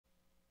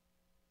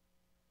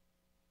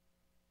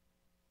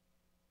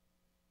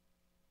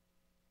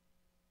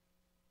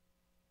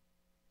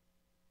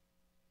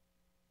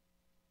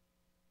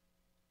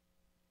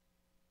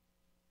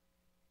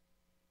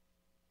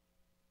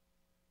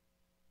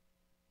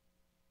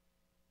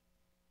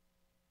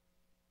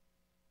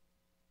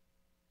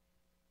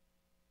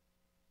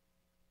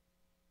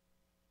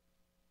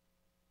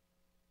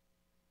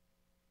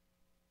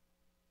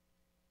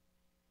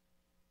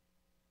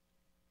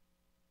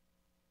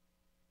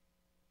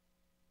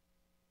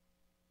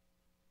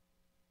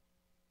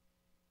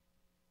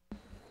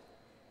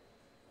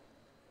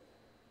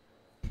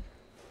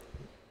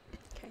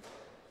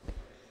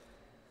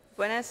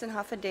Buenas and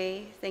half a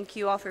day. Thank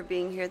you all for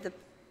being here. The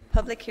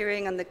public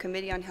hearing on the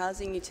Committee on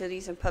Housing,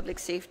 Utilities, and Public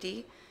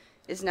Safety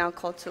is now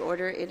called to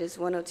order. It is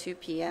 1:02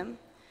 p.m.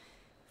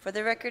 For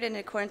the record, in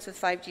accordance with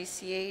 5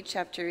 GCA,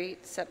 Chapter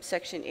 8,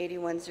 Subsection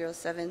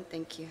 8107,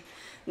 thank you.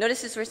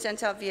 Notices were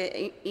sent out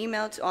via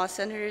email to all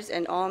senators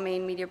and all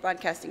main media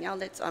broadcasting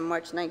outlets on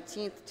March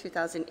 19th,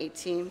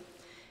 2018,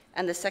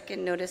 and the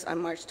second notice on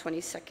March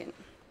 22nd.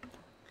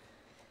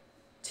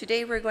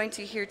 Today we're going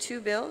to hear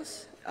two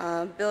bills,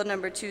 Bill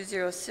number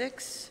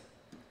 206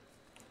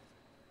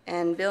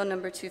 and Bill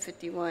number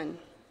 251.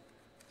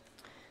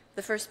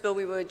 The first bill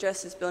we will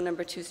address is Bill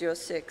number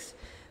 206.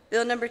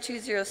 Bill number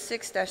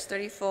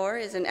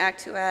 206-34 is an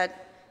act to add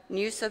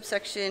new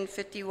subsection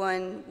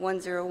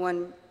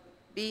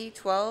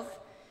 51101B12,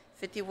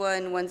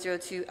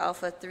 51102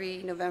 Alpha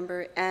 3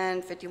 November,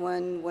 and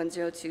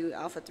 51102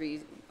 Alpha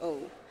 30,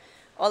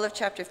 all of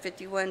Chapter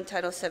 51,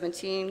 Title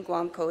 17,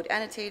 Guam Code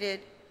annotated,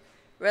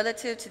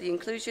 relative to the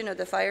inclusion of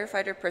the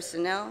firefighter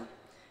personnel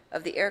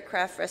of the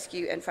Aircraft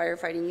Rescue and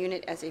Firefighting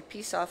Unit as a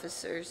peace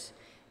officers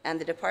and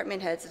the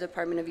department heads of the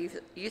Department of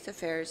Youth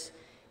Affairs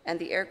and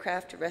the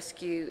Aircraft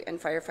Rescue and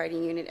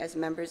Firefighting Unit as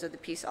members of the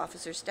Peace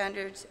Officer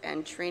Standards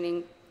and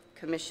Training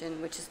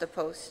Commission, which is the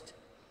POST.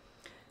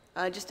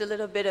 Just a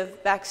little bit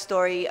of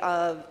backstory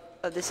of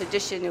this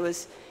edition. It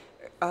was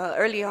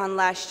early on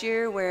last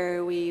year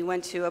where we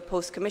went to a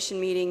POST commission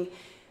meeting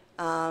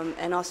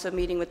and also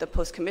meeting with the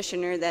POST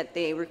commissioner that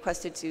they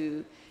requested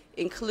to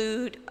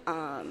include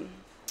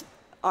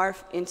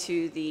ARF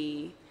into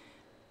the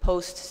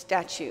POST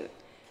statute.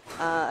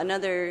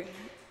 Another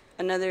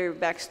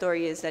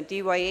backstory is that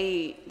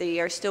DYA, they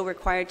are still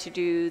required to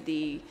do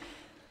the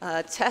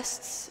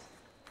tests,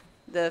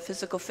 the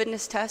physical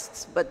fitness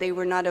tests, but they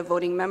were not a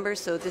voting member,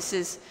 so this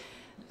is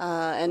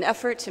an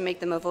effort to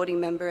make them a voting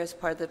member as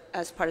part of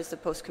the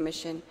POST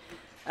Commission.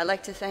 I'd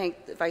like to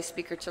thank Vice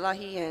Speaker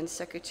Talahi and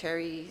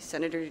Secretary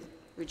Senator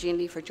Regine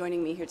Lee for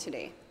joining me here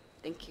today.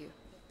 Thank you.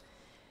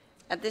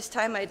 At this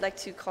time, I'd like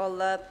to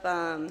call up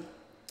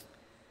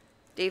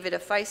David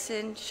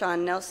Afeisen,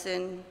 Sean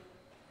Nelson,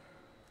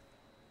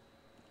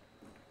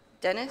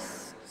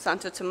 Dennis,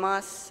 Santo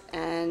Tomas,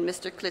 and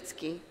Mr.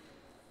 Klitsky,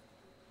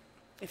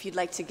 if you'd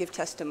like to give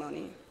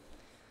testimony.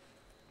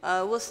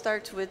 We'll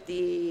start with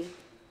the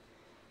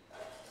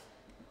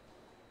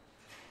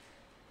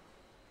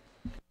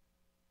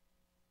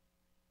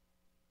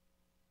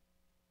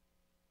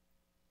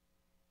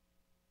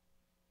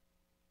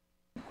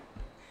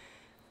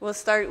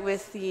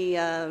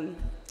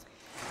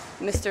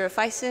Mr.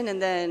 Afeisen,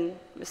 and then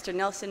Mr.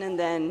 Nelson, and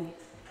then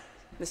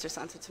Mr.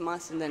 Santo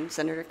Tomas, and then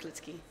Senator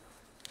Klitsky.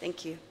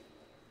 Thank you.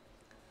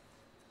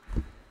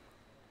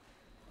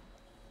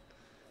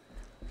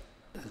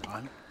 That's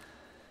on.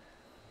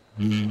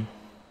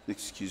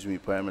 Excuse me,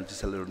 Prime, I'm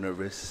just a little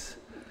nervous.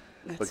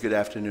 But good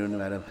afternoon,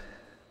 Madam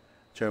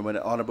Chairman,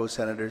 honorable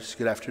senators.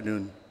 Good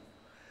afternoon.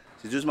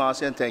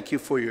 And thank you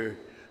for your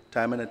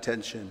time and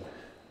attention.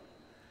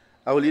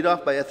 I will lead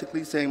off by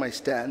ethically saying my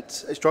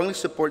stance. I strongly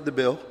support the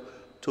bill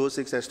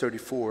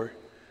 206-34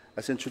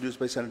 as introduced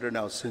by Senator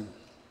Nelson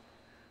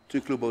to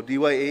include both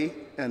DYA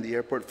and the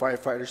airport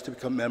firefighters to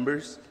become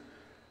members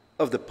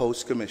of the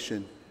POST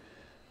Commission.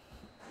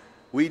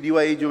 We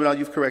DYA Juvenile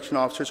Youth Correction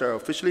Officers are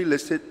officially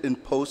listed in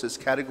POST as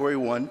Category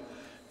 1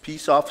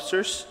 Peace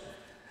Officers,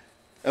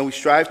 and we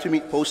strive to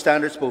meet POST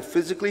standards both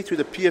physically through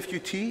the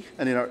PFUT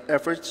and in our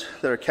efforts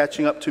that are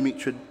catching up to meet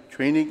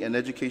training and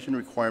education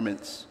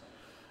requirements.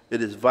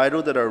 It is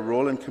vital that our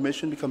role in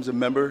commission becomes a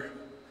member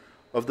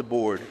of the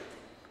board.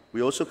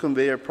 We also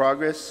convey our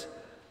progress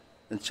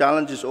and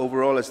challenges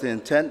overall, as the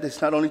intent is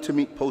not only to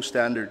meet POST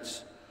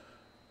standards,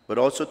 but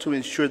also to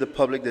ensure the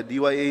public that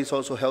DYA is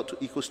also held to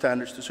equal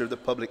standards to serve the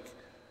public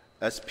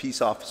as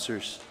peace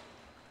officers.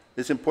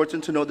 It's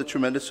important to note the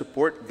tremendous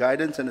support,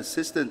 guidance, and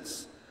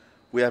assistance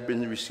we have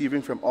been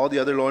receiving from all the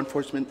other law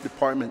enforcement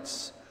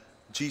departments,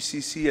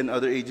 GCC, and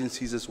other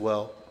agencies as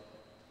well.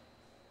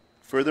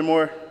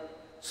 Furthermore,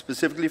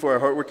 specifically for our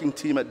hardworking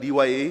team at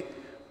DYA,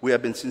 we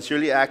have been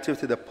sincerely active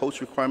to the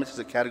POST requirements as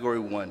a Category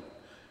 1.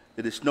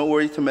 It is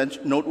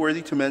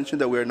noteworthy to mention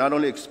that we are not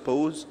only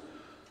exposed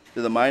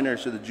to the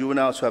minors or the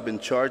juveniles who have been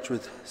charged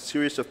with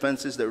serious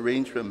offenses that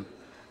range from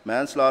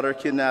manslaughter,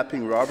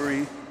 kidnapping,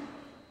 robbery,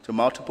 to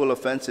multiple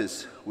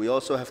offenses. We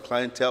also have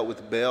clientele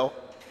with bail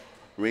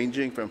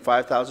ranging from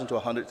 $5,000 to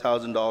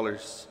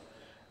 $100,000,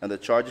 and the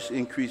charges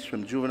increase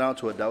from juvenile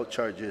to adult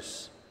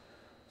charges.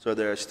 So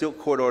they are still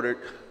court-ordered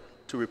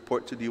to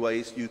report to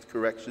DYA's Youth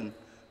Correction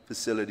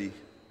Facility.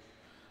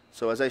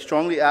 So as I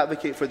strongly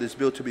advocate for this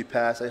bill to be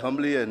passed, I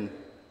humbly and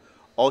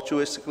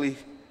altruistically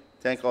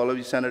thank all of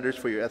you senators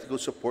for your ethical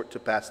support to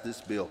pass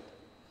this bill.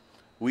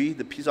 We,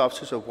 the peace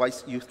officers of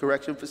Weiss Youth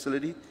Correction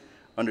Facility,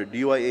 under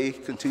DYA,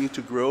 continue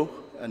to grow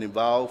and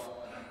evolve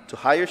to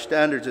higher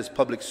standards as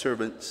public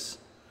servants.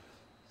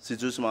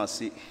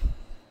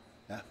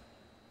 Yeah.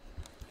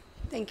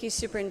 Thank you,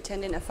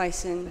 Superintendent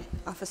Afeisen.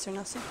 Officer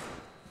Nelson?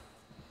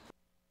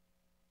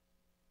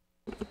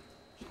 Do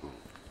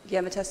you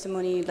have a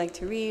testimony you'd like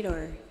to read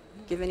or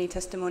give any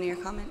testimony or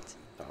comment?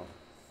 No.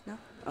 No?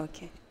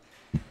 Okay.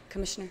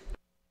 Commissioner?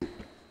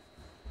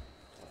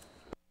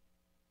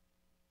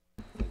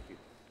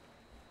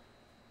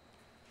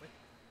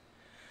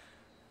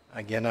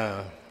 Again,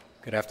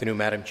 good afternoon,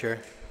 Madam Chair,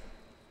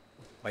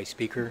 Vice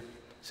Speaker,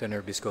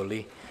 Senator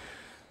Bisco-Lee.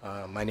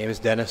 My name is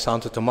Dennis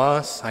Santo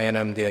Tomas. I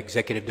am the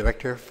Executive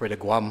Director for the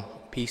Guam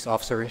Peace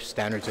Officer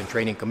Standards and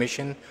Training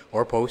Commission,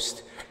 or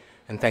POST,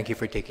 and thank you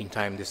for taking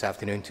time this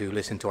afternoon to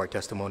listen to our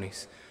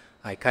testimonies.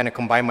 I kind of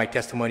combined my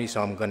testimony,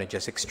 so I'm going to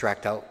just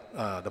extract out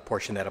the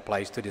portion that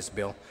applies to this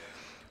bill.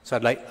 So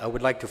I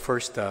would like to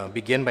first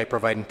begin by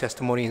providing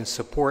testimony in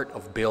support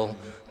of Bill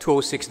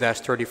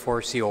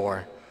 206-34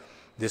 COR.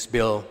 This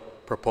bill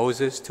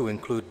proposes to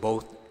include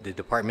both the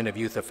Department of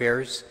Youth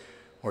Affairs,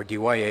 or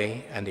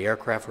DYA, and the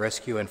Aircraft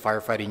Rescue and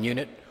Firefighting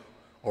Unit,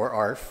 or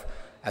ARF,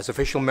 as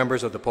official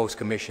members of the Post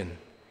Commission.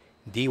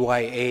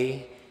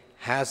 DYA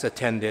has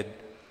attended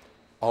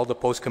all the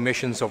Post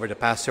Commissions over the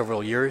past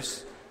several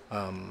years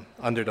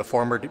under the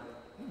former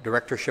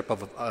directorship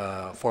of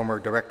former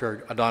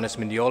Director Adonis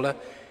Mendiola,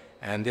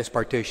 and this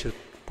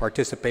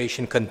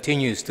participation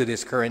continues to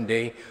this current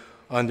day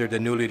under the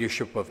new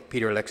leadership of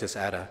Peter Alexis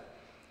Atta.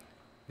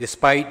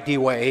 Despite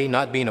DYA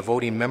not being a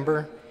voting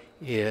member,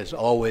 he has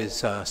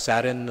always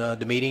sat in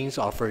the meetings,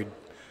 offered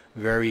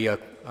very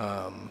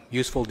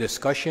useful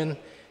discussion,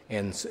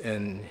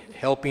 and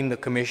helping the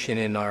Commission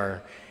in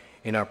our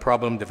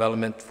problem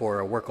development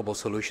for workable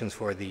solutions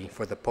for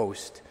the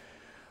Post.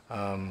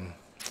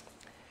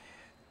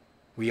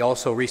 We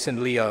also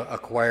recently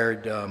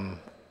acquired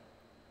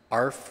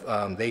ARF.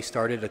 They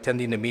started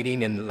attending the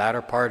meeting in the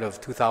latter part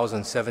of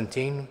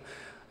 2017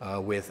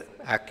 with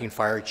Acting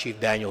Fire Chief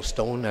Daniel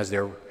Stone as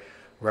their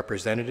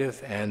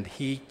representative, and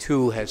he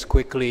too has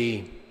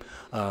quickly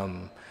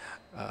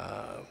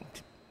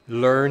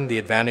learned the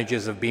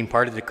advantages of being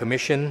part of the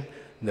Commission,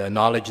 the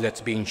knowledge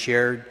that's being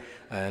shared,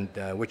 and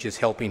which is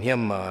helping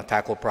him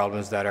tackle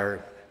problems that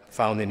are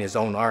found in his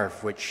own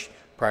ARF, which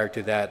prior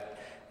to that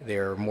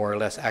they're more or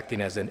less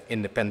acting as an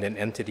independent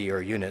entity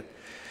or unit.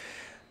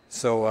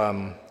 So,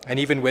 and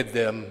even with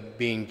them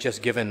being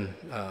just given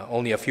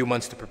only a few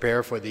months to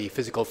prepare for the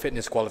physical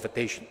fitness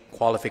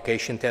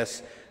qualification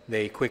tests,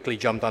 they quickly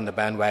jumped on the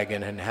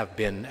bandwagon and have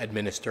been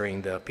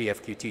administering the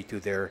PFQT to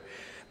their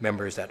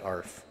members at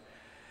ARF.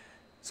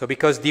 So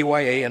because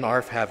DYA and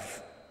ARF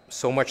have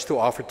so much to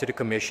offer to the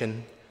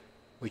Commission,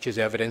 which is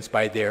evidenced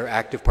by their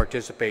active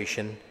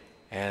participation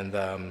and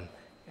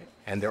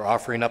their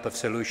offering up of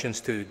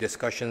solutions to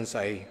discussions,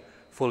 I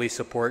fully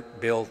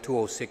support Bill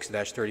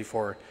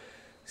 206-34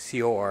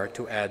 COR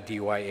to add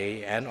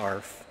DYA and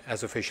ARF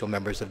as official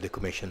members of the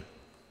Commission.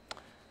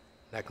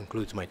 That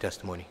concludes my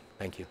testimony.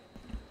 Thank you.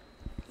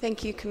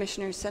 Thank you,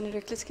 Commissioner.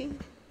 Senator Kliski?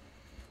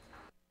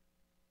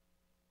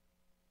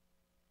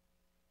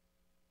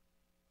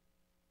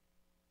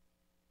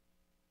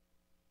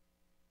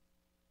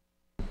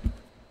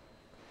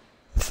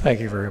 Thank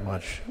you very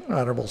much.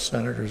 Honorable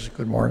Senators,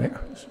 good morning.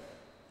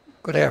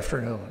 Good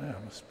afternoon.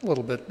 I'm a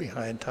little bit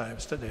behind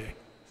times today.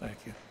 Thank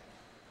you.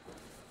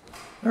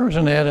 There was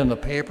an ad in the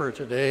paper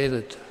today,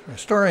 a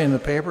story in the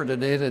paper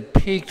today that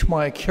piqued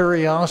my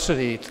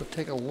curiosity to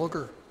take a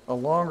longer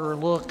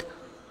look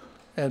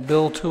at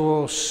Bill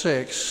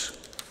 206.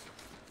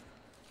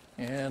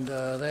 And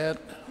that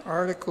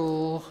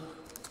article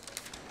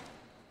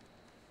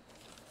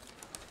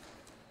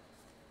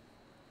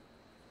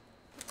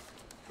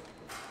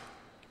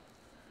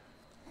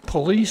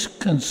police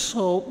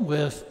consult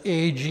with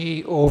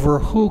AG over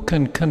who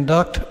can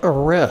conduct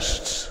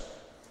arrests.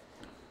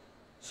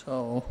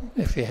 So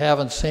if you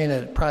haven't seen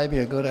it, it'd probably be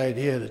a good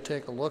idea to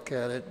take a look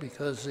at it,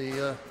 because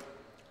the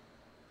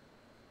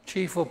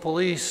chief of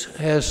police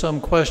has some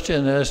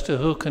question as to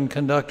who can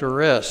conduct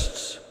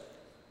arrests.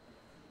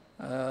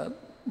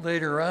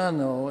 Later on,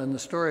 though, in the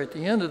story, at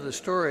the end of the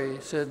story,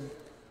 it said,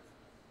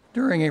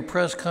 during a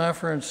press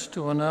conference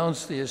to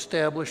announce the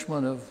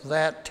establishment of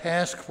that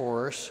task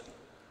force,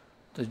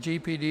 the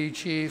GPD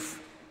chief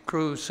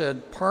Cruz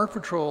said park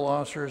patrol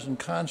officers and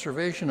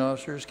conservation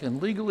officers can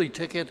legally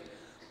ticket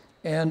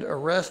and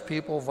arrest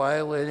people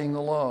violating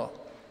the law.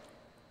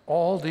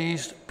 All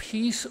these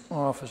peace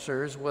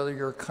officers, whether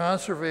you're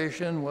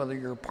conservation, whether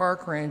you're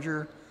park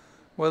ranger,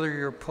 whether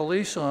you're a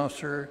police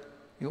officer,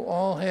 you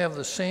all have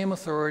the same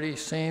authority,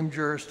 same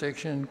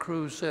jurisdiction,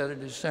 Cruz said at a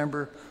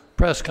December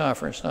press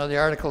conference. Now the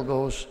article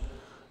goes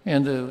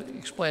into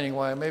explaining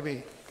why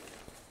maybe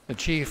the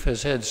chief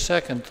has had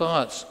second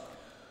thoughts.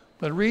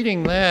 But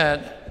reading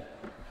that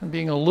and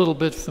being a little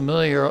bit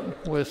familiar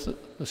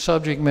with the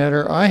subject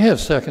matter, I have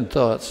second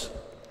thoughts.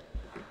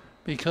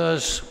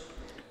 Because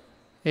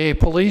a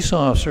police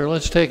officer,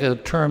 let's take a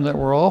term that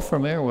we're all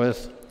familiar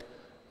with,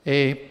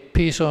 a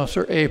peace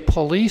officer, a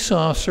police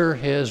officer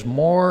has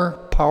more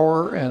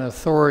power and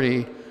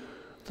authority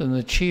than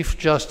the Chief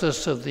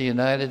Justice of the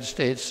United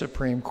States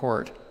Supreme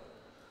Court.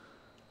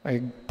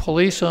 A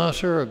police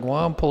officer, a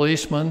Guam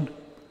policeman,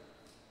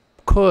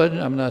 could,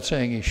 I'm not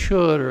saying he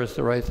should or it's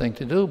the right thing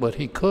to do, but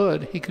he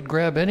could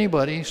grab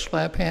anybody,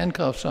 slap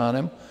handcuffs on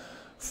him,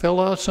 fill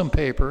out some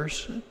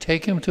papers,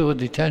 take him to a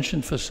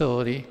detention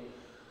facility,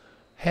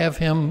 have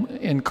him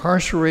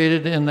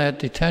incarcerated in that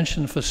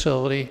detention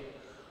facility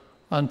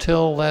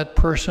until that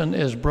person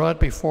is brought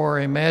before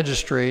a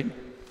magistrate,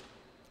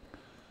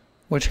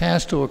 which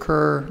has to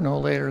occur no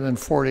later than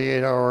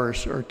 48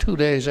 hours or 2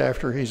 days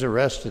after he's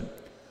arrested.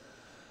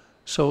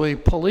 So a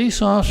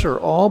police officer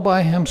all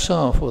by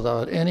himself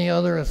without any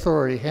other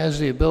authority has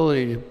the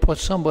ability to put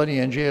somebody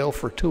in jail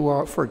for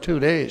 2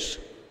 days.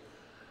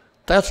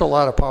 That's a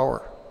lot of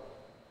power.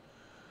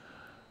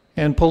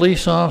 And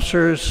police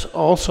officers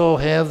also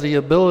have the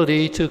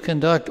ability to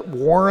conduct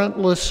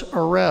warrantless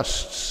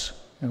arrests.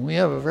 And we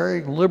have a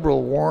very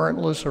liberal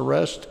warrantless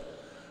arrest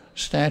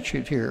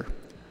statute here.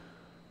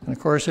 And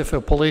of course, if a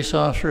police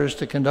officer is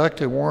to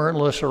conduct a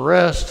warrantless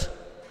arrest,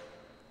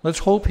 let's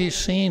hope he's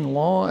seen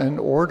Law and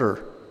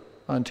Order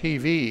on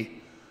TV,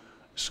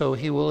 so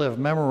he will have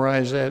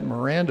memorized that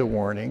Miranda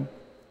warning.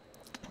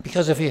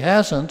 Because if he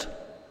hasn't,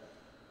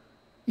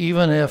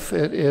 even if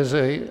it is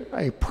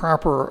a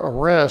proper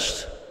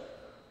arrest,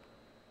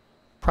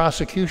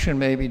 prosecution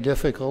may be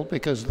difficult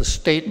because the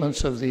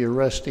statements of the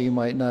arrestee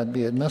might not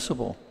be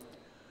admissible.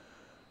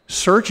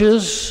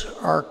 Searches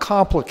are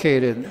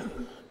complicated.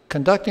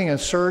 Conducting a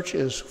search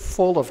is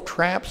full of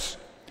traps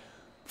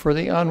for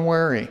the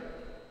unwary,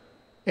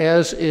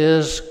 as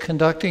is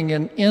conducting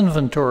an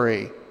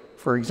inventory.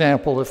 For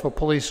example, if a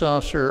police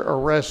officer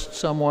arrests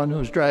someone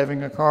who's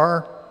driving a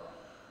car,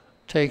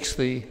 takes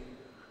the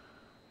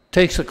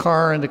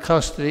car into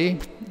custody,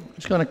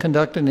 he's going to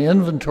conduct an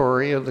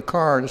inventory of the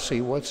car to see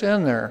what's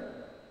in there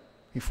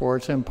before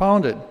it's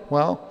impounded.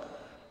 Well,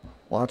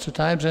 lots of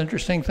times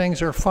interesting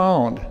things are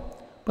found,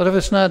 but if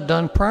it's not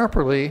done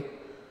properly,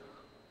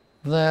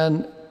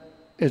 then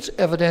its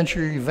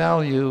evidentiary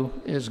value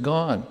is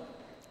gone.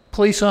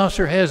 Police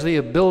officer has the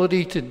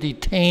ability to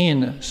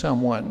detain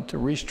someone, to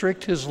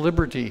restrict his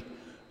liberty,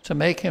 to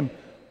make him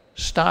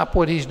stop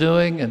what he's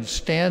doing and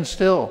stand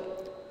still.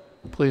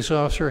 Police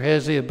officer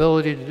has the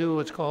ability to do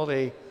what's called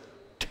a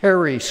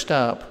Terry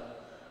stop.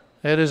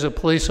 That is, a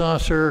police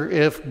officer,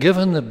 if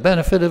given the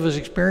benefit of his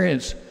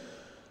experience,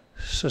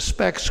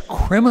 suspects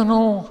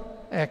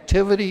criminal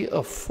activity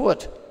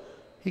afoot,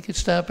 he could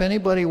stop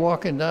anybody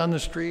walking down the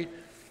street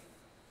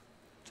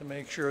to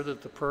make sure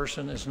that the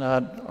person is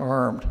not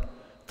armed.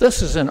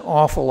 This is an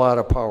awful lot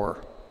of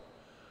power.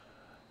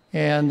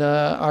 And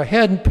I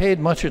hadn't paid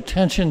much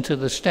attention to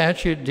the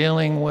statute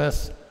dealing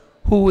with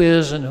who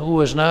is and who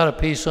is not a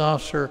peace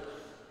officer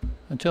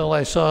until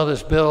I saw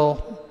this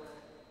bill.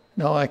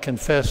 No, I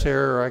confess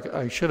error.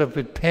 I should have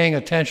been paying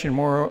attention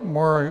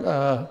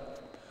a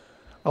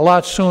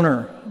lot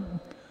sooner,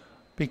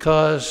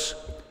 because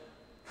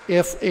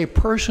if a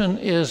person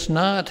is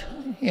not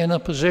in a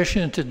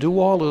position to do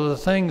all of the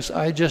things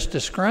I just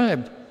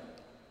described,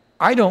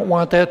 I don't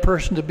want that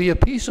person to be a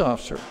peace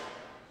officer.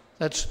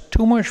 That's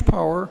too much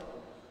power,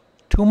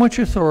 too much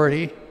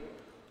authority,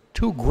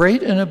 too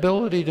great an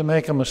ability to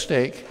make a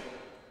mistake,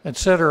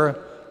 etc.,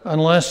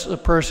 unless the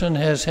person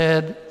has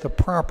had the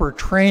proper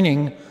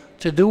training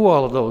to do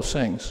all of those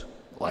things,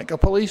 like a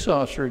police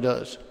officer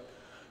does.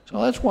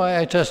 So that's why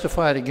I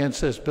testified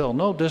against this bill.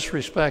 No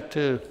disrespect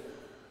to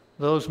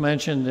those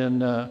mentioned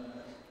in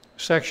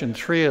Section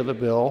 3 of the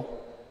bill.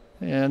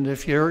 And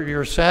if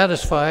you're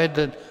satisfied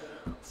that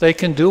they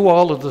can do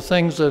all of the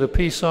things that a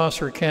peace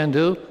officer can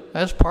do,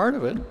 that's part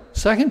of it.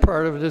 Second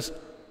part of it is,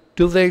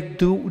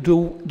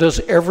 does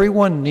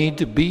everyone need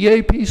to be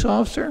a peace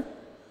officer?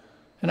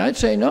 And I'd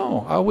say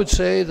no. I would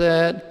say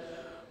that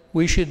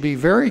we should be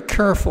very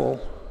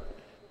careful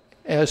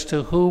as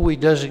to who we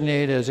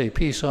designate as a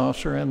peace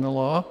officer in the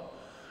law,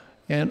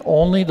 and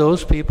only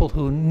those people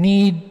who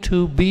need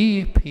to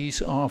be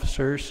peace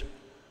officers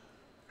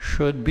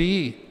should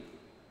be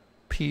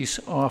peace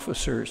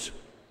officers.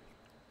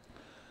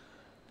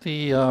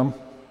 The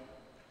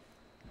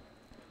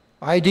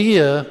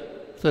idea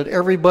that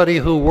everybody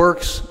who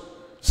works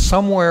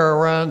somewhere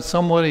around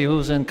somebody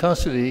who's in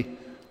custody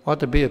ought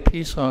to be a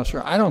peace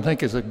officer, I don't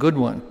think is a good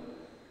one.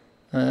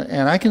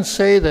 And I can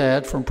say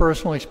that from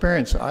personal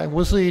experience. I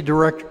was the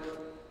director,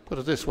 put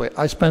it this way,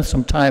 I spent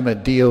some time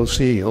at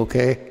DOC,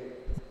 okay?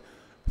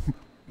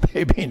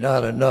 Maybe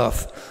not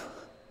enough.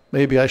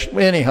 Maybe I should,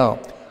 anyhow,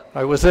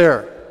 I was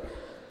there.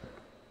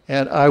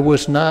 And I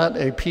was not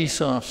a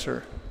peace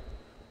officer.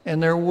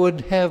 And there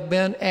would have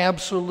been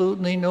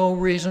absolutely no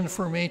reason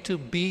for me to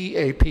be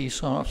a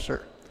peace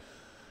officer.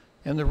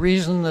 And the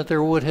reason that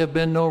there would have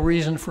been no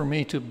reason for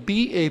me to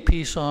be a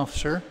peace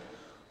officer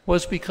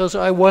was because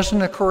I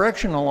wasn't a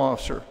correctional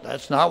officer.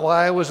 That's not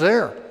why I was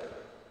there.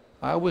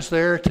 I was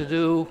there to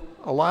do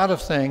a lot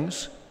of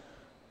things,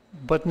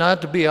 but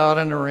not to be out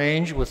on the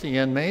range with the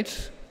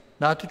inmates,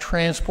 not to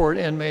transport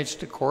inmates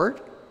to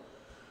court,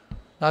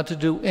 not to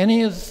do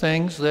any of the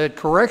things that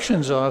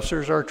corrections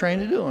officers are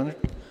trained to do. And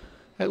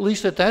at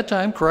least at that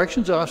time,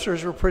 corrections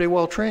officers were pretty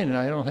well trained, and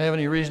I don't have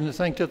any reason to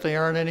think that they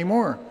aren't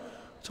anymore.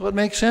 So it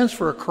makes sense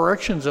for a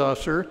corrections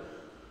officer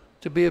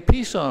to be a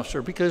peace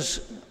officer,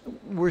 because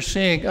we're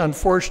seeing,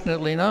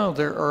 unfortunately now,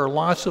 there are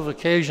lots of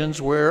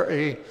occasions where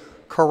a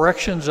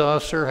corrections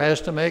officer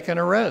has to make an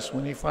arrest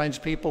when he finds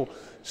people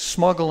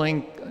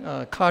smuggling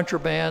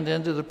contraband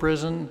into the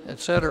prison,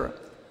 etc.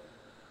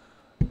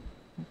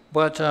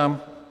 But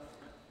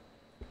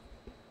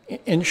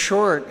in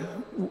short,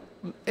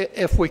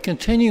 if we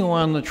continue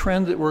on the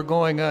trend that we're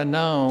going on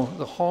now,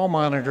 the hall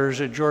monitors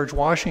at George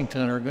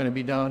Washington are going to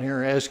be down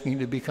here asking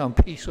to become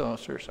peace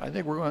officers. I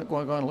think we're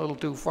going a little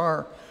too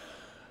far.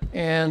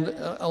 And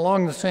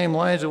along the same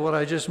lines of what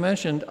I just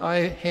mentioned, I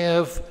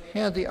have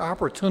had the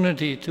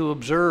opportunity to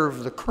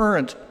observe the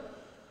current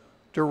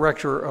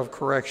Director of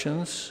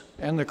Corrections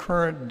and the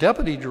current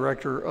Deputy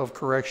Director of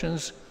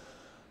Corrections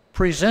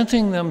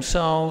presenting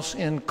themselves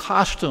in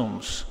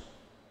costumes.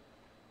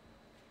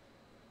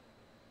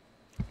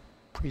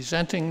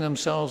 Presenting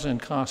themselves in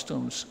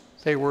costumes.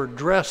 They were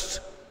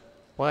dressed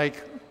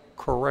like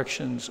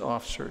corrections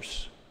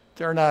officers.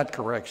 They're not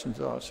corrections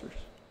officers.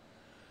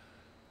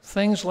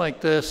 Things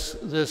like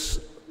this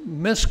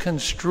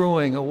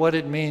misconstruing of what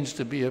it means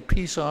to be a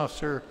peace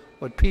officer,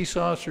 what peace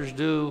officers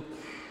do,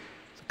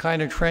 the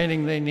kind of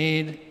training they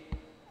need,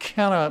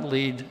 cannot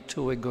lead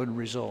to a good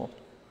result.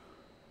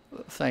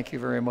 Thank you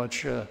very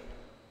much,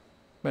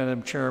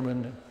 Madam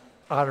Chairman,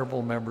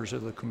 honorable members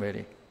of the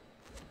committee.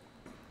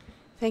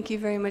 Thank you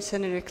very much,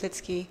 Senator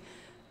Klitsky.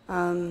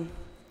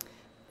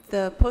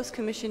 The Post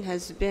Commission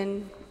has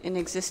been in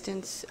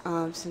existence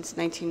since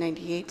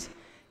 1998,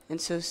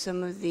 and so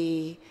some of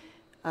the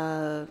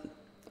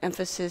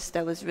emphasis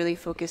that was really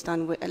focused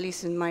on, at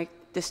least in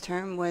this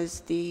term, was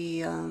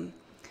the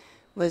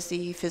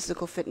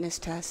physical fitness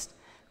test.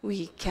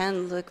 We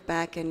can look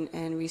back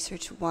and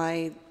research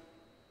why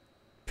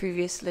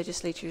previous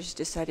legislatures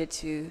decided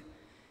to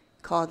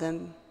call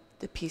them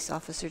the Peace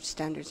Officers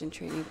Standards and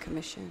Training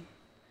Commission.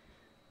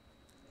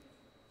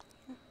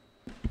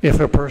 If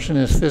a person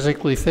is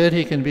physically fit,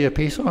 he can be a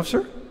peace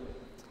officer?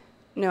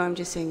 No, I'm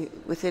just saying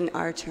within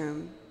our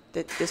term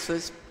that this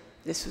was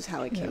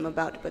how it came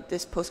about, but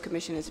this post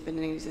commission has been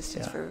in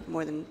existence for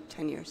more than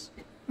 10 years.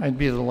 I'd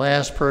be the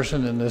last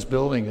person in this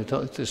building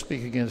to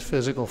speak against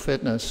physical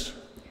fitness,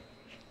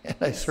 and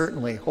I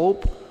certainly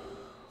hope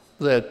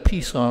that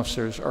peace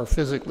officers are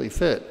physically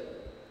fit,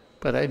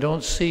 but I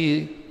don't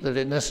see that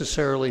it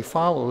necessarily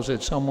follows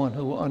that someone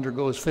who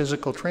undergoes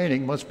physical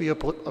training must be a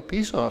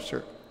peace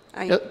officer.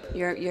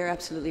 You're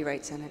absolutely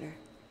right, Senator.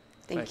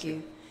 Thank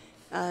you.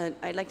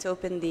 I'd like to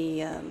open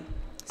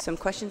some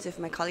questions if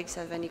my colleagues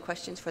have any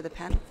questions for the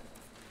panel.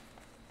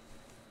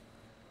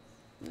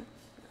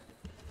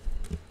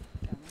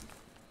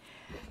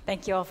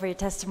 Thank you all for your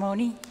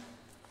testimony.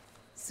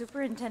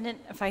 Superintendent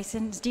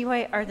Fison,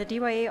 are the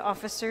DYA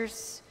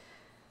officers,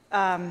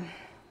 I'm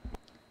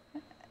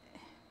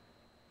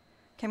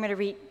going to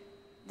read,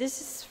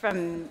 this is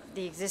from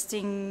the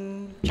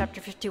existing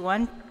Chapter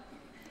 51,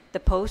 the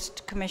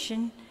Post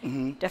Commission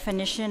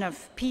definition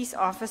of peace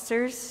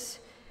officers,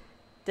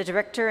 the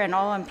director and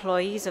all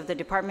employees of the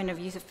Department of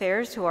Youth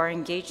Affairs who are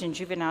engaged in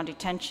juvenile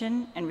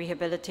detention and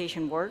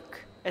rehabilitation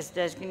work as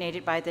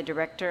designated by the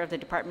director of the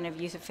Department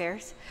of Youth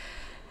Affairs.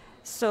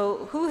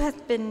 So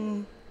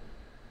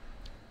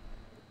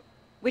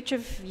which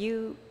of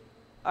you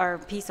are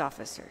peace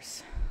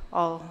officers?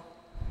 All?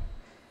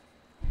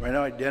 Right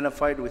now,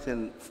 identified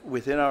within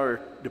our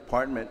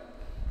department,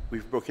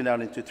 we've broken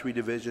down into 3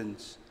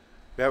 divisions.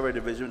 We have our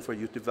division for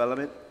youth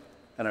development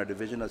and our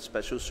division of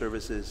special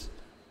services.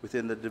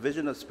 Within the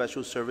division of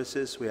special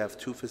services, we have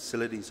 2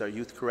 facilities, our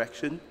youth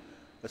correction,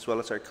 as well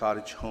as our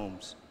cottage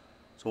homes.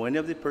 So any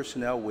of the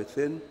personnel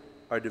within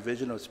our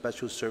division of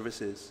special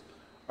services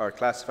are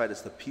classified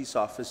as the peace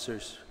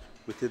officers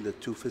within the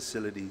 2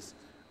 facilities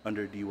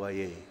under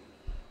DYA.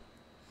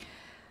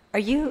 Are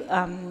you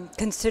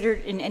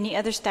considered in any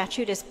other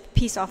statute as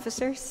peace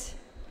officers?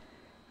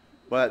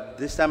 Well,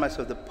 this time as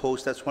of the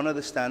post, that's one of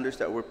the standards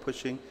that we're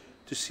pushing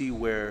to see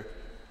where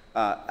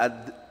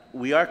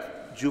we are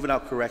juvenile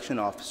correction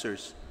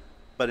officers,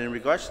 but in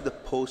regards to the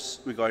posts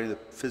regarding the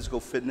physical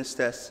fitness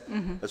test,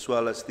 as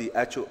well as the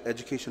actual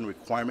education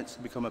requirements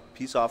to become a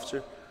peace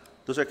officer,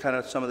 those are kind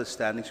of some of the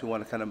standings we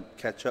want to kind of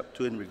catch up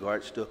to in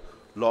regards to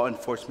law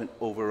enforcement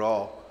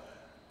overall.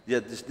 Yeah,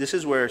 this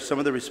is where some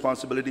of the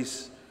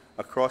responsibilities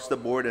across the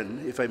board,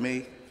 and if I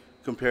may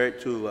compare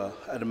it to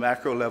at a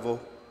macro level,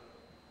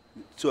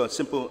 to a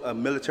simple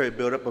military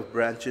buildup of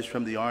branches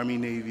from the Army,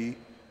 Navy,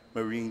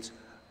 Marines.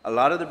 A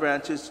lot of the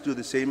branches do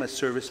the same as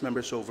service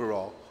members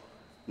overall.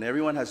 And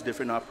everyone has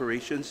different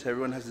operations.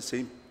 Everyone has the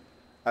same,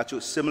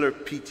 actual similar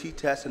PT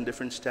tests and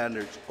different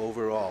standards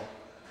overall.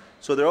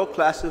 So they're all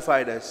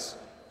classified as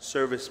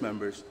service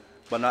members,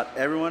 but not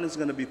everyone is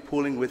going to be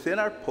pulling within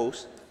our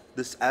post,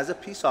 this as a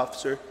peace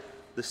officer,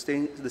 the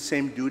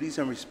same duties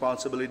and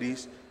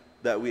responsibilities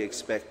that we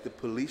expect the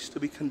police to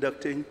be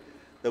conducting,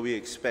 that we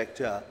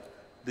expect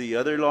the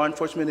other law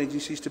enforcement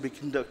agencies to be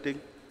conducting.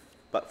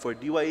 But for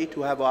DYA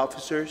to have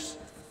officers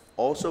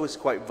also is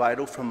quite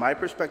vital from my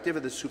perspective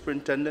as the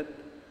superintendent.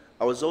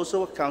 I was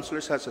also a counselor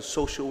as a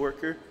social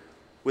worker.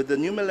 With the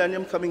new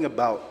millennium coming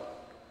about,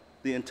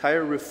 the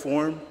entire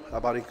reform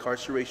about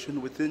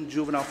incarceration within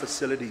juvenile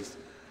facilities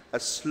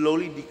has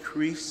slowly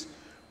decreased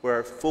where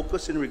our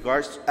focus in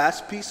regards,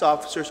 as peace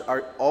officers,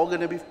 are all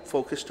going to be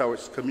focused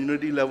towards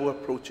community level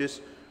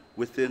approaches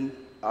within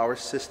our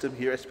system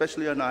here,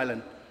 especially on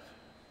island.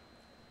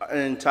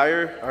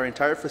 Our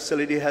entire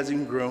facility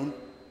hasn't grown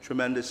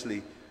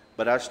tremendously,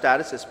 but our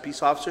status as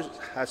peace officers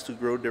has to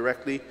grow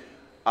directly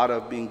out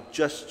of being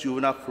just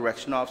juvenile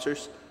correction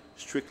officers,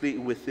 strictly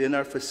within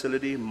our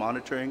facility,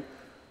 monitoring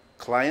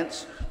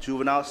clients,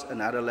 juveniles,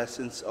 and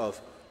adolescents of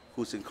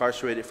who's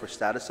incarcerated for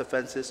status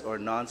offenses or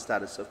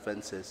non-status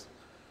offenses.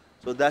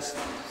 So that's,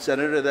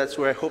 Senator, that's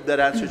where I hope that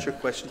answers your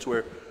questions,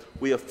 where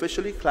we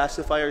officially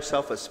classify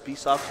ourselves as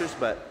peace officers,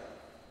 but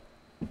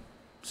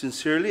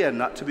sincerely, and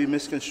not to be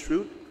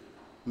misconstrued,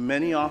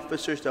 many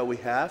officers that we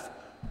have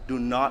do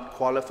not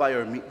qualify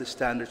or meet the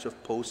standards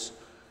of post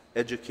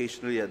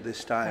educationally at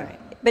this time. All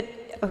right.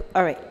 But,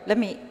 all right, let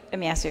me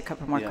ask you a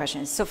couple more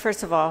questions. So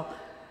first of all,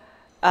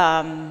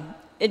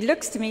 it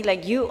looks to me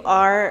like you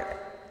are,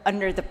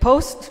 under the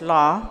post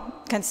law,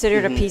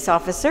 considered a peace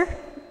officer,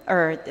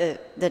 or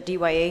the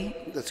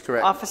DYA. That's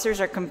correct.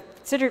 Officers are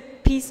considered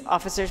peace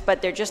officers,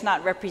 but they're just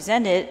not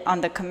represented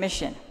on the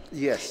commission.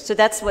 Yes. So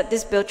that's what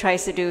this bill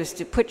tries to do, is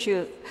to put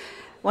you,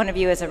 one of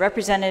you, as a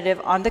representative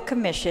on the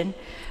commission.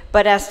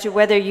 But as to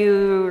whether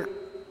you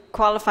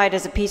qualified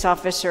as a peace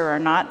officer or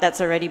not,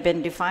 that's already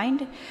been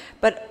defined.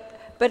 But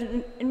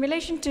in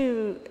relation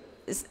to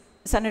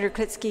Senator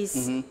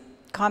Klitsky's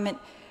comment,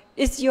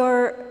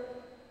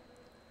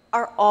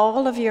 are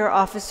all of your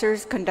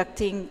officers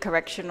conducting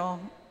correctional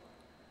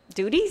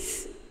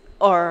duties,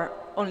 or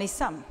only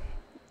some?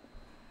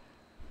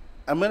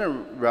 I'm going to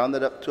round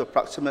it up to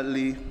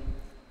approximately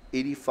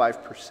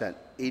 85%,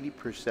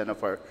 80%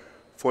 of our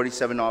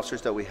 47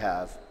 officers that we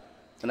have.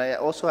 And I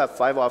also have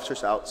 5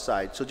 officers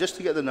outside. So just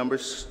to get the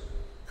numbers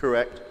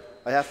correct,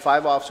 I have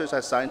 5 officers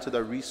assigned to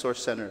the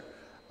resource center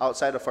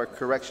outside of our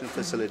correction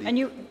facility. And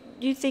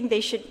you think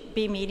they should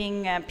be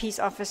meeting peace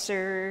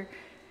officer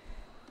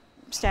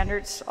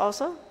standards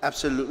also?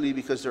 Absolutely,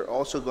 because they're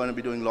also going to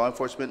be doing law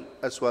enforcement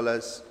as well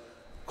as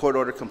court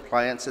order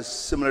compliance, as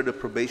similar to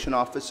probation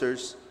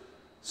officers,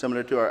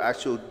 similar to our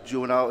actual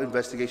juvenile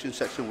investigation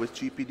section with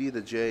GPD,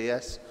 the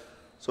JAS.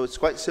 So it's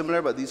quite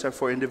similar, but these are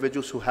for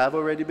individuals who have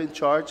already been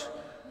charged,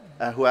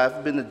 who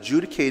have been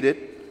adjudicated,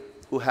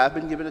 who have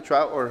been given a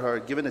trial or are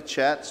given a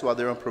chance while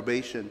they're on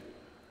probation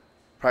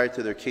prior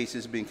to their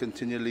cases being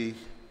continually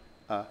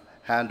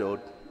handled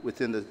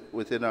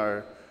within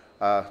our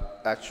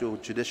actual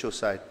judicial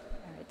side.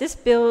 This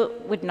bill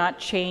would not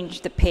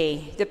change the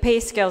pay. The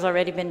pay scale's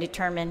already been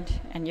determined,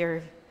 and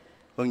you're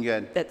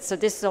Again, so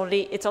this is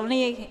it's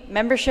only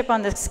membership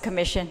on this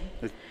commission.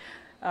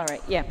 All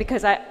right, yeah,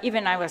 because I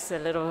was a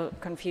little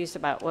confused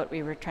about what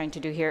we were trying to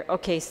do here.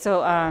 Okay,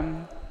 so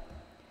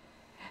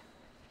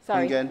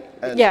sorry. Again,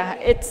 yeah,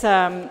 it's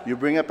you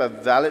bring up a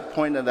valid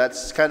point, and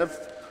that's kind of,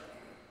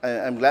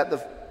 I'm glad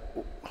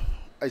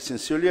I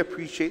sincerely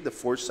appreciate the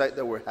foresight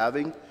that we're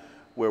having,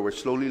 where we're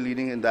slowly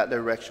leading in that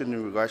direction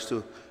in regards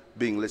to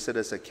being listed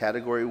as a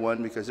Category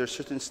 1, because there's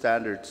certain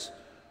standards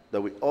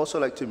that we also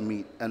like to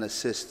meet and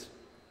assist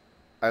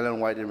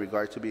island-wide in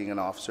regard to being an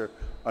officer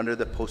under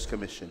the Post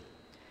Commission.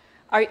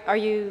 Are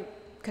you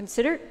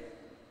considered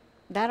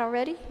that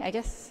already? I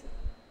guess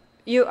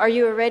are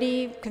you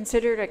already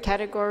considered a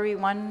Category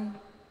 1?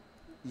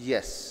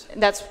 Yes.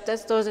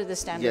 Those are the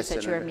standards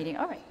that you are meeting.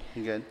 All right.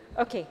 Again.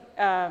 Okay.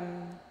 All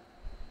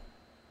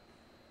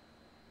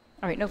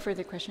right. No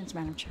further questions,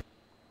 Madam Chair.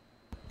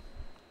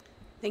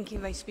 Thank you,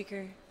 Vice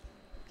Speaker.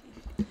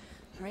 All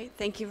right,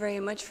 thank you very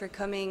much for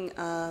coming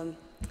to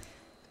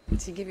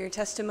give your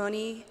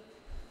testimony.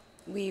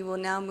 We will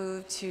now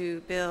move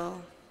to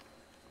Bill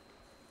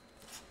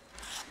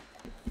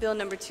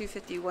number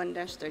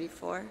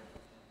 251-34.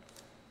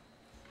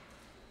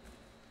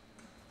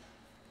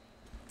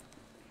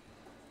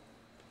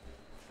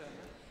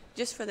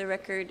 Just for the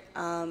record,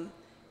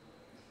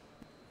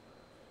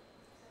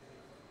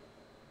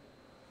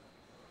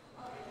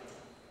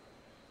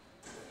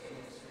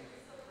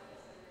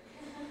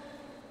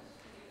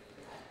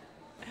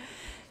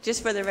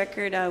 just for the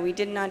record, we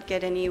did not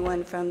get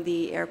anyone from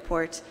the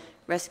airport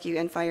rescue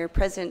and fire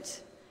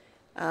present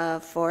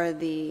for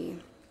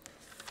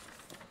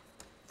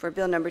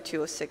Bill number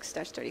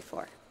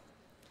 206-34.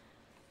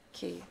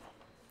 Okay.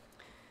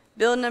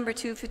 Bill number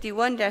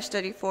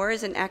 251-34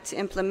 is an act to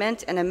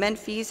implement and amend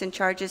fees and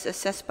charges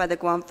assessed by the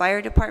Guam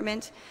Fire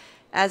Department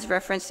as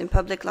referenced in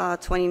Public Law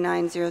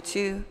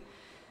 2902,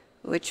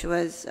 which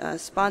was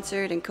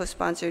sponsored and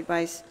co-sponsored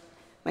by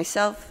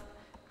myself,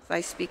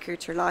 Vice Speaker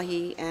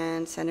Terlahi,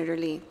 and Senator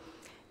Lee.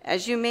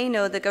 As you may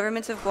know, the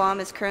government of Guam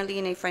is currently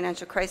in a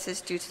financial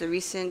crisis due to the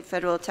recent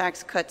Federal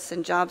Tax Cuts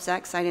and Jobs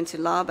Act signed into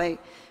law by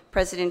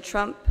President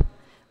Trump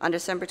on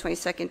December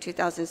 22,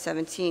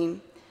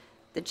 2017.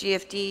 The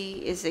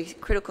GFD is a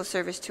critical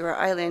service to our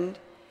island,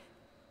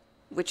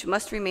 which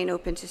must remain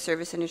open to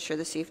service and ensure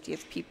the safety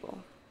of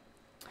people.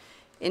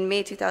 In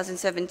May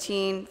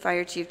 2017,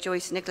 Fire Chief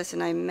Joyce Nicholas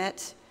and I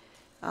met,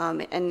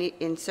 and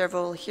in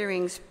several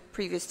hearings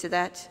previous to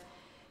that,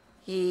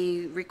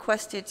 he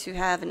requested to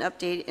have an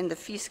update in the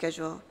fee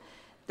schedule.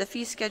 The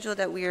fee schedule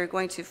that we are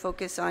going to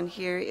focus on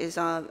here is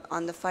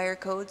on the fire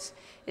codes.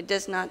 It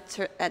does not,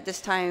 at this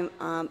time,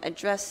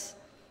 address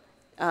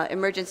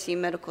emergency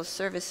medical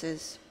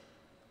services.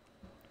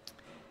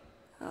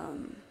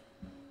 And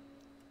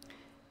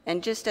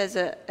just as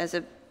a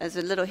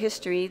little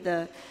history,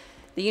 the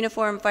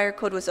Uniform Fire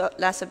Code was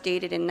last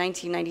updated in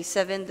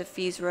 1997. The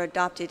fees were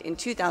adopted in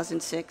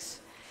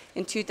 2006.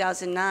 In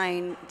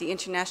 2009, the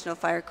International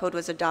Fire Code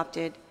was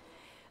adopted.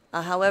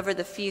 However,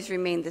 the fees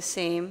remained the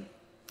same.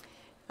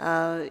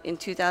 In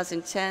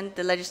 2010,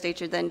 the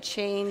legislature then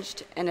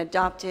changed and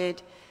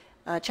adopted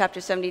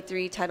Chapter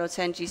 73, Title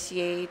 10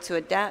 GCA to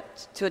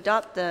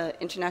adopt the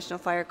International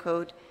Fire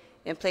Code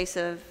in place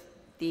of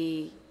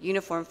the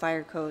Uniform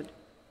Fire Code.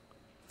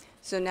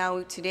 So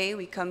now today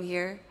we come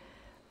here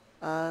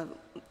a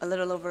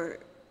little over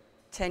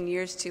 10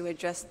 years to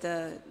address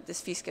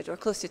this fee schedule, or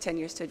close to 10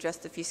 years to address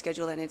the fee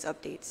schedule and its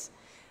updates.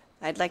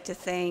 I'd like to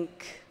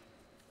thank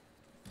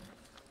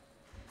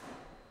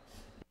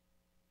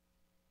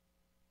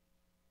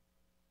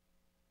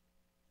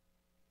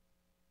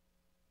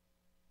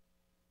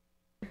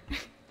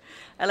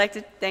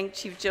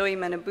Chief Joey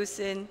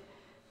Manabusin,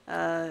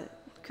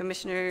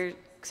 Commissioner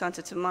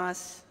Santo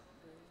Tomas,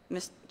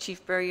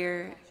 Chief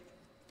Burrier,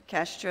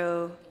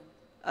 Castro,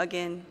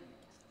 Uggan,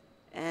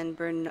 and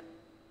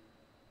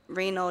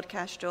Reynold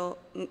Castro,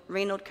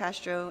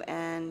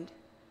 and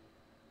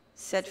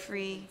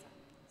Sedfree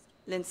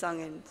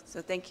Linsongen.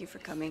 So thank you for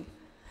coming.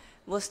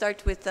 We'll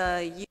start with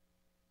you.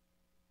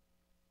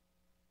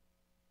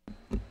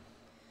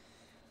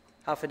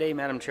 Half a day,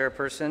 Madam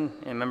Chairperson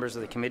and members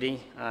of the Committee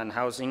on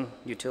Housing,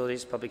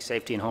 Utilities, Public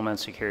Safety, and Homeland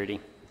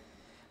Security.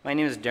 My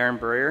name is Darren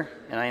Burrier,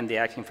 and I am the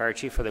Acting Fire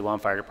Chief for the Guam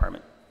Fire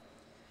Department.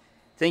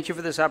 Thank you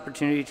for this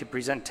opportunity to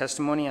present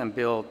testimony on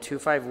Bill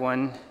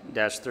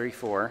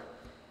 251-34,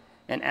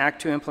 an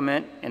act to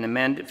implement and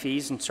amend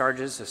fees and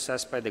charges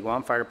assessed by the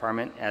Guam Fire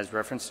Department as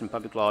referenced in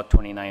Public Law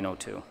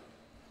 2902.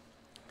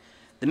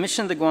 The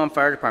mission of the Guam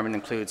Fire Department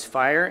includes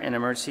fire and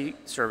emergency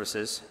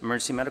services,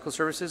 emergency medical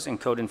services, and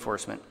code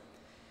enforcement.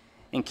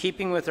 In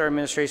keeping with our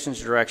administration's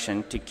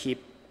direction to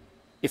keep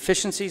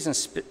efficiencies and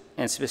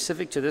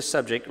specific to this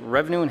subject,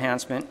 revenue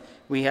enhancement,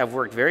 we have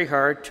worked very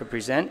hard to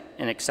present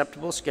an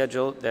acceptable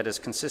schedule that is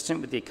consistent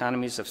with the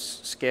economies of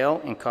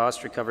scale and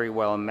cost recovery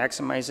while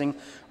maximizing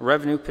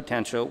revenue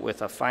potential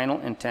with a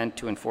final intent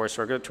to enforce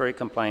regulatory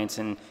compliance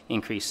and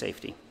increase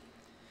safety.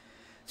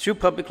 Through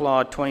Public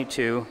Law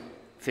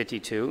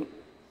 2252,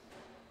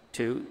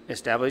 to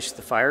establish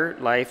the Fire,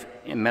 Life,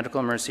 and Medical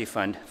Emergency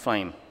Fund,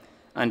 FLAME,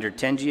 under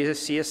 10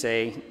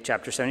 CSA,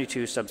 Chapter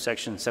 72,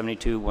 subsection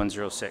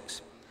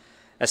 72106.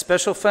 A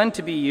special fund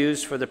to be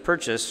used for the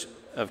purchase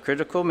of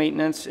critical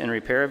maintenance and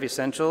repair of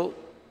essential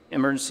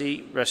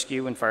emergency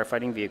rescue and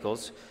firefighting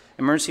vehicles,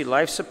 emergency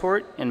life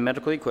support and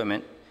medical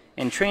equipment,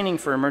 and training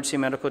for emergency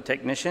medical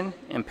technician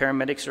and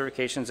paramedic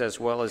certifications, as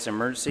well as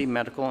emergency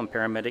medical and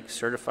paramedic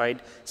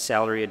certified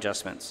salary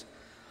adjustments.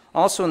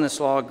 Also in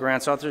this law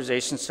grants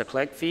authorizations to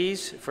collect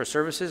fees for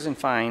services and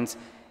fines,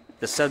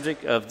 the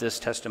subject of this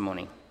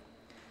testimony.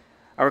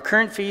 Our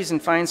current fees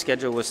and fine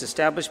schedule was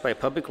established by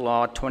Public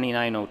Law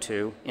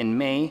 2902 in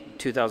May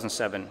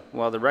 2007.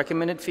 While the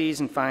recommended fees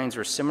and fines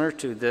were similar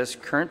to this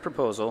current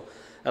proposal,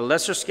 a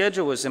lesser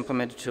schedule was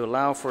implemented to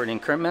allow for an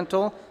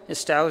incremental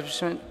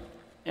establishment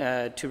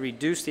to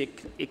reduce the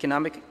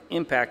economic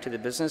impact to the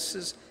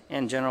businesses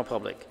and general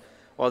public.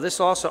 While this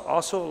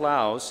also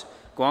allows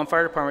Guam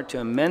Fire Department to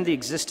amend the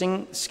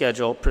existing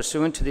schedule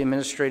pursuant to the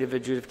administrative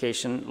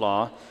adjudication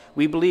law,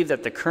 we believe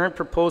that the current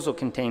proposal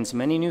contains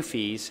many new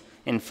fees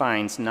and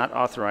fines not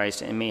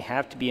authorized and may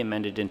have to be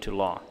amended into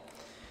law.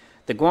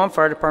 The Guam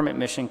Fire Department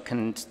mission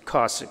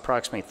costs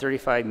approximately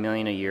 $35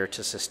 million a year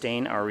to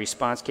sustain our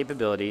response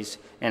capabilities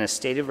and a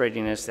state of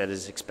readiness that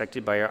is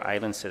expected by our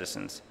island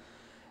citizens.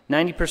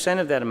 90%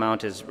 of that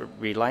amount is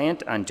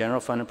reliant on general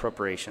fund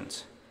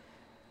appropriations.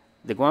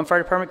 The Guam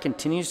Fire Department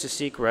continues to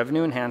seek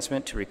revenue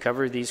enhancement to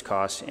recover these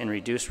costs and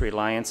reduce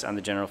reliance on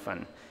the general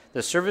fund.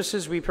 The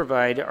services we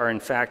provide are in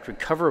fact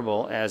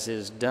recoverable, as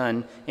is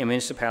done in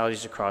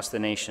municipalities across the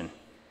nation.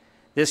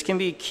 This can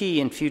be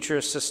key in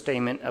future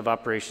sustainment of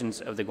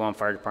operations of the Guam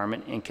Fire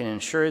Department and can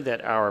ensure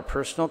that our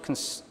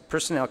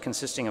personnel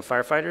consisting of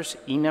firefighters,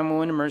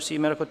 E911 emergency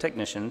medical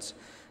technicians,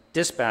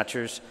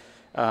 dispatchers,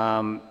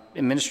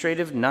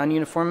 administrative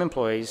non-uniform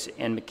employees,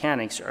 and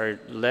mechanics are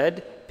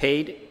led,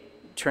 paid,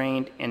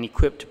 trained, and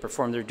equipped to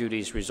perform their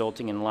duties,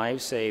 resulting in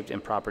lives saved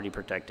and property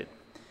protected.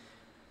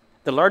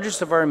 The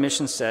largest of our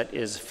mission set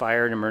is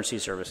fire and emergency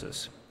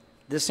services.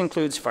 This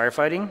includes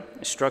firefighting,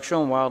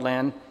 structural and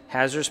wildland,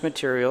 hazardous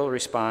material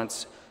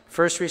response,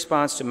 first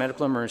response to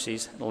medical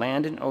emergencies,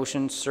 land and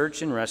ocean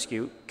search and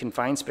rescue,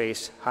 confined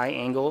space, high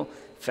angle,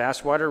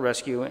 fast water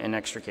rescue, and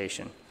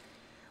extrication.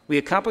 We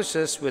accomplish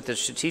this with the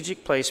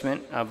strategic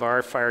placement of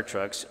our fire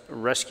trucks,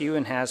 rescue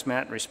and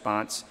hazmat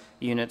response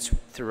units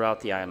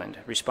throughout the island,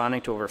 responding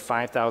to over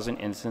 5,000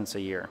 incidents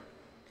a year.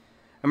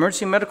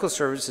 Emergency medical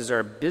service is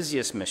our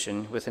busiest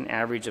mission with an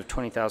average of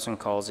 20,000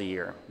 calls a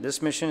year.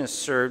 This mission is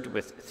served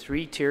with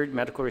 3-tiered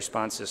medical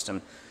response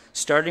system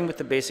starting with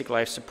the basic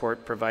life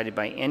support provided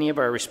by any of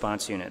our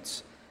response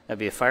units. That'd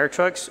be the fire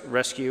trucks,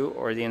 rescue,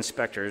 or the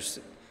inspectors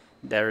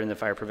that are in the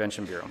Fire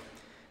Prevention Bureau.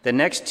 The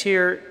next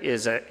tier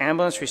is an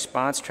ambulance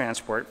response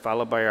transport,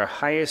 followed by our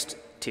highest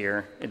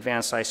tier,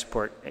 advanced life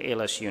support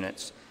ALS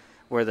units,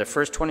 where the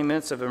first 20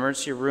 minutes of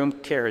emergency room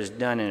care is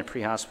done in a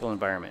pre-hospital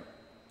environment.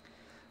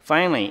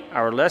 Finally,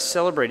 our less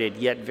celebrated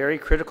yet very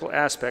critical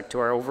aspect to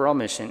our overall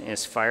mission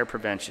is fire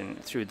prevention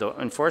through the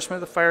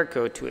enforcement of the fire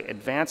code to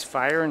advance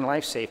fire and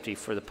life safety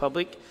for the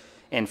public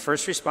and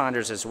first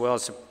responders, as well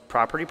as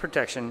property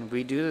protection.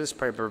 We do this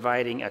by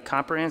providing a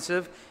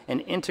comprehensive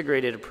and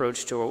integrated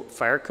approach to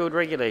fire code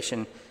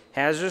regulation.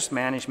 Hazardous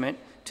management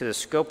to the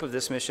scope of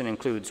this mission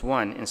includes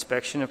 1,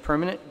 inspection of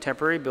permanent,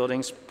 temporary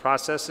buildings,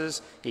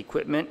 processes,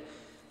 equipment,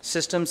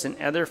 systems, and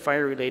other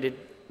fire-related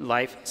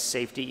life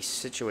safety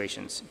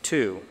situations.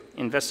 2,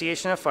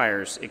 investigation of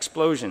fires,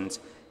 explosions,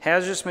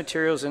 hazardous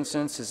materials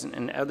incidents,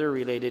 and other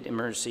related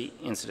emergency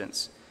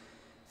incidents.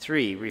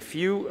 3,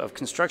 review of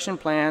construction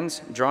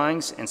plans,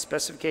 drawings, and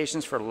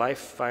specifications for life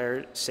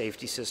fire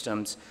safety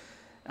systems,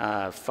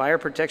 fire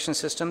protection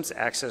systems,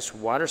 access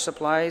water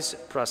supplies,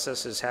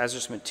 processes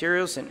hazardous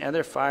materials, and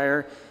other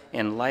fire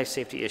and life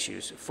safety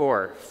issues.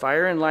 4,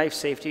 fire and life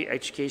safety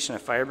education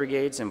of fire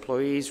brigades,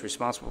 employees,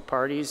 responsible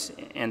parties,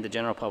 and the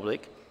general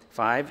public.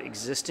 5,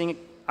 existing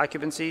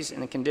occupancies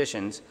and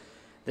conditions,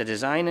 the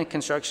design and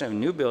construction of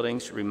new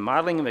buildings,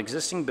 remodeling of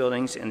existing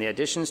buildings, and the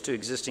additions to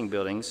existing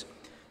buildings.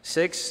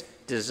 6,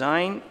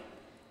 design,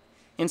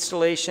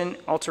 installation,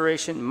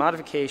 alteration,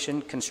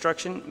 modification,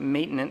 construction,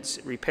 maintenance,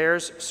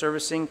 repairs,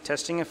 servicing,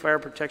 testing of fire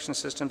protection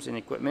systems and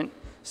equipment.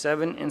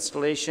 7,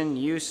 installation,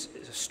 use,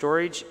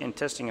 storage, and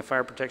testing of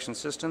fire protection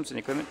systems and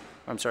equipment.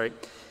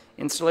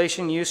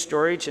 Installation, use,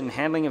 storage, and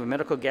handling of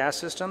medical gas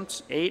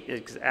systems.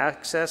 8,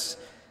 access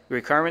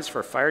requirements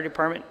for fire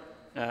department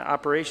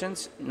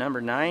operations. Number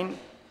 9,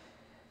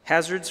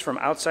 hazards from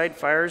outside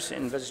fires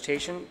and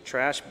vegetation,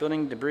 trash,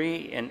 building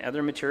debris, and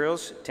other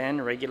materials.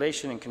 10,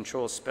 regulation and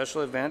control of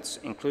special events,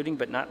 including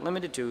but not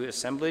limited to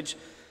assemblage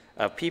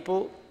of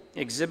people,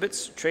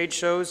 exhibits, trade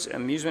shows,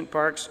 amusement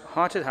parks,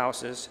 haunted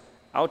houses,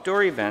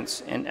 outdoor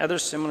events, and other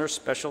similar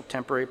special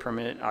temporary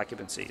permanent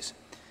occupancies.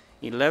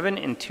 11,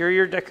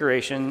 interior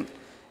decoration,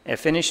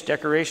 finished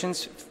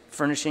decorations,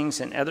 furnishings,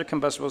 and other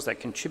combustibles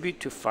that contribute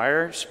to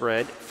fire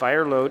spread,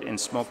 fire load, and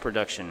smoke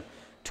production.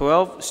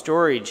 12,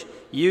 storage,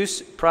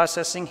 use,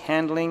 processing,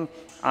 handling,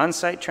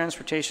 on-site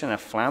transportation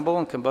of flammable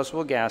and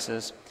combustible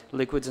gases,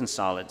 liquids, and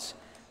solids.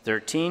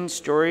 13,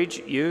 storage,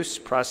 use,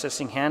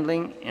 processing,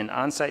 handling, and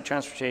on-site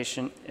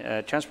transportation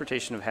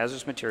of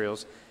hazardous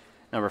materials.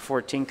 Number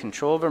 14,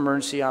 control of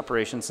emergency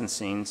operations and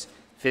scenes.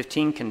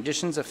 15,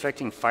 conditions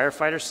affecting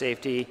firefighter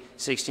safety.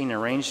 16,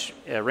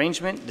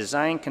 arrangement,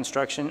 design,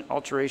 construction,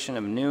 alteration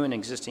of new and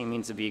existing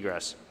means of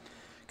egress.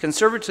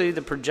 Conservatively,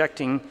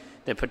 projecting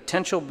the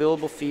potential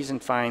billable fees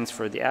and fines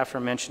for the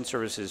aforementioned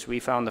services, we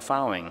found the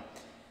following: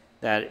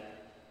 that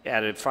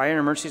at a fire and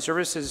emergency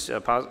services,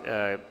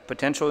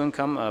 potential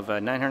income of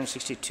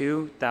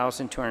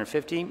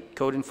 $962,250,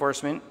 code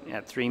enforcement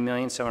at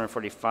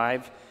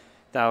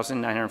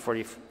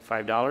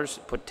 $3,745,945.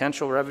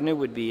 Potential revenue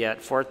would be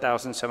at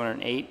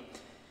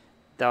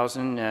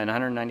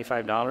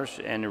 $4,708,995,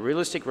 and a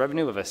realistic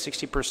revenue of a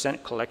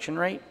 60% collection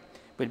rate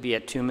would be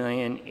at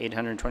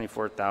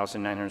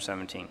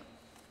 $2,824,917.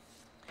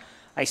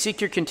 I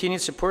seek your continued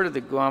support of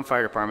the Guam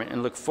Fire Department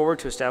and look forward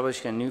to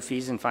establishing a new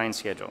fees and fines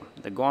schedule.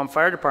 The Guam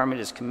Fire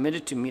Department is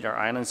committed to meet our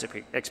island's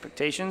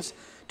expectations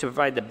to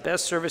provide the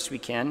best service we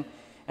can,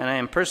 and I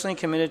am personally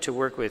committed to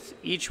work with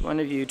each one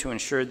of you to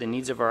ensure the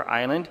needs of our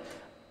island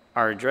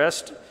are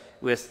addressed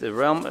with the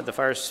realm of the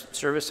fire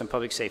service and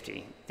public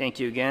safety. Thank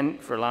you again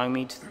for allowing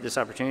me this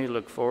opportunity to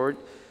look forward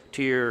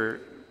to your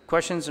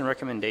questions and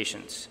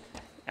recommendations.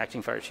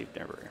 Acting Fire Chief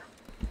Deborah.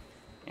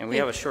 And we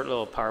have a short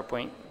little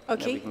PowerPoint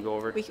that we can go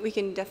over. We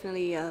can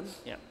definitely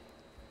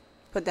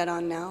put that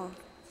on now.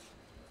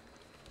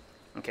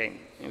 Okay,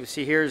 you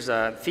see here's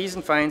fees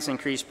and fines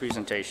increased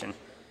presentation.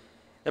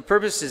 The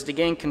purpose is to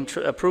gain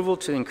approval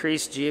to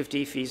increase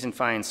GFD fees and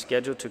fines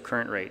scheduled to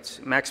current rates,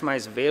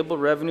 maximize available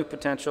revenue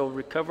potential,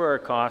 recover our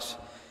costs,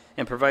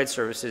 and provide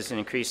services and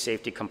increase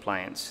safety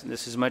compliance.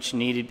 This is much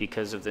needed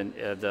because of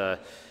the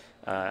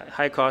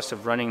high cost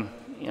of running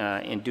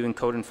and doing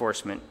code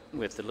enforcement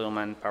with the little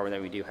manpower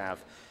that we do have.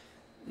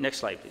 Next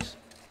slide, please.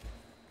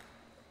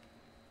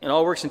 It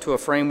all works into a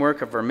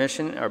framework of our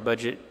mission, our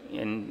budget,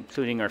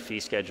 including our fee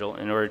schedule,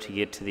 in order to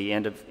get to the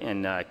end of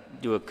and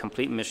do a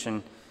complete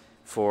mission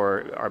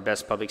for our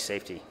best public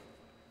safety.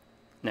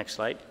 Next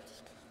slide.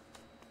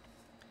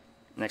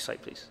 Next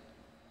slide, please.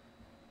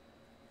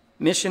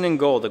 Mission and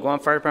goal. The Guam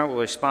Fire Department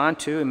will respond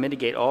to and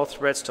mitigate all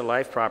threats to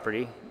life,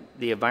 property,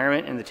 the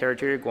environment, and the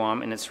territory of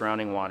Guam and its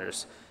surrounding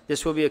waters.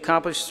 This will be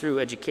accomplished through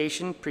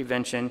education,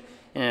 prevention,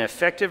 and an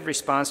effective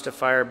response to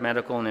fire,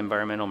 medical, and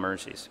environmental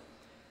emergencies.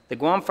 The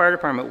Guam Fire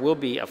Department will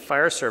be a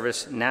fire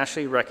service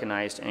nationally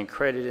recognized and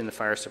accredited in the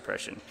fire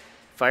suppression,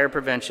 fire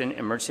prevention,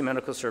 emergency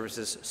medical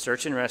services,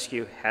 search and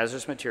rescue,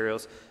 hazardous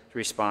materials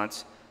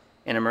response,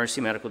 and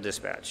emergency medical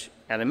dispatch.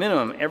 At a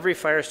minimum, every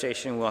fire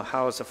station will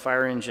house a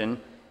fire engine,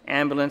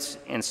 ambulance,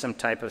 and some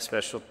type of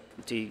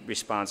specialty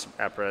response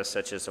apparatus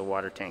such as a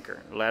water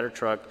tanker, ladder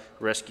truck,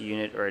 rescue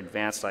unit, or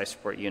advanced life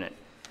support unit.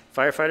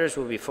 Firefighters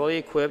will be fully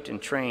equipped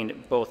and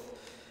trained both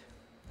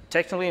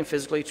technically and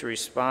physically to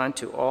respond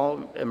to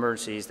all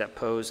emergencies that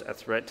pose a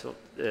threat to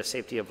the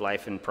safety of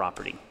life and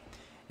property.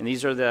 And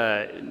these are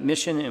the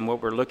mission and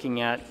what we're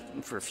looking at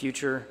for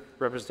future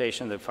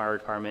representation of the fire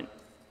department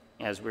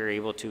as we're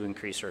able to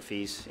increase our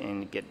fees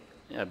and get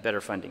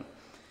better funding.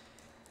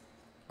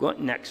 Go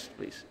next,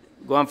 please.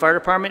 Guam Fire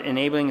Department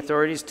Enabling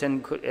Authorities,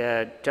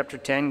 Chapter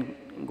 10,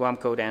 Guam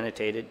Code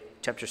Annotated.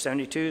 Chapter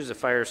 72 is the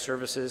Fire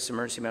Services,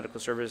 Emergency Medical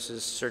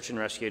Services, Search and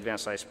Rescue,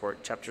 Advanced Life Support.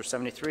 Chapter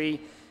 73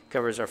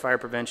 covers our Fire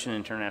Prevention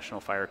and International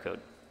Fire Code.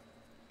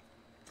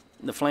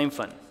 The Flame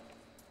Fund.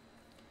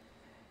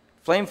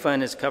 Flame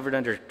Fund is covered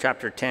under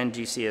Chapter 10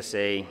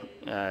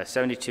 GCSA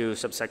 72,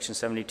 subsection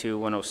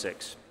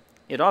 72-106.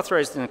 It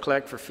authorizes the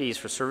collect for fees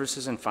for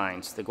services and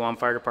fines. The Guam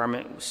Fire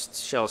Department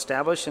shall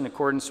establish, in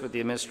accordance with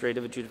the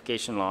Administrative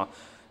Adjudication Law,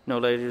 no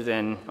later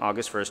than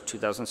August 1st,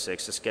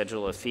 2006, a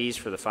schedule of fees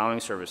for the following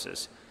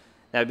services.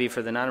 That would be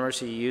for the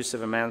non-emergency use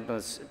of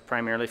ambulances,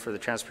 primarily for the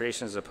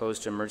transportation as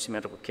opposed to emergency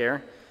medical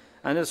care,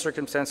 under the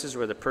circumstances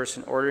where the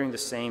person ordering the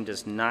same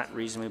does not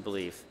reasonably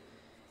believe,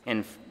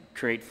 and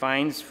create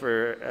fines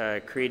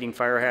for creating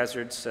fire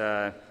hazards,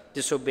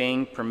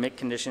 disobeying permit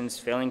conditions,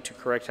 failing to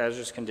correct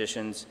hazardous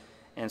conditions,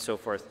 and so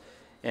forth,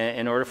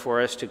 in order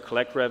for us to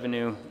collect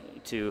revenue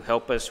to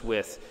help us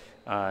with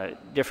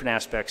different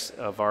aspects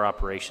of our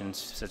operations,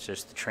 such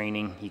as the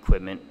training,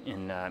 equipment,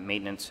 and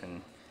maintenance,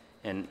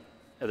 and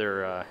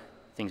other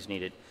things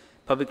needed.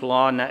 Public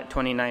Law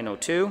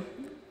 2902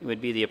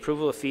 would be the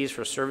approval of fees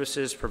for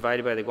services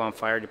provided by the Guam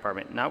Fire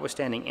Department.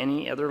 Notwithstanding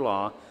any other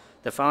law,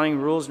 the following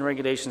rules and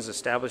regulations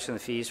establishing the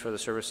fees for the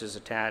services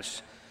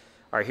attached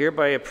are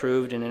hereby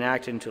approved and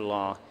enacted into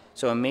law.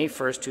 So on May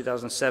 1st,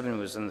 2007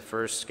 was when the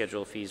first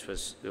schedule of fees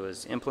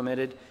was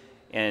implemented,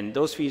 and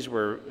those fees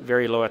were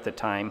very low at the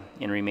time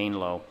and remain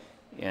low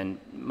and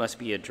must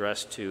be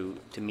addressed to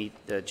meet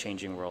the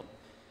changing world.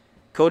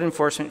 Code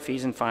enforcement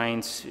fees and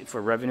fines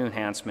for revenue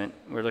enhancement.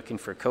 We're looking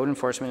for code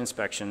enforcement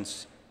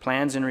inspections,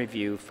 plans and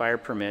review, fire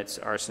permits,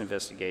 arson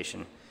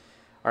investigation.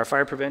 Our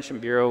Fire Prevention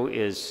Bureau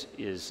is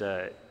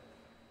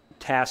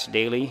tasked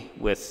daily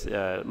with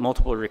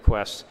multiple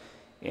requests,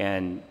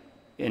 and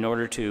in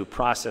order to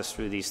process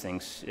through these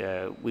things,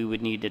 we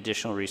would need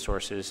additional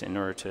resources in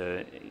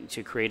order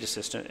to create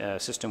a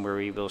system where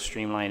we will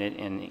streamline it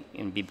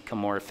and become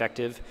more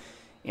effective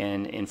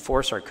and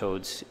enforce our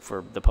codes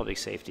for the public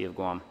safety of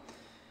Guam.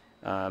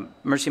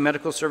 Emergency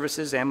medical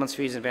services, ambulance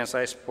fees, advanced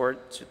life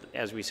support,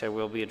 as we said,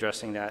 we'll be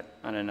addressing that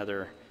on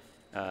another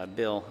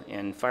bill.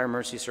 And fire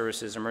emergency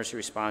services, emergency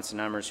response, and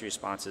non-emergency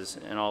responses,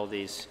 and all of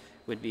these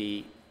would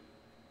be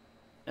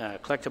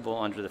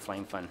collectible under the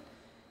Flame Fund.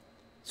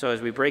 So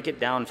as we break it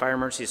down, fire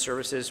emergency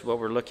services, what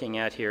we're looking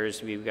at here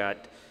is we've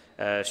got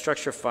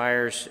structure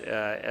fires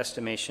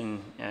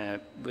estimation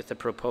with the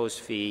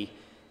proposed fee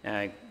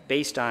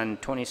based on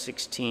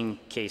 2016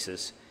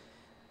 cases.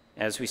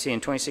 As we see in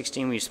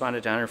 2016, we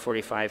responded to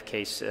 145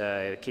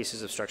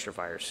 cases of structure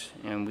fires,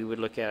 and we would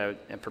look at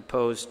a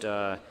proposed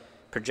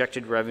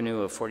projected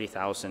revenue of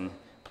 $40,000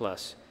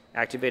 plus.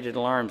 Activated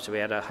alarms, we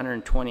had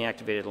 120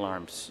 activated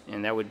alarms,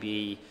 and that would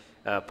be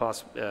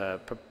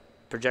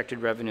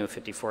projected revenue of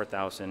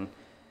 $54,000.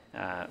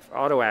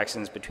 Auto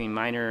accidents between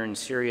minor and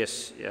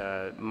serious,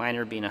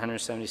 minor being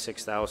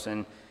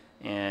 $176,000,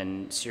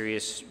 and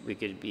serious we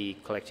could be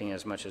collecting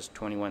as much as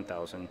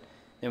 $21,000.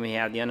 Then we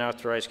have the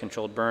unauthorized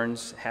controlled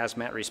burns,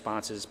 hazmat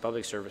responses,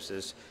 public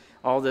services,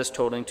 all this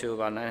totaling to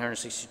about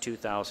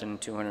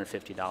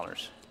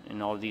 $962,250.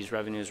 And all of these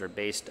revenues are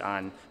based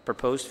on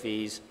proposed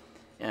fees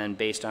and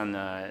based on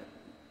the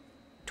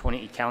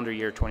calendar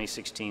year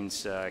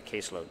 2016's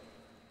caseload.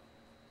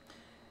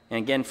 And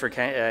again, for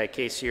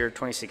case year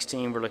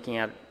 2016, we're looking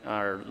at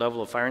our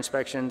level of fire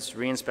inspections,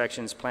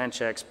 re-inspections, plan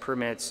checks,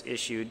 permits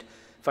issued,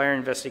 fire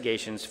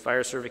investigations,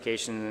 fire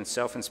certifications, and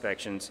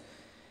self-inspections,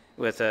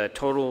 with a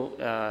total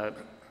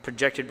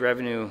projected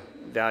revenue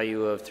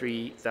value of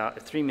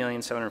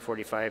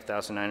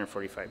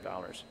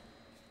 $3,745,945.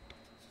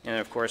 And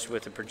of course,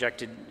 with a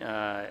projected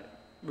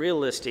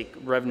realistic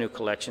revenue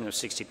collection of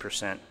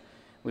 60%,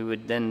 we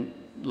would then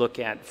look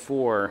at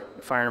for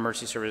fire and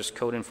emergency service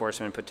code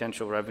enforcement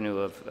potential revenue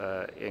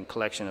of in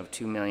collection of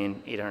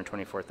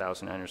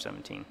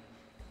 $2,824,917.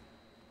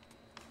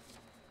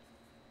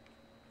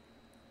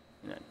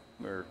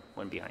 We're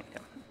one behind.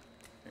 Yeah.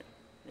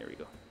 There we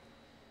go.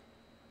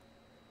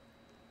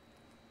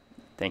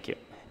 Thank you.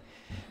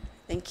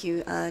 Thank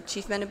you.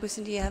 Chief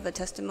Manabusin, do you have a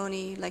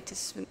testimony you'd like to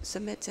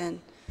submit? And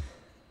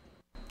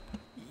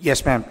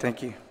yes, ma'am.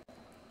 Thank you.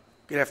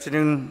 Good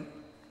afternoon,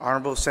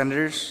 honorable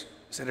senators,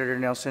 Senator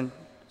Nelson,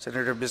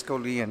 Senator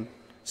Biscoli, and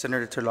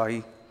Senator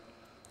Terlahi.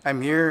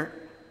 I'm here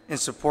in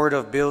support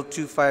of Bill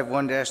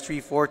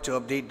 251-34 to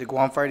update the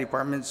Guam Fire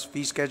Department's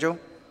fee schedule.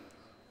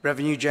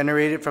 Revenue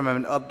generated from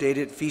an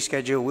updated fee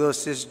schedule will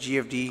assist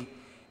GFD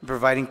and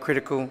providing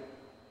critical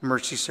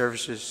emergency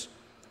services.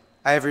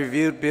 I have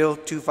reviewed Bill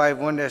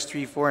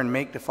 251-34 and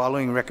make the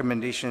following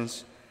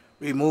recommendations.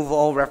 Remove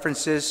all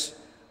references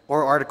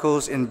or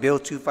articles in Bill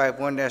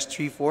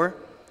 251-34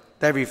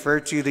 that refer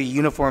to the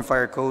Uniform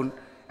Fire Code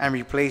and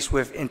replace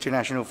with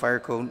International Fire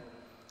Code.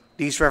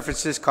 These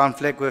references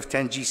conflict with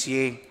 10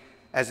 GCA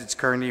as it's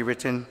currently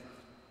written.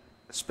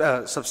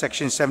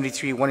 Subsection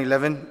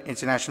 73.111,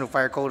 International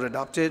Fire Code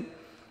adopted,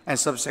 and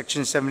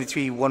subsection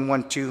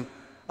 73.112,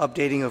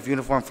 updating of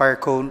Uniform Fire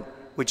Code,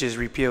 which is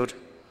repealed.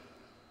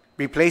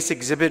 Replace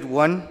Exhibit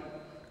 1,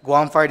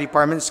 Guam Fire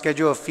Department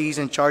Schedule of Fees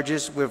and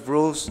Charges with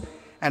Rules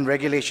and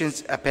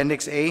Regulations,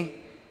 Appendix A,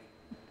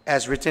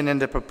 as written in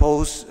the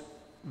proposed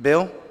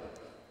bill,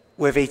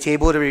 with a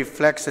table that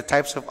reflects the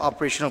types of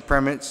operational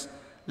permits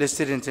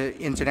listed in the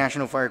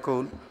International Fire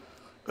Code.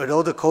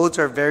 Although the codes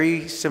are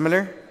very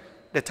similar,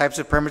 the types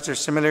of permits are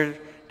similar,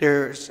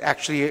 there's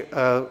actually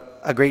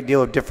a great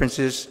deal of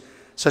differences,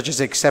 such as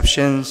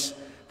exceptions,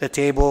 the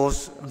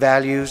tables,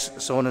 values,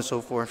 so on and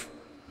so forth.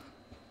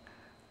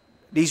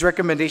 These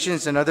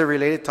recommendations and other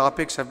related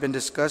topics have been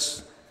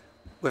discussed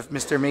with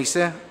Mr.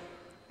 Mesa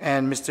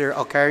and Mr.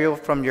 Alcario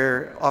from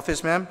your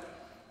office, ma'am,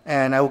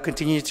 and I will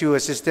continue to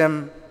assist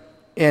them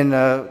in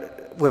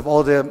with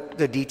all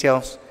the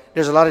details.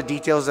 There's a lot of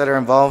details that are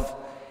involved,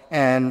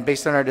 and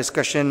based on our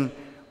discussion,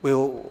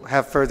 we'll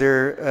have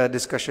further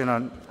discussion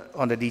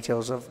on the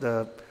details of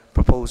the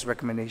proposed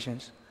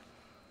recommendations.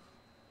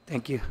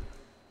 Thank you.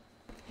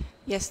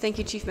 Yes, thank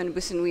you, Chief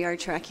Manbusan. We are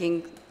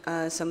tracking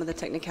some of the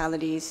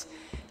technicalities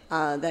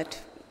that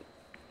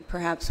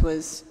perhaps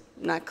was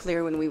not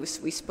clear when we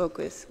spoke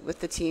with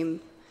the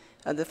team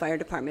of the fire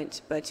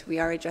department, but we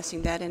are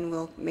addressing that and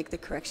we'll make the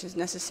corrections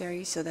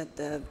necessary so that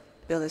the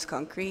bill is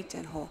concrete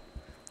and whole.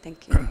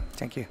 Thank you.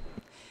 Thank you.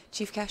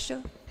 Chief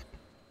Castro?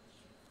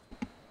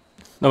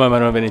 No, ma'am, I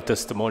don't have any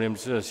testimony. I'm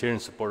just here in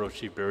support of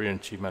Chief Berry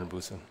and Chief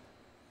Manbusan.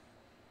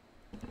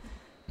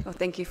 Well,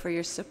 thank you for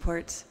your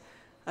support.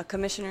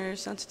 Commissioner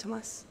Santo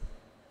Tomas?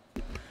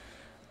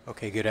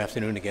 Okay, good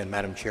afternoon again,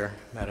 Madam Chair,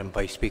 Madam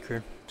Vice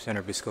Speaker,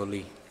 Senator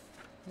Bisco-Lee.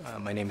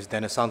 My name is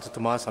Dennis Santo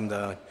Tomas. I'm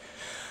the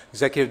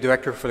Executive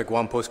Director for the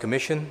Guam Post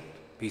Commission,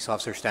 Peace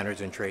Officer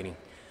Standards and Training.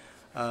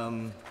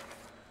 So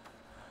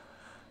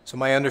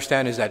my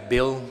understanding is that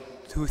Bill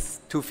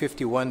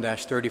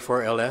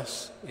 251-34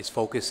 LS is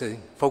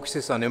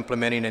focuses on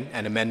implementing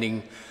and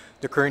amending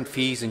the current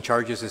fees and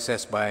charges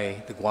assessed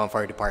by the Guam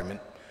Fire Department,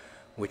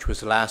 which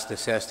was last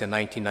assessed in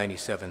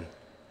 1997.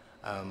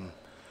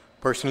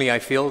 Personally, I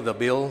feel the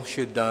bill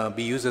should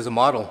be used as a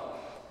model,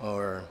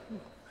 or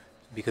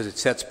because it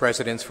sets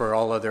precedents for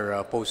all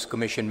other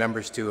post-commission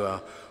members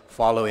to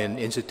follow in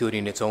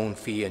instituting its own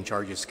fee and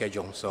charges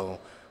schedule. So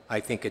I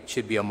think it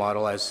should be a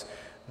model, as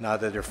now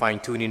that they're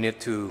fine-tuning it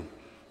to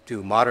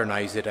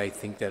modernize it, I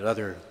think that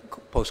other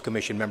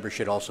post-commission members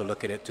should also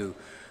look at it to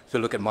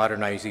look at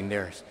modernizing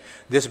theirs.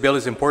 This bill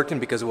is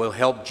important because it will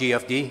help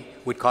GFD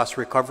with cost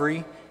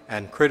recovery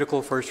and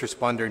critical first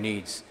responder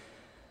needs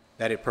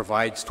that it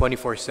provides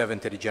 24/7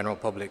 to the general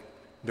public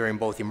during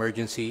both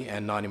emergency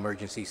and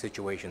non-emergency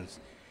situations.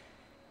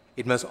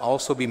 It must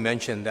also be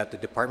mentioned that the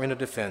Department of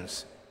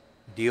Defense,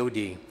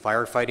 DOD,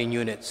 firefighting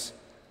units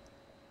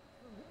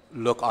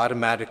look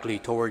automatically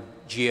toward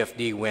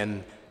GFD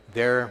when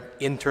their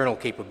internal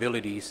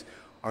capabilities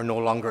are no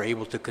longer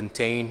able to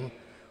contain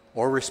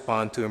or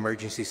respond to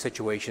emergency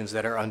situations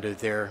that are under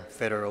their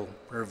federal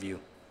purview.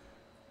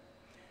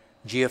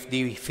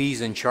 GFD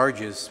fees and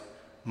charges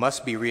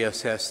must be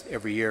reassessed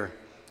every year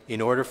in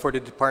order for the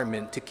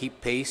department to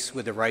keep pace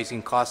with the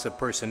rising costs of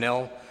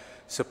personnel,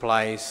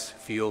 supplies,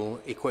 fuel,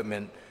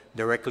 equipment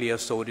directly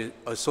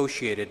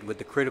associated with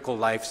the critical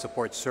life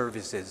support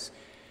services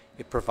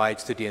it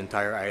provides to the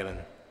entire island.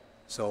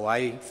 So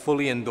I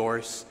fully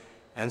endorse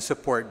and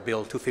support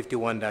Bill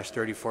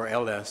 251-34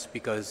 LS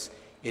because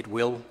it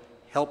will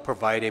help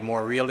provide a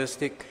more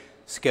realistic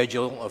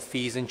schedule of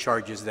fees and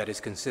charges that is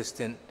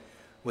consistent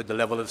with the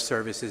level of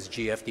services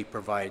GFD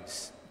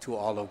provides to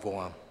all of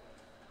Guam.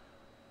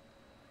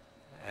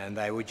 And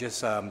I would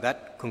just,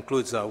 that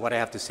concludes what I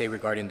have to say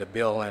regarding the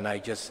bill, and I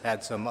just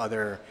had some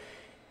other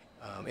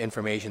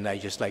information that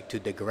I'd just like to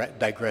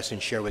digress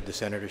and share with the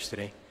senators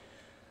today.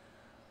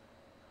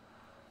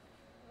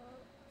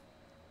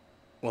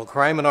 Well,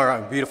 crime on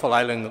our beautiful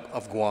island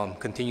of Guam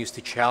continues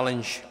to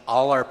challenge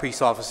all our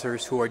peace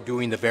officers who are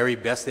doing the very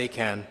best they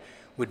can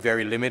with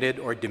very limited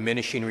or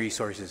diminishing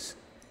resources.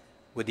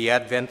 With the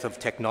advent of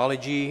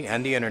technology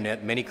and the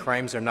internet, many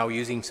crimes are now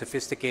using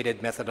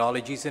sophisticated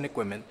methodologies and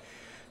equipment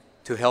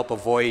to help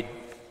avoid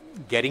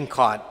getting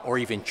caught or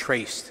even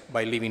traced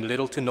by leaving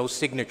little to no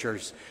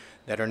signatures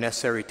that are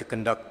necessary to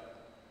conduct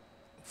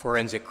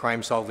forensic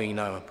crime-solving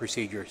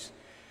procedures.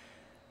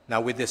 Now,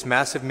 with this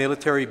massive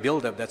military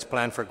buildup that's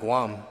planned for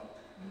Guam,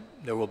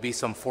 there will be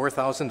some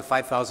 4,000 to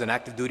 5,000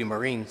 active duty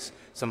Marines,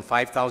 some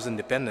 5,000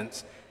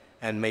 dependents,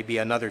 and maybe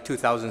another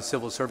 2,000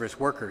 civil service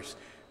workers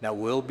that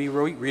will be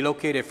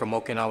relocated from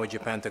Okinawa,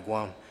 Japan to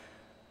Guam.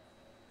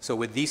 So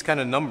with these kind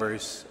of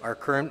numbers, our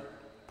current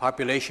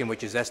population,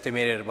 which is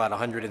estimated at about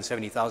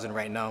 170,000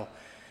 right now,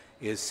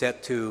 is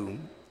set to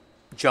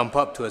jump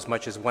up to as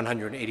much as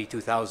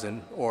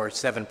 182,000, or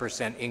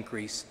 7%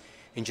 increase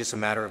in just a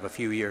matter of a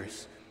few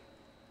years.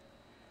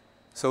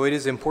 So it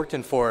is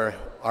important for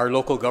our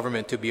local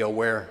government to be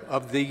aware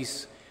of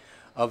these,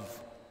 of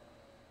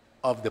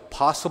the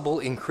possible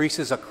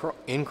increases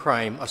in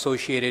crime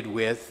associated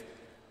with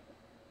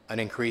an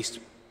increased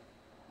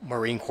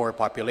Marine Corps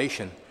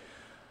population.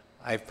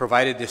 I've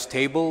provided this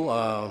table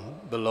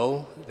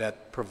below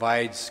that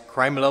provides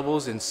crime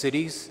levels in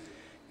cities,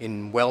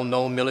 in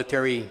well-known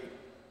military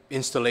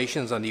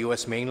installations on the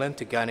U.S. mainland,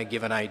 to kind of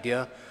give an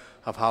idea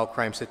of how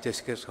crime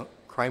statistics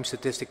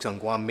on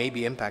Guam may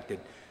be impacted.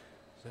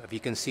 So if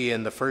you can see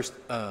in the first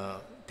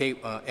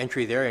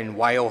entry there in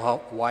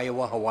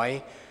Waiawa,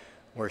 Hawaii,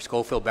 where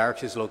Schofield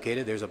Barracks is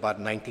located, there's about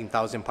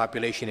 19,000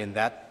 population in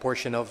that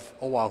portion of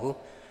Oahu,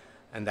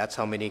 and that's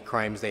how many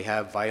crimes they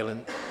have: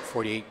 violent,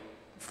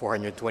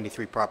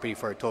 423 property,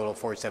 for a total of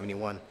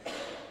 471.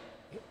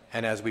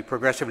 And as we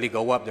progressively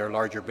go up, there are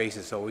larger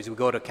bases. So as we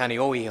go to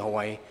Kaneohe,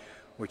 Hawaii,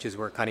 which is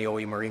where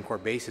Kaneohe Marine Corps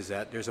Base is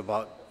at, there's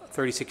about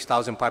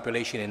 36,000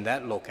 population in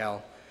that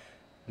locale.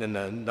 Then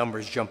the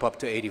numbers jump up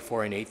to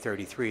 84 and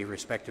 833,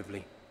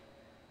 respectively.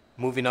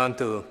 Moving on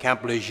to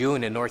Camp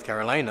Lejeune in North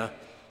Carolina,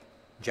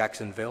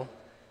 Jacksonville,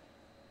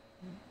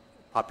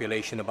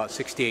 population about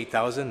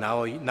 68,000.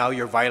 Now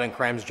your violent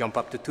crimes jump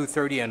up to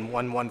 230 and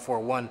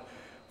 1141,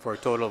 for a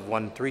total of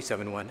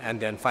 1371. And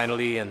then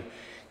finally, in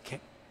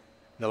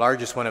the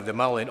largest one of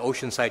them all, in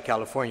Oceanside,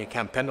 California,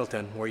 Camp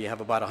Pendleton, where you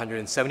have about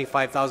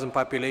 175,000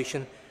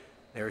 population,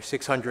 there are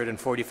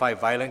 645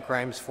 violent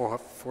crimes,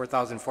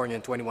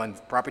 4,421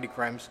 property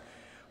crimes,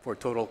 for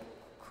total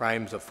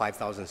crimes of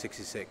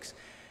 5,066.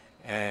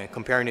 And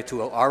comparing it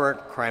to our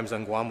crimes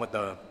on Guam, what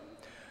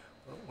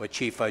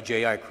Chief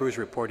J.I. Cruz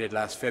reported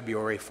last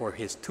February for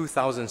his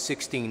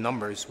 2016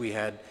 numbers, we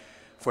had,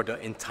 for the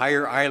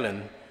entire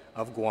island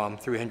of Guam,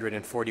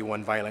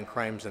 341 violent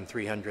crimes and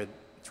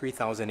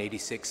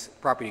 3,086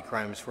 property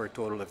crimes, for a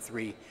total of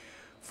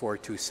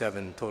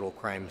 3,427 total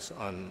crimes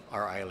on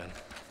our island.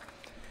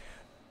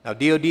 Now,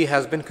 DoD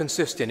has been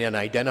consistent in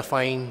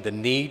identifying the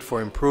need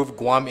for improved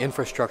Guam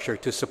infrastructure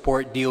to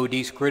support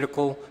DoD's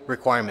critical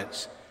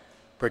requirements,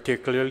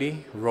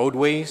 particularly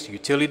roadways,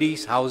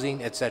 utilities,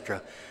 housing,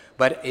 etc.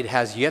 But it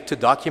has yet to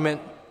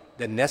document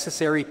the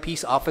necessary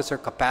peace officer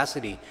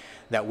capacity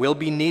that will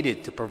be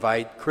needed to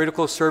provide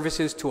critical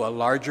services to a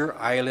larger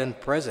island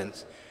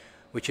presence,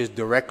 which is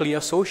directly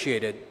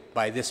associated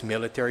by this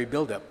military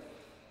buildup.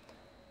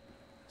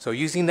 So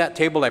using that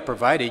table I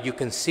provided, you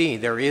can see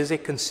there is a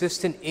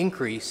consistent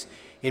increase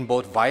in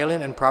both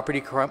violent and property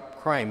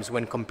crimes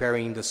when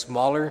comparing the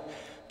smaller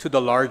to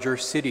the larger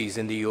cities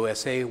in the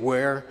USA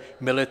where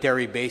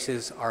military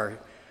bases are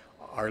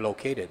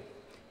located.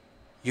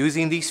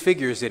 Using these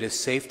figures, it is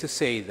safe to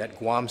say that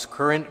Guam's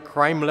current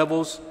crime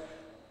levels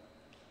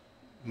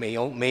may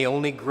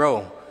only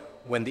grow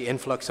with the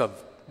influx of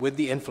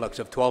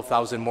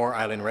 12,000 more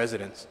island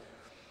residents.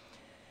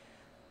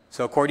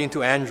 So according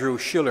to Andrew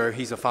Schiller,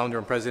 he's the founder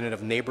and president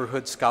of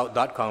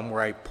NeighborhoodScout.com,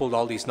 where I pulled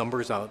all these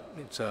numbers out.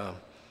 It's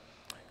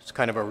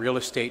kind of a real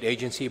estate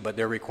agency, but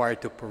they're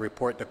required to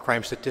report the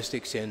crime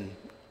statistics in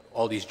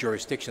all these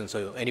jurisdictions.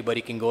 So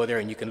anybody can go there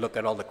and you can look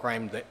at all the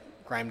crime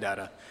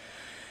data.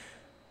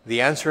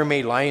 The answer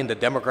may lie in the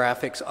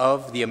demographics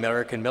of the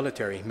American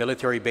military.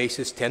 Military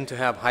bases tend to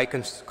have high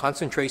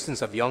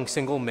concentrations of young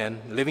single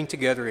men living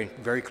together in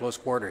very close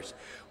quarters.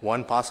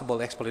 One possible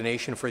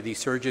explanation for these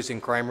surges in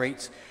crime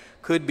rates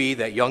could be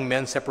that young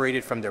men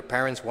separated from their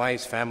parents,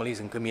 wives, families,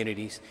 and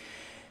communities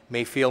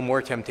may feel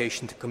more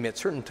temptation to commit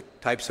certain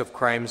types of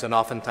crimes, and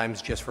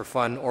oftentimes just for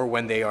fun or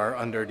when they are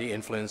under the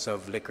influence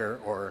of liquor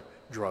or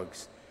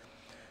drugs.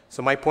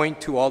 So my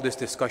point to all this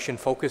discussion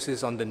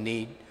focuses on the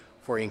need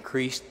for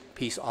increased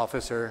peace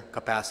officer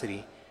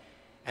capacity,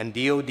 and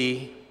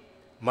DoD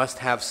must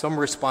have some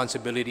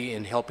responsibility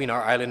in helping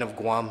our island of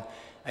Guam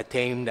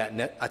attain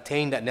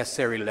that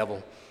necessary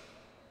level.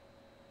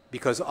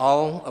 Because of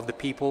all the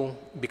people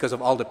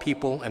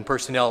and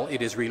personnel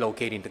it is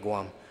relocating to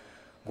Guam.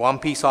 Guam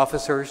peace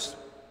officers,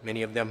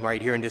 many of them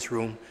right here in this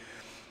room,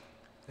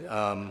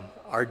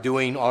 are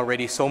doing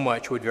already so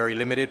much with very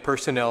limited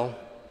personnel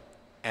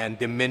and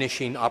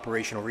diminishing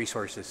operational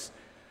resources.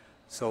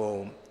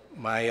 So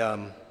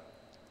my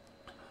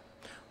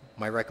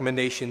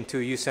recommendation to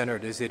you,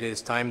 Senator, is it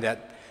is time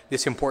that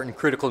this important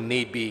critical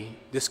need be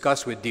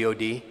discussed with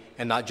DoD,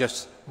 and not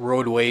just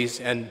roadways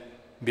and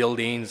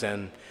buildings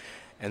and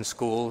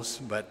schools,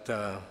 but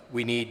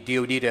we need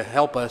DoD to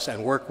help us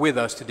and work with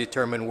us to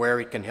determine where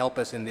it can help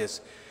us in this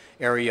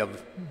area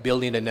of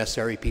building the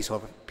necessary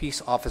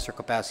peace officer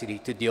capacity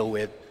to deal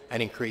with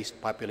an increased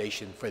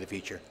population for the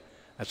future.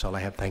 That's all I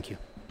have. Thank you.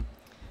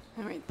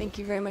 All right, thank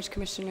you very much,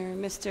 Commissioner.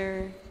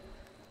 Mr.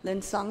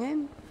 Lin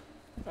Songen?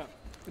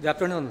 Good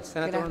afternoon,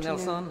 Senator Good afternoon.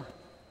 Nelson,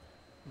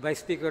 Vice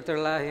Speaker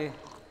Terlaje,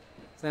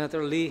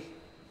 Senator Lee,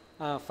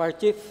 Fire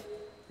Chief,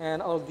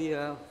 and all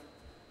the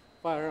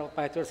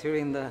firefighters here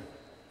in the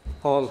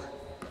hall.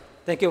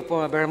 Thank you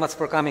very much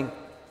for coming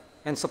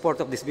and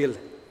support of this bill.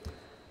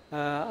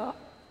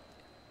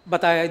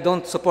 but I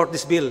don't support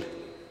this bill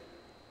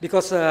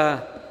because,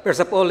 first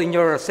of all, in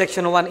your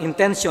Section 1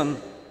 intention,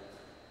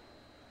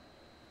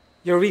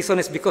 your reason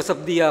is because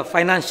of the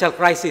financial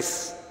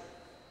crisis.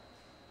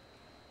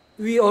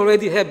 We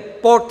already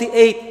have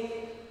 48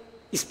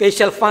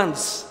 special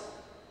funds,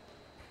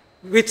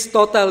 which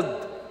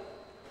totaled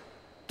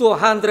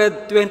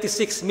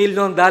 $226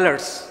 million.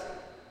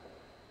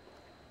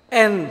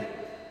 And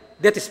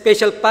that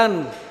special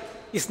fund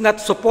is not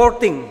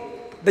supporting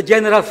the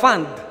general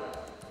fund.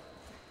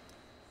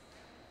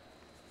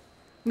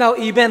 Now,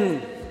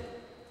 even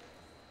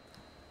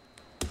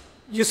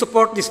you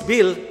support this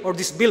bill or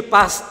this bill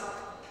passed,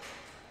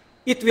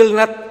 it will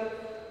not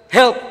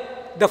help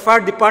the fire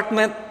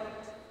department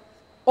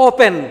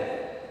open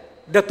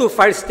the 2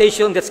 fire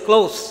stations that's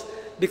closed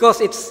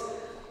because it's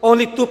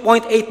only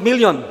 2.8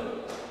 million.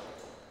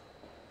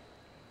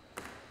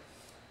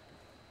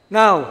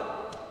 Now,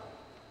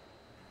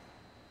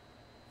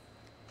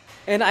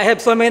 and I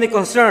have so many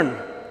concerns.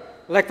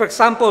 Like, for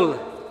example,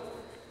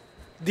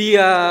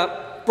 the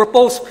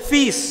proposed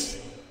fees.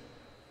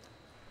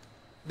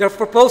 The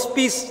proposed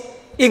fees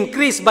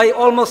increased by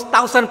almost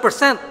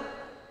 1,000%.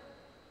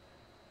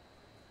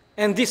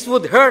 And this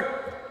would hurt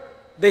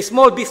the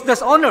small business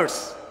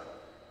owners.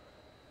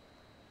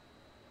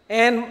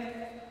 And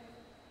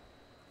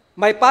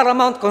my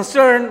paramount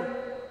concern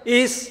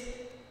is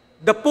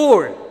the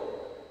poor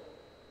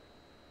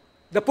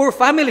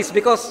families,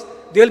 because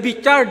they'll be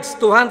charged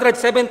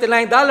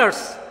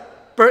 $279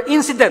 per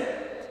incident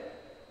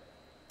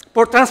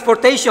for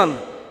transportation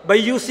by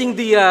using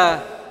the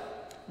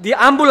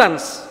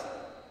ambulance.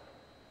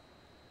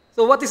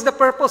 So what is the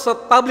purpose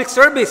of public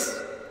service?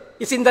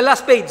 It's in the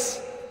last page.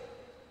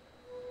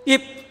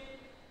 If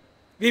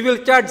we will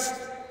charge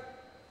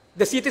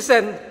the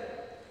citizen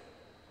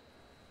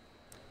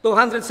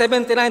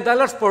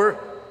 $279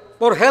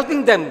 for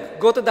helping them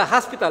go to the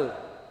hospital,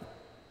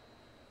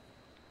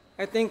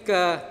 I think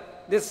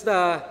this is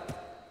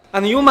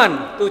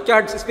unhuman to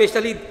charge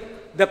especially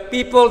the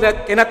people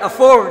that cannot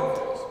afford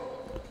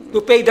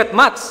to pay that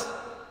much.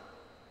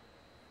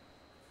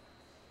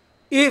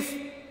 If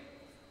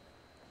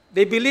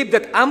they believe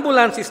that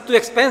ambulance is too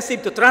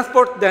expensive to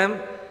transport them,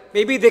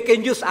 maybe they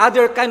can use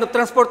other kind of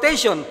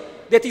transportation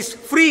that is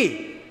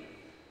free.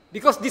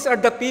 Because these are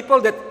the people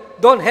that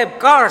don't have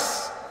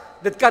cars,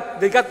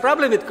 they got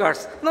problem with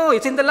cars. No,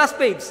 it's in the last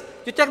page.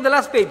 You check the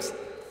last page.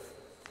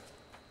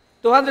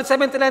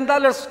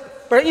 $279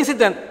 per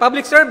incident,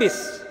 public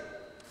service.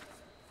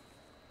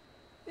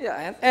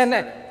 Yeah,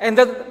 and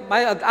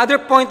my other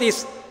point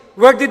is,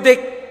 where did they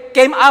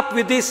came up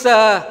with this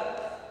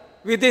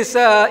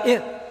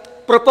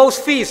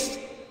proposed fees?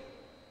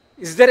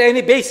 Is there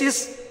any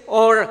basis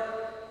or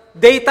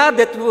data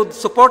that would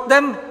support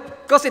them?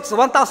 Because it's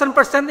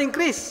 1,000%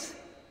 increase.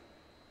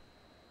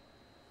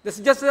 It's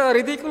just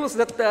ridiculous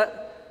that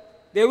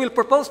they will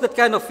propose that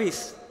kind of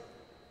fees.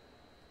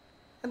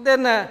 And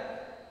then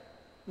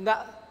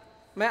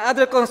my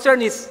other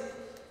concern is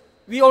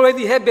we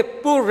already have a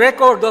poor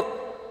record of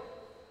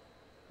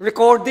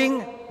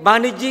recording,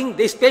 managing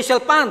the special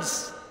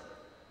funds.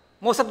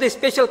 Most of the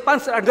special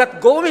funds are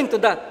not going to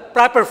the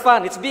proper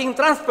fund. It's being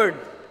transferred.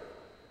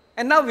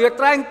 And now we are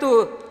trying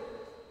to,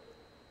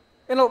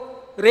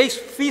 raise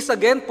fees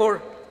again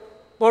for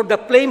the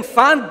plain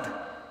fund.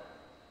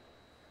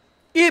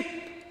 If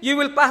you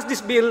will pass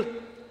this bill,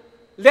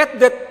 let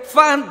that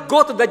fund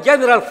go to the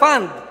general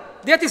fund.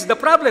 That is the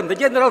problem, the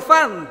general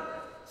fund.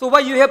 So why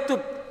you have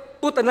to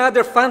put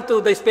another fund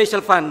to the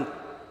special fund,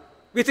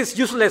 which is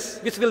useless,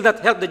 which will not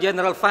help the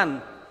general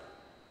fund?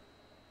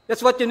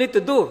 That's what you need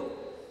to do.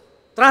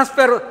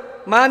 Transfer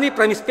money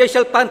from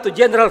special fund to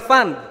general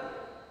fund.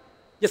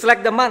 Just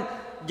like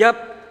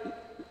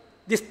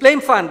this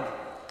plain fund,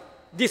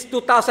 this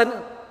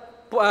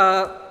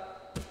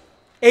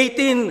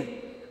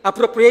 2018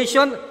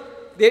 appropriation,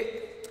 they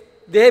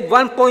have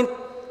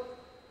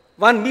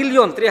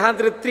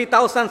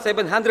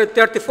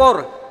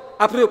 1,303,734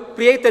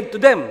 appropriated to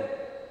them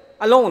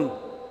alone.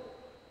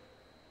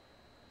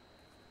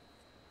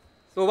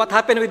 So what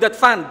happened with that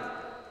fund?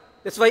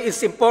 That's why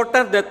it's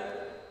important that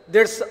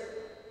there's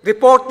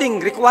reporting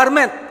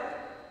requirement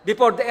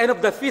before the end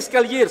of the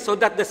fiscal year so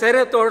that the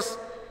senators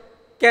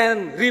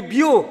can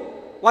review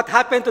what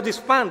happened to these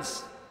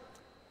funds,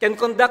 can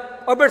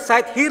conduct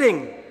oversight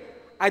hearing,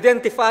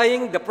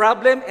 identifying the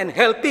problem and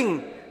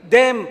helping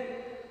them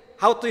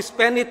how to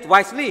spend it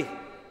wisely.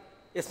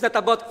 It's not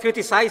about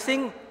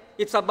criticizing,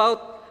 it's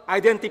about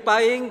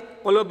identifying,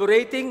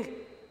 collaborating,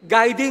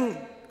 guiding,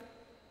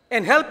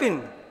 and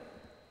helping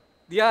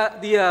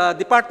the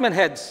department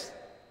heads.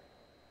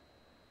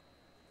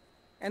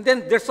 And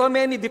then there's so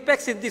many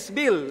defects in this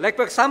bill. Like,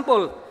 for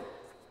example,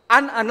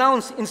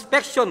 unannounced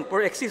inspection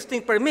for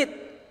existing permit.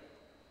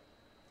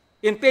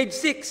 In page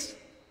 6,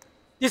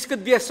 this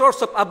could be a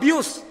source of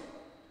abuse,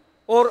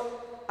 or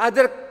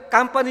other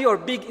company or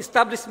big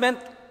establishment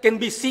can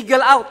be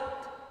singled out.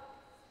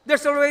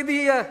 There's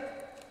already,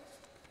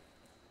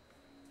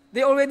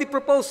 they already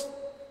proposed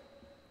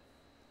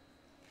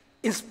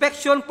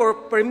inspection for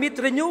permit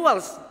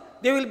renewals.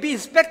 They will be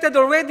inspected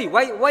already.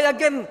 Why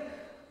again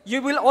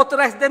you will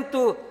authorize them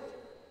to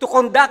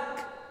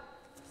conduct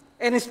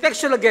an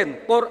inspection again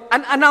for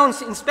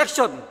unannounced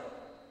inspection?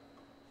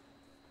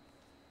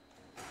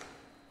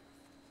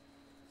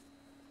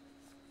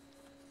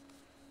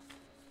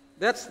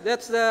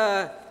 That's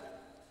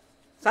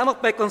some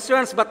of my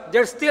concerns, but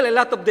there's still a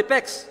lot of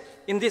defects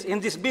in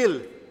this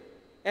bill,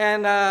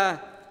 and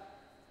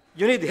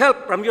you need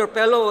help from your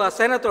fellow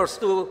senators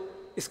to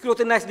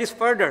scrutinize this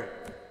further.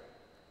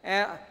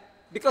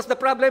 Because the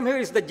problem here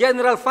is the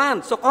general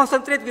fund, so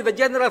concentrate with the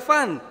general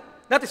fund,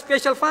 not a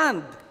special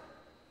fund.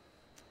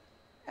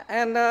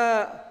 And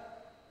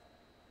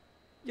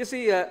you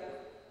see,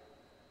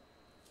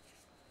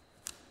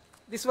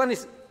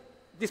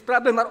 this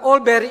problem are all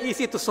very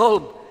easy to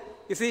solve.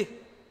 You see,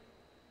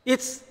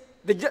 it's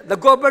the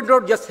governor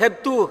just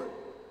have to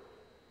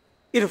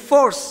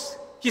enforce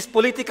his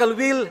political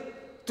will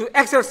to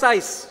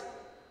exercise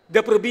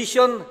the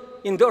provision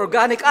in the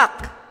Organic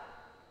Act.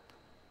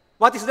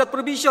 What is that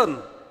provision?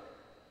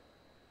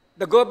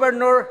 The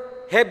governor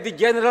have the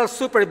general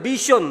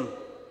supervision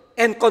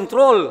and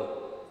control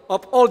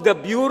of all the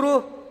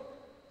bureau,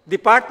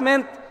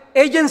 department,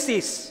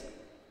 agencies,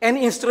 and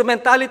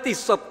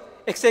instrumentalities of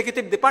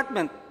executive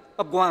department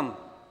of Guam.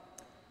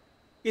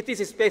 It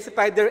is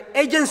specified their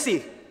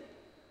agency.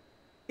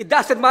 It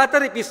doesn't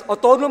matter if it's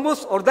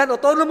autonomous or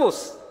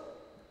non-autonomous.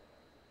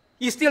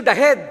 He's still the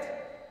head.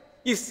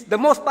 He's the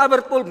most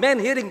powerful man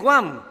here in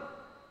Guam.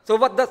 So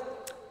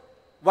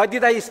why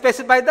did I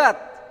specify that?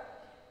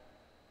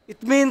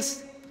 It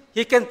means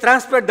he can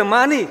transfer the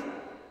money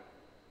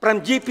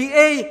from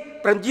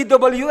GPA, from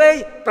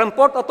GWA, from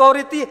Port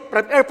Authority,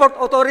 from Airport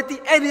Authority,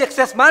 any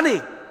excess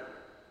money.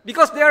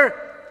 Because they are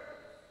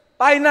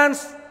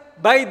financed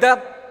by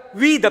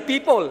we the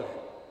people.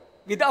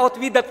 Without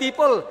we the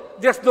people,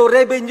 there's no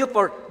revenue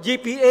for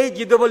GPA,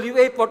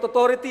 GWA, Port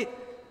Authority,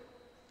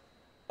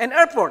 and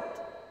airport.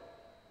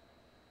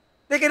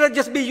 They cannot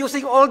just be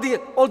using all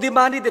the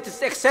money that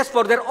is excess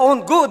for their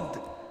own good,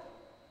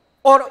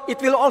 or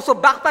it will also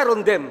backfire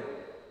on them.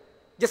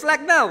 Just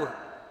like now,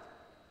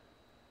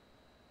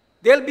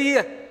 they'll be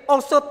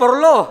also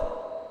per law,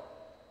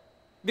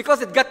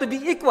 because it got to be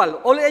equal,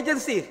 all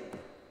agency.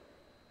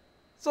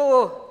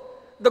 So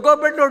the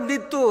governor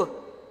need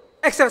to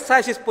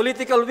exercise his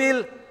political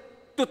will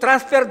to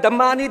transfer the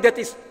money that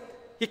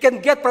he can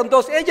get from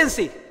those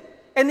agencies.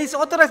 And it's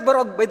authorized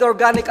by the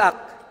Organic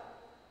Act.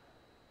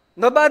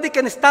 Nobody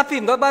can stop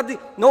him.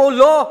 No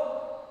law.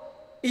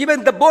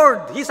 Even the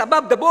board. He's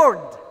above the board.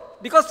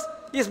 Because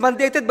he's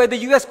mandated by the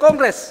U.S.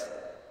 Congress.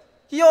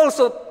 He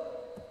also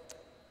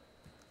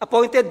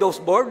appointed those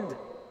board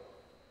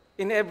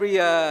in every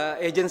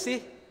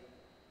agency.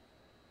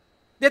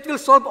 That will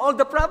solve all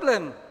the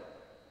problem.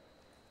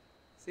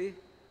 See?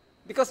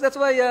 Because that's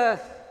why,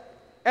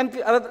 and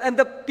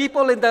the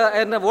people and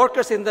the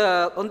workers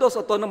on those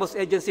autonomous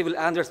agencies will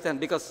understand,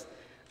 because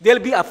they'll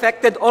be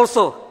affected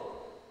also.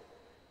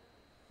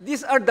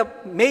 These are the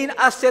main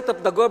asset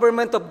of the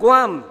government of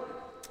Guam.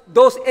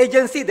 Those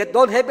agencies that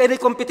don't have any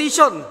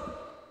competition.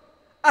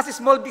 As a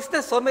small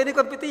business, so many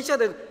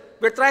competition, and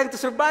we're trying to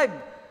survive.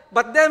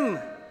 But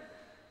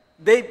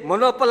they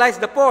monopolize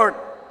the port,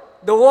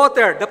 the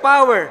water, the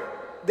power,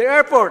 the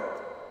airport.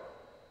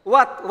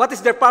 What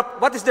is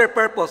their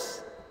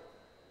purpose?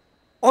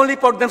 Only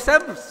for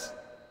themselves.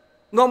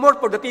 No more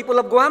for the people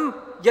of Guam,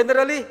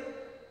 generally.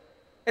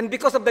 And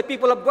because of the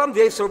people of Guam,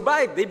 they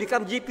survive. They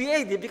become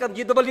GPA, they become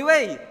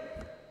GWA.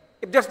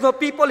 If there's no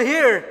people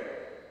here,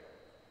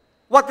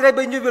 what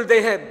revenue will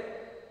they have?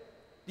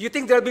 Do you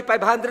think there will be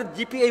 500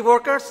 GPA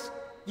workers,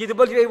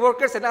 GWA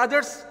workers, and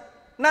others?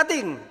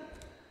 Nothing.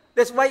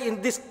 That's why in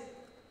this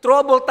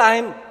troubled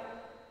time,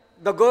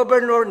 the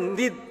governor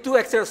needs to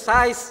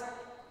exercise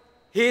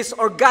his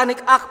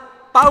Organic Act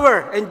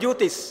power and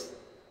duties.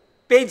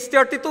 Page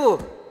 32.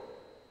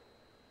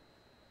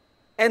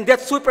 And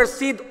that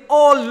supersede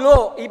all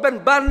law, even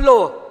ban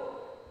law,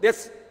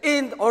 that's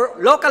in or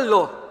local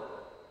law.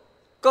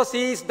 Because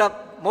he is the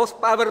most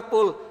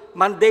powerful,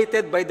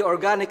 mandated by the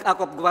Organic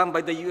Act of Guam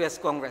by the U.S.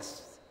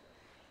 Congress.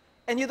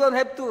 And you don't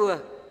have to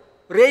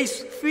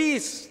raise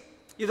fees.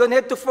 You don't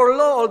have to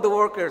furlough all the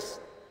workers.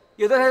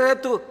 You don't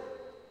have to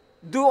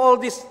do all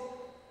this,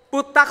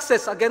 put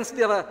taxes against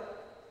the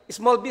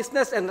small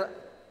business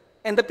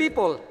and the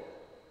people.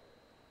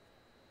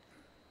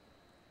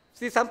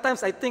 See,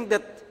 sometimes I think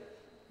that,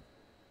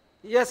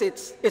 yes,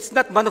 it's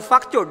not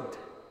manufactured,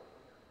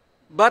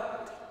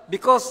 but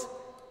because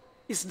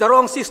it's the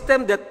wrong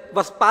system that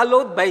was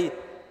followed by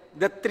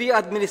the three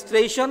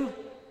administration,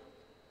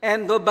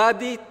 and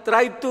nobody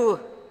tried to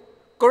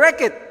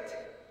correct it.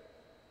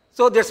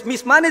 So there's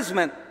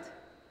mismanagement.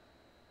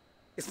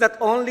 It's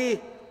not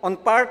only on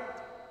part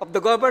of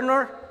the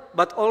governor,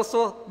 but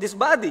also this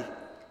body,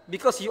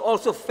 because you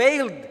also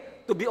failed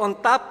to be on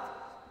top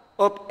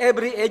of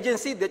every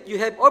agency that you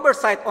have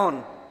oversight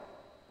on.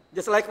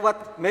 Just like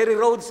what Mary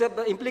Rhodes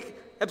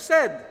have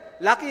said.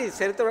 Lucky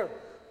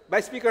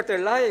Vice Speaker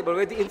Terlai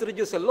already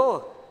introduced a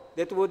law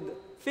that would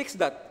fix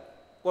that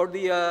for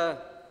the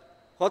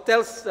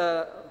hotels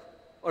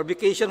or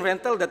vacation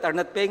rental that are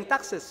not paying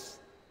taxes.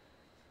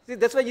 See,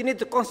 that's why you need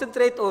to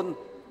concentrate on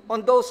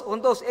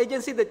those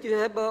agencies that you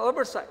have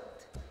oversight.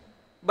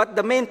 But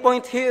the main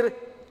point here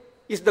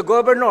is the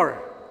governor.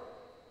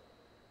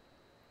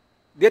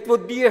 That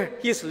would be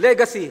his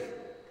legacy.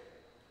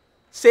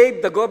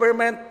 Save the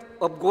government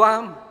of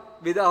Guam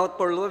without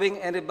furloughing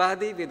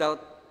anybody,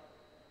 without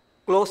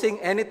closing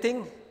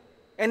anything.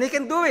 And he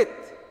can do it.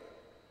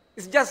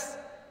 It's just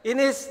in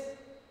his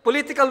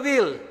political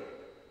will,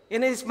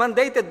 and it is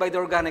mandated by the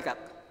Organic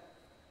Act.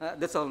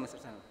 That's all, Mr.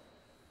 Senator.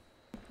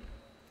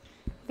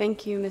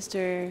 Thank you,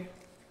 Mr.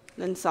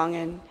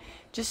 Linsongan.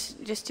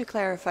 Just to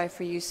clarify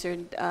for you, sir,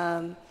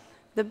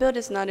 the bill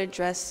does not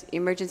address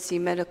emergency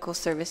medical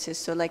services.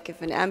 So like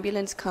if an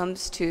ambulance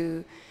comes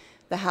to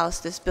the house,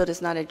 this bill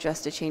does not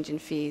address the change in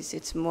fees.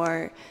 It's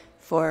more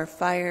for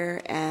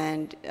fire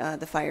and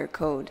the fire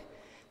code.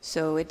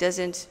 So it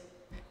doesn't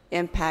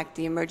impact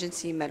the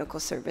emergency medical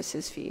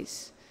services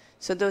fees.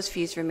 So those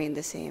fees remain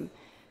the same.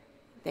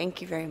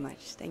 Thank you very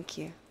much. Thank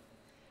you.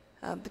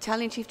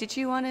 Battalion Chief, did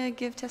you want to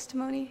give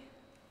testimony?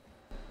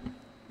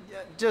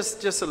 Yeah,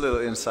 just a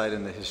little insight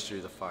in the history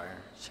of the fire.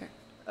 Sure.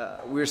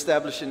 We were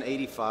established in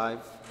 '85.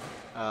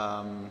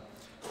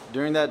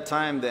 During that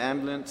time, the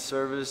ambulance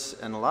service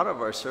and a lot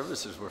of our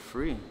services were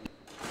free.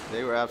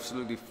 They were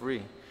absolutely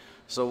free.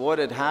 So what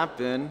had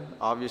happened,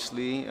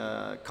 obviously,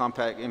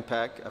 compact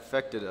impact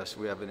affected us.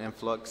 We have an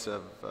influx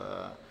of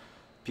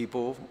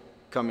people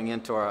coming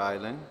into our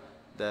island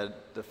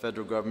that the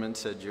federal government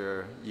said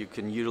you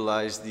can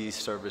utilize these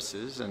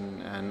services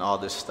and all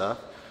this stuff.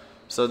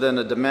 So then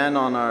a demand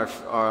on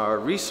our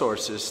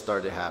resources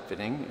started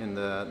happening in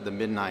the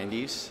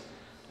mid-'90s.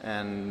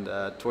 And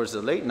towards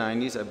the late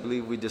 90s, I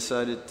believe we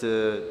decided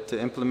to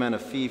implement a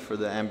fee for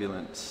the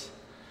ambulance.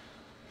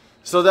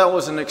 So that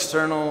was an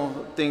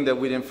external thing that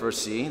we didn't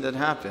foresee that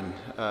happened.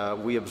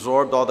 We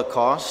absorbed all the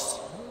costs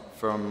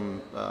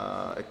from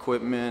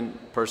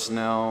equipment,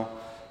 personnel,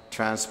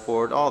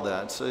 transport, all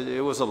that. So it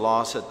was a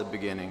loss at the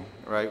beginning,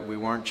 right? We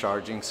weren't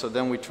charging. So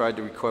then we tried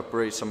to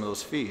incorporate some of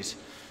those fees.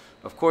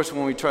 Of course,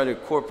 when we try to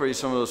incorporate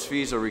some of those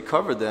fees or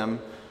recover them,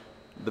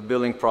 the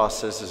billing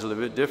process is a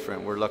little bit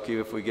different. We're lucky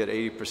if we get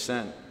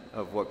 80%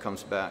 of what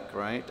comes back,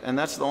 right? And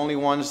that's the only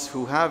ones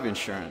who have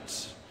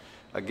insurance.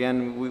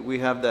 Again, we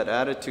have that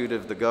attitude: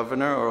 if the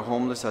governor or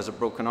homeless has a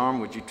broken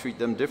arm, would you treat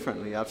them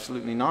differently?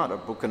 Absolutely not. A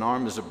broken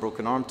arm is a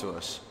broken arm to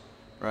us,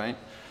 right?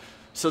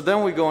 So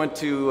then we go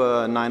into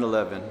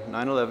 9/11.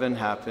 9/11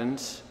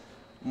 happens.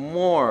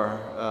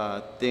 More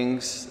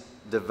things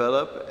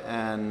develop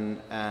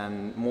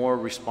and more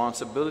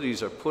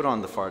responsibilities are put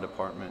on the fire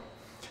department.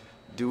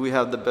 Do we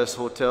have the best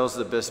hotels,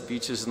 the best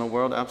beaches in the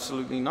world?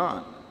 Absolutely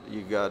not.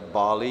 You got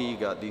Bali, you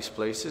got these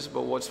places,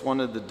 but what's one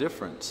of the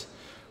difference?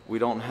 We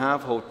don't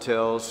have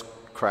hotels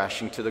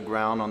crashing to the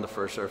ground on the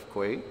first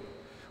earthquake.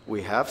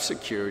 We have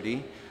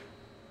security.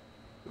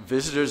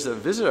 Visitors that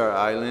visit our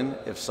island,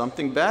 if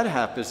something bad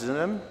happens to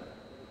them,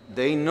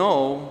 they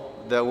know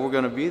that we're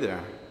going to be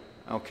there,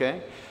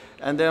 okay?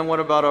 And then what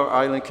about our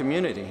island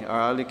community?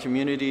 Our island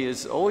community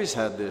has always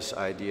had this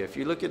idea. If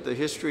you look at the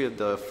history of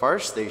the fire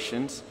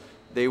stations,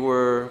 they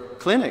were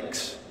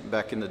clinics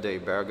back in the day,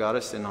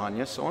 Barragatas,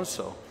 Inhanya,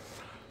 so-and-so.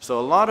 So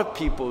a lot of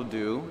people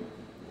do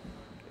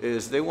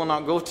is they will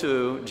not go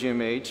to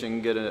GMH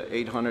and get an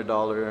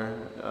 $800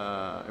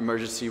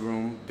 emergency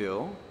room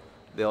bill.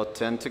 They'll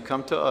tend to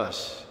come to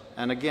us.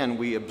 And again,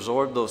 we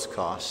absorb those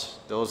costs.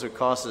 Those are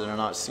costs that are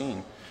not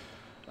seen.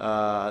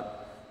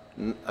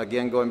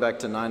 Again, going back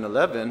to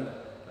 9/11,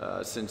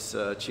 since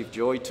Chief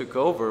Joey took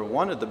over,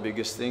 one of the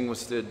biggest things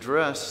was to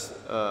address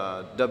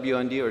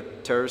WND or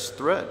terrorist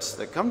threats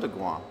that come to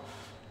Guam.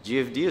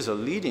 GFD is a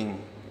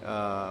leading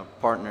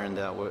partner in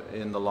that,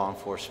 in the law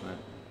enforcement.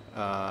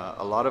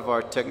 A lot of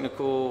our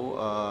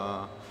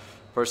technical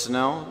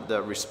personnel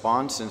that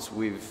respond, since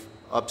we've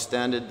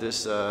upstanded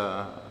this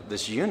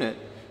unit,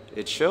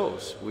 it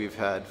shows. We've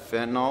had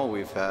fentanyl,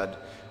 we've had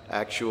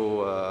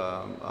actual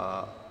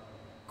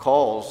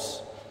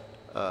calls,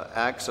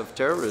 acts of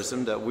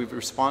terrorism that we've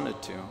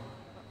responded to.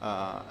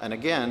 And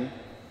again,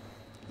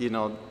 you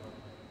know,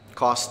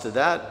 cost to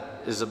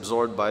that is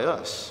absorbed by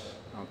us,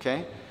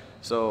 okay?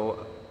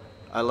 So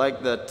I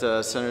like that,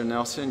 Senator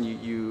Nelson,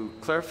 you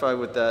clarified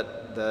with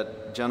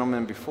that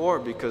gentleman before,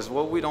 because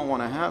what we don't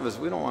want to have is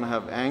we don't want to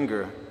have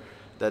anger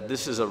that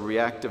this is a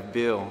reactive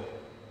bill.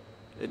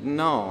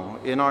 No,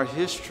 in our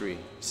history,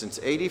 since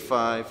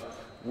 '85,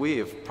 we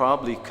have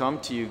probably come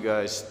to you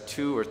guys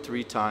 2 or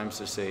 3 times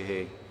to say,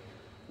 hey,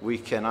 we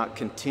cannot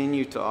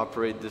continue to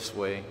operate this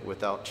way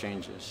without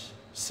changes.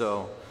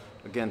 So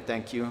again,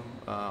 thank you,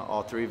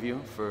 all 3 of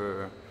you,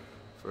 for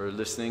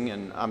listening,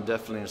 and I'm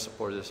definitely in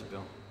support of this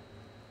bill.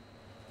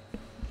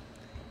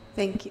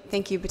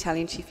 Thank you,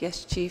 Battalion Chief.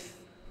 Yes, Chief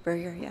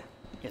Berger, yeah.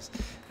 Yes,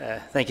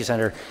 thank you,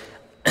 Senator.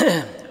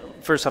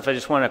 First off, I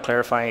just want to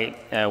clarify,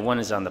 one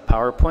is on the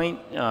PowerPoint.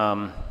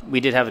 We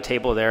did have a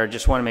table there.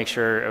 Just want to make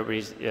sure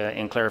everybody's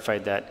and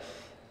clarified that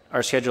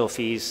our schedule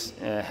fees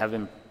have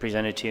been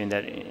presented to you, and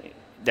that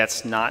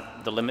that's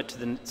not the limit to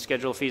the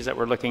schedule fees that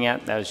we're looking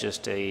at. That was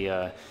just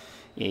a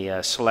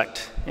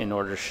select in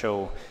order to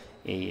show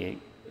a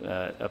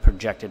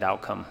projected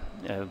outcome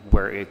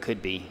where it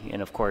could be.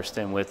 And of course,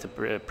 then with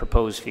the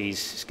proposed fees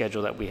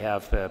schedule that we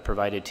have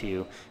provided to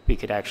you, we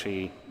could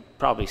actually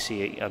probably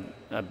see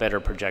a better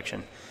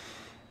projection.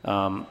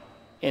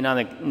 And on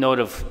the note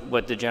of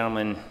what the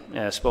gentleman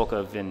spoke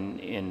of,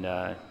 and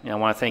I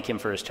want to thank him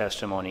for his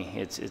testimony.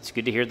 It's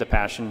good to hear the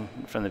passion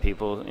from the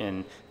people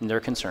and their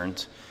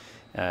concerns,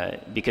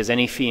 because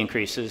any fee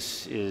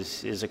increases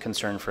is a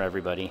concern for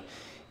everybody.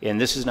 And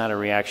this is not a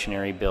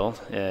reactionary bill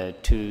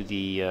to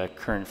the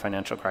current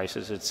financial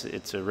crisis.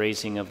 It's a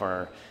raising of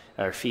our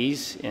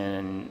fees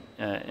and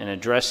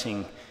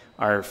addressing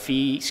our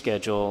fee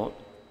schedule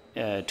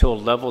to a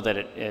level that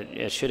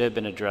it should have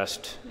been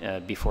addressed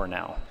before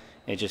now.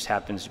 It just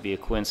happens to be a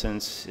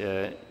coincidence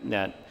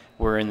that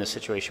we're in the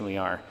situation we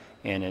are,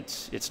 and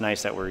it's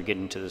nice that we're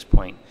getting to this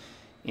point.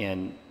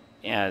 And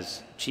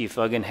as Chief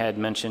Uggan had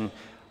mentioned,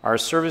 our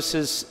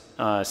services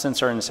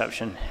since our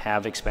inception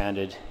have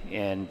expanded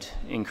and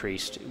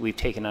increased. We've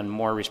taken on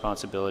more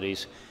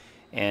responsibilities,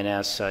 and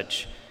as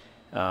such,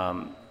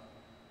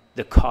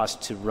 the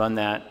cost to run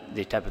that,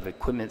 the type of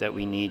equipment that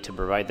we need to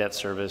provide that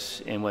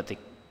service, and what the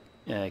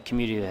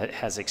community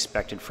has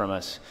expected from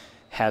us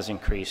has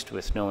increased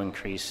with no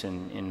increase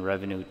in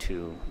revenue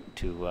to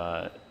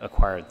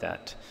acquire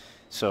that.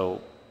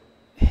 So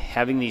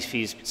having these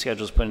fees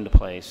schedules put into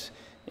place,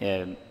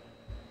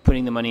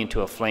 putting the money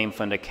into a flame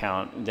fund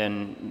account,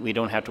 then we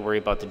don't have to worry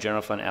about the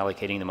general fund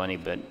allocating the money,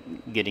 but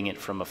getting it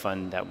from a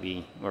fund that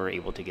we were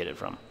able to get it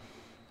from.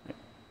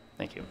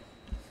 Thank you.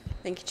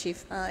 Thank you,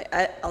 Chief.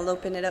 I'll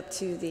open it up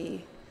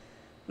to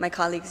my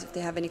colleagues if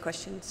they have any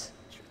questions.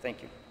 Sure.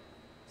 Thank you.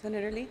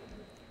 Senator Lee?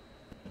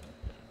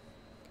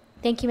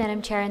 Thank you,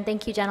 Madam Chair, and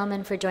thank you,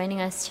 gentlemen, for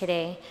joining us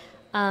today.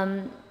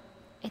 I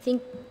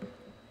think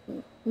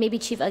maybe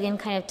Chief Uggan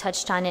kind of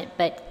touched on it,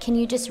 but can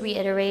you just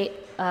reiterate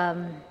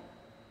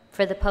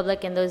for the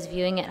public and those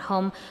viewing at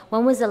home,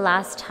 when was the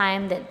last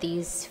time that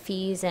these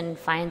fees and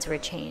fines were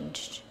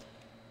changed?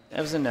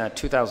 That was in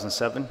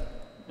 2007.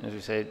 As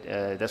we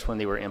said, that's when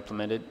they were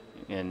implemented,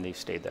 and they've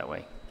stayed that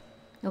way.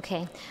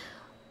 Okay.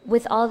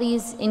 With all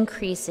these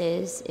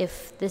increases,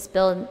 if this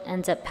bill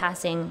ends up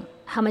passing,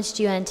 how much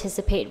do you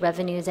anticipate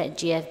revenues at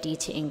GFD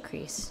to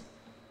increase?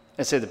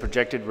 I'd say the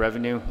projected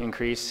revenue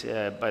increase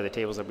by the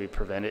tables that we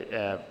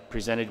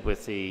presented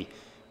with the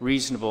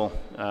reasonable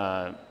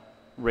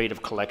rate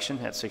of collection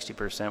at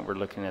 60%, we're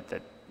looking at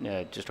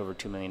that just over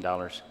 $2 million.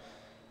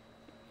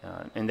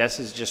 And this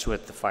is just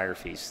with the fire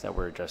fees that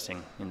we're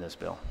adjusting in this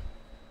bill.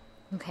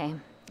 Okay.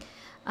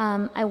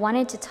 I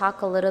wanted to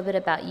talk a little bit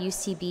about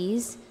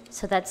UCBs.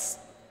 So that's,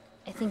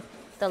 I think,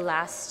 the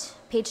last,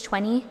 page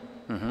 20.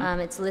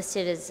 It's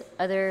listed as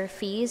other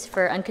fees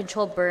for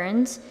uncontrolled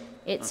burns.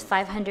 It's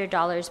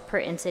 $500 per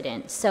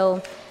incident.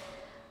 So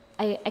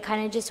I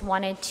kind of just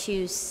wanted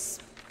to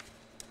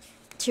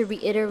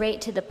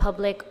reiterate to the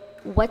public,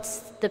 what's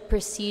the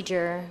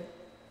procedure?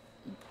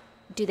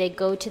 Do they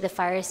go to the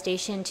fire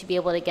station to be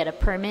able to get a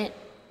permit,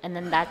 and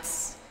then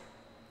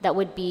they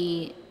wouldn't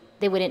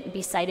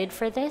be cited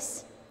for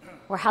this?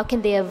 Or how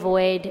can they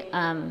avoid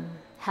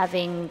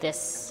having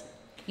this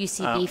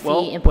UCB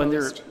fee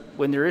imposed?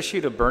 When they're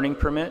issued a burning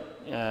permit,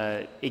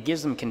 it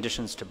gives them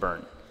conditions to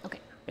burn. Okay.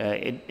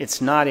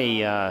 It's not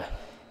a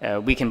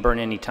we can burn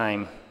any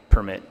time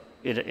permit.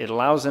 It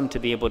allows them to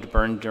be able to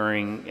burn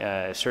during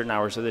certain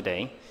hours of the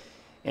day,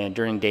 and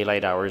during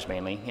daylight hours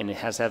mainly, and it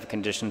has to have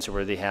conditions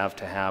where they have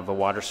to have a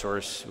water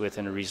source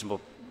within a reasonable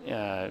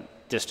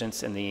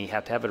distance, and they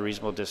have to have a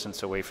reasonable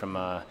distance away from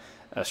a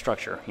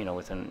structure,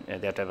 within,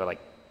 they have to have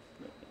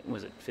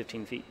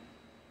 15 feet?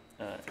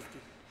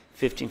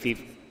 50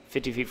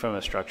 feet from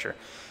a structure.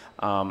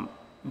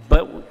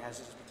 But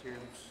hazardous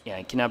materials. Yeah,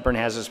 it cannot burn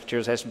hazardous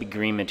materials. It has to be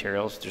green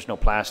materials. There's no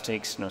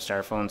plastics, no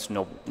styrofoams,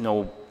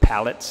 no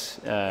pallets,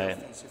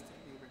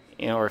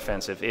 or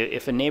offensive.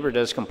 If a neighbor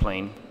does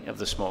complain of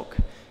the smoke,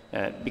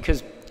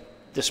 because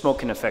the smoke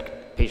can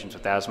affect patients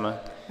with asthma,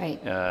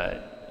 right.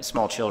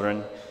 Small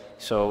children.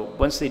 So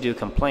once they do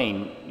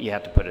complain, you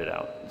have to put it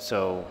out.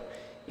 So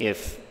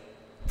if,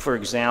 for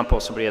example,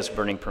 somebody has a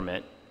burning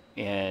permit,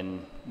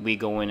 and we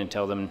go in and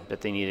tell them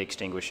that they need to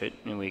extinguish it,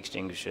 and we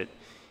extinguish it,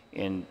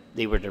 and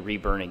they were to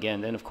reburn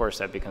again, then of course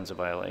that becomes a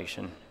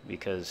violation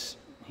because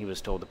he was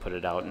told to put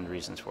it out and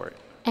reasons for it.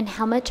 And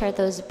how much are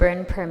those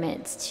burn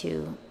permits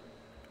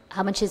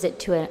how much is it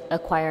to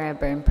acquire a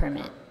burn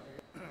permit?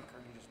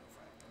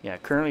 Yeah,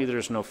 currently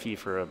there's no fee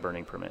for a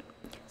burning permit.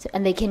 So,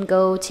 and they can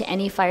go to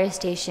any fire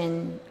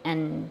station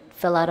and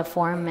fill out a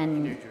form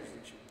and...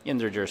 In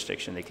their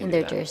jurisdiction, they can do that.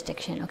 In their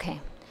jurisdiction, okay.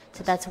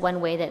 So that's one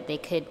way that they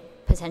could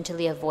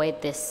potentially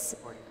avoid this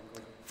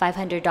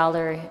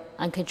 $500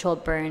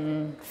 uncontrolled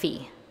burn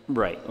fee.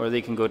 Right, or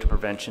they can go to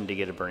prevention to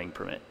get a burning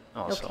permit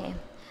also. Okay.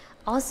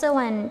 Also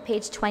on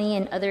page 20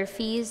 in other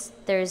fees,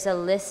 there's a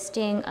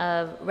listing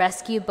of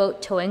rescue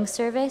boat towing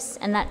service,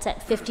 and that's at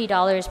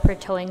 $50 per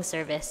towing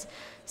service.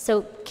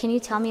 So can you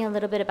tell me a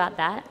little bit about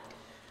that?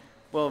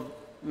 Well,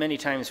 many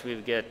times we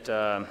get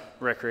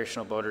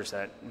recreational boaters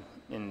that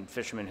and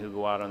fishermen who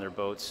go out on their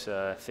boats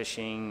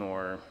fishing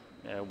or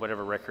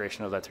whatever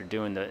recreational that they're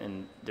doing,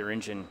 and their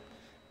engine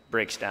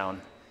breaks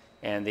down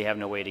and they have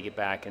no way to get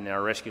back. And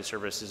our rescue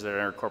services that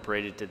are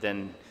incorporated to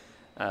then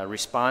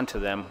respond to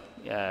them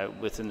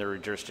within their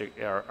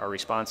our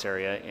response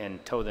area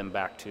and tow them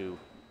back to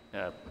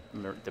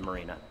the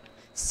marina.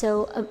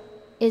 So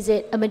is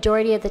it a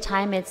majority of the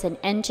time it's an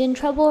engine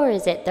trouble, or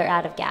is it they're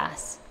out of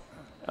gas?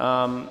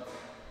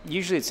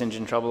 Usually it's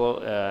engine trouble,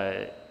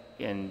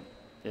 and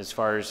as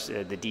far as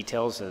the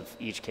details of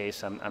each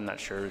case, I'm not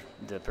sure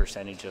the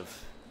percentage of.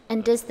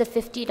 And does the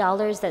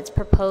 $50 that's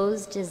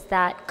proposed, does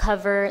that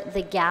cover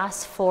the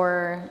gas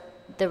for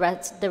the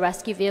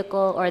rescue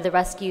vehicle or the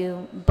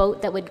rescue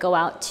boat that would go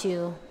out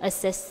to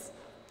assist?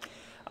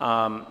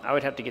 I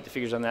would have to get the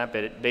figures on that,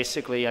 but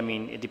basically, I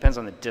mean, it depends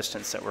on the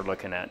distance that we're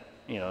looking at.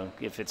 You know,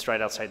 if it's right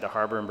outside the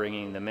harbor and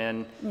bringing them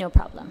in, no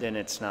problem. Then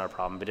it's not a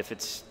problem. But if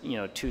it's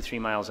 2-3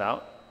 miles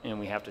out and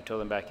we have to tow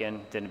them back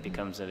in, then it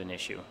becomes an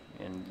issue.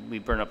 And we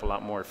burn up a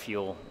lot more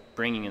fuel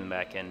bringing them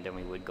back in than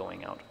we would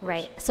going out.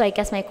 Right. So I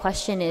guess my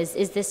question is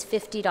this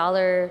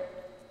 $50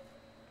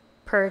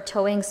 per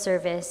towing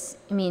service?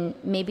 I mean,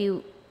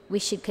 maybe we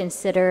should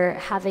consider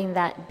having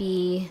that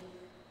be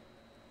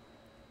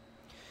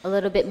a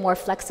little bit more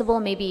flexible,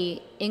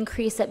 maybe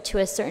increase up to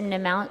a certain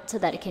amount so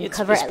that it can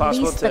cover at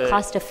least the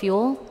cost of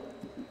fuel?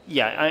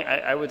 Yeah,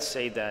 I would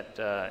say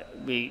that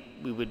we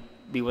would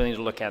be willing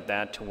to look at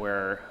that to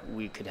where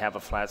we could have a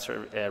flat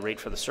rate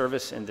for the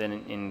service, and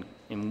then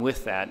in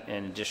with that,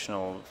 an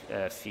additional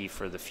fee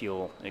for the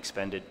fuel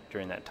expended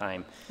during that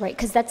time. Right,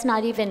 because that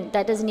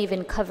doesn't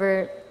even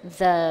cover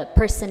the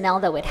personnel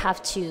that would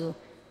have to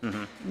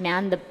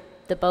man the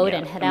boat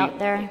and head out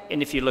there.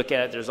 And if you look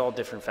at it, there's all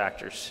different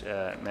factors,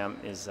 ma'am.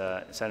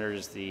 Senator,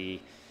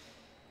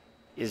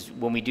 is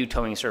when we do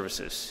towing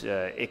services,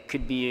 it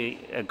could be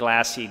a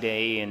glassy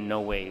day and no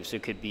waves.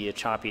 It could be a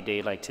choppy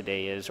day like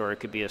today is, or it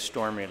could be a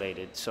storm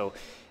related. So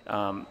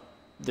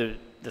the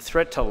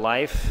threat to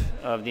life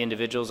of the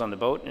individuals on the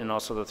boat, and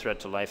also the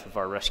threat to life of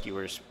our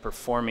rescuers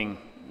performing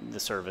the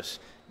service,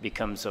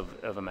 becomes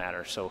of a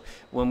matter. So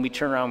when we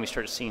turn around, we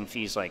start seeing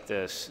fees like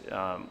this,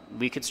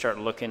 we could start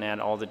looking at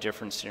all the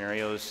different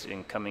scenarios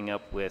and coming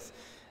up with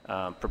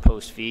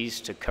proposed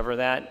fees to cover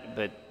that,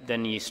 but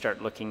then you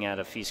start looking at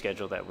a fee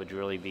schedule that would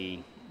really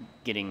be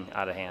getting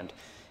out of hand.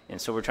 And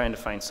so we're trying to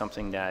find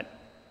something that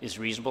is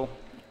reasonable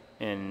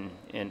and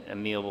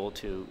amenable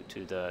to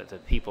the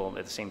people,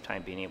 at the same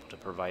time being able to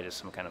provide us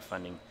some kind of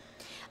funding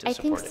to support it.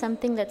 I think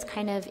something that's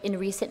kind of in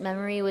recent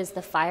memory was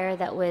the fire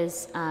that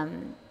was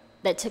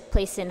that took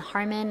place in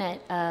Harmon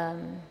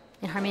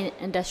in Harmon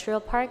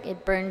Industrial Park.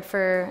 It burned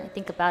for, I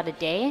think, about a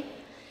day.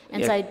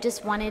 And so I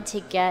just wanted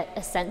to get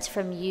a sense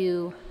from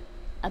you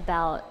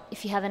about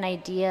if you have an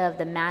idea of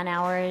the man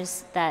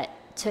hours that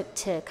took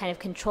to kind of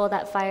control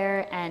that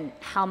fire, and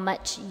how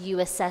much you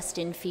assessed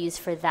in fees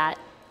for that,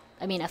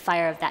 a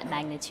fire of that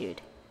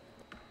magnitude.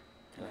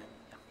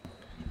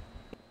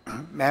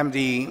 Ma'am,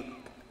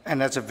 and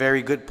that's a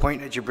very good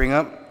point that you bring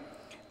up.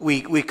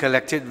 We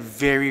collected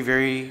very,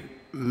 very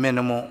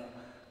minimal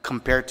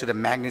compared to the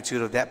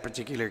magnitude of that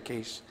particular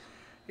case.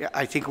 Yeah,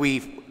 I think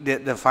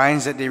the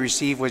fines that they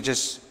received was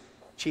just,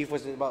 Chief,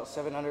 was it about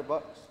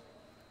 $700?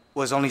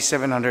 Was only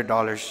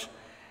 $700.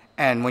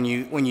 And when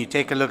you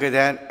take a look at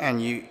that,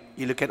 and you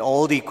look at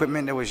all the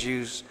equipment that was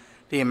used,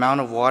 the amount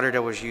of water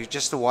that was used,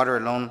 just the water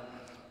alone,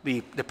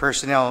 the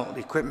personnel, the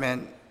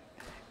equipment,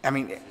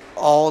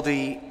 all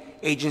the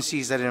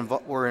agencies that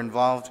were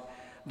involved,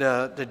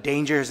 the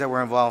dangers that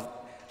were involved,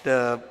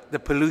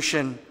 the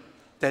pollution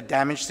that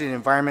damaged the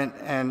environment,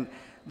 and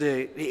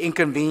the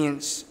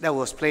inconvenience that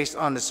was placed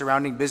on the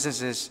surrounding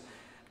businesses,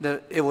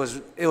 it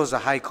was a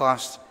high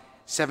cost.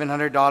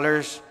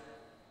 $700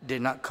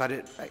 did not cut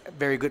it.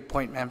 Very good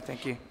point, ma'am.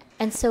 Thank you.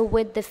 And so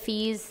would the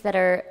fees that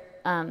are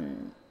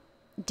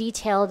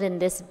detailed in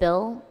this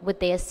bill, would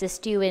they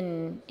assist you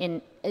in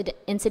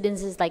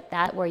incidences like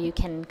that where you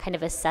can kind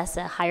of assess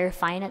a higher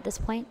fine at this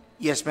point?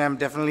 Yes, ma'am,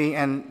 definitely.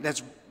 And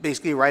that's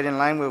basically right in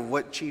line with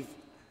what Chief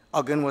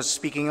Algun was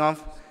speaking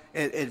of.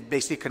 It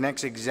basically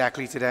connects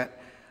exactly to that.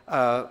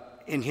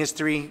 In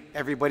history,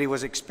 everybody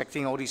was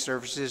expecting all these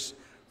services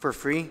for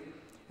free.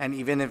 And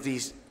even if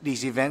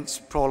these events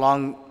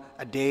prolong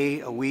a day,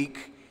 a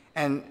week,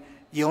 and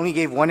you only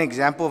gave one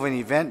example of an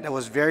event that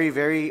was very,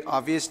 very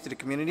obvious to the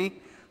community,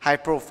 high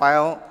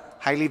profile,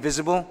 highly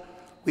visible.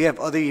 We have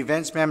other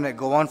events, ma'am, that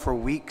go on for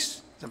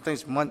weeks,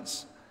 sometimes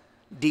months,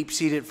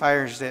 deep-seated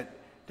fires that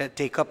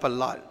take up a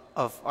lot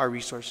of our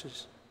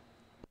resources.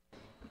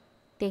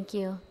 Thank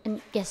you.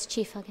 And yes,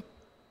 Chief Huggin.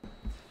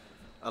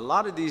 A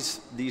lot of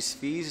these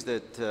fees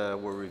that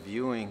we're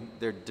reviewing,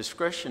 they're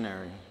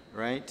discretionary,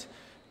 right?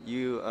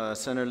 You,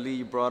 Senator Lee,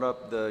 you brought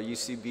up the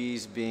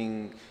UCBs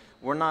being,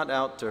 we're not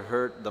out to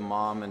hurt the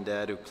mom and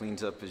dad who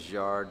cleans up his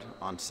yard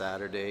on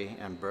Saturday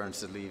and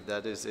burns the leaf.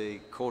 That is a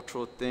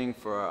cultural thing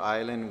for our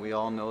island. We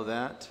all know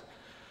that.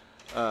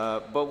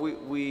 But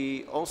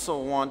we also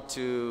want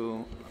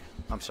to,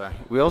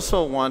 we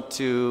also want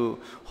to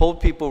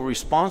hold people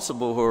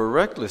responsible who are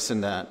reckless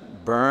in that.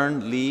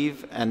 burn,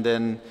 leave, and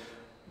then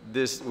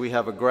we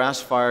have a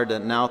grass fire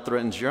that now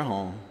threatens your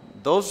home.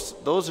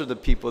 Those are the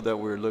people that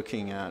we're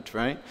looking at,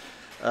 right?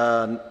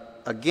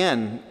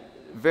 Again,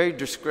 very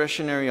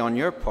discretionary on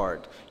your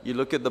part. You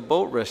look at the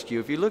boat rescue.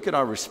 If you look at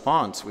our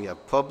response, we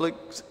have public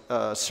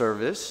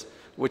service,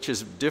 which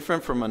is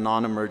different from a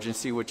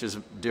non-emergency, which is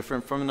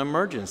different from an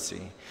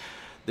emergency.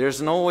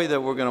 There's no way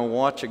that we're going to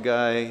watch a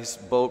guy's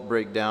boat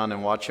break down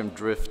and watch him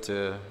drift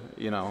to,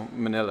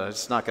 Manila.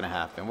 It's not going to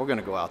happen. We're going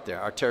to go out there.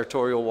 Our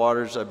territorial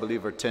waters, I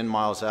believe, are 10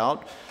 miles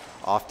out.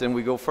 Often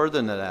we go further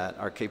than that.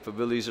 Our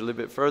capabilities are a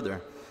little bit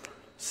further.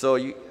 So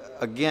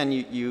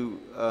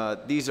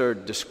these are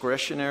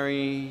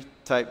discretionary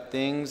type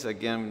things.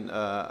 Again,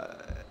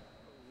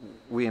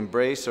 we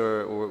embrace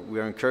or we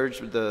are encouraged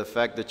with the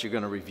fact that you're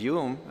going to review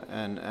them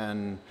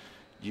and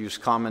use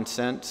common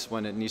sense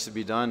when it needs to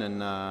be done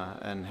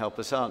and help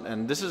us out.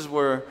 And this is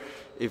where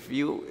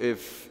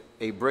if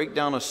a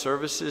breakdown of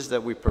services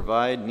that we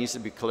provide needs to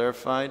be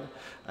clarified,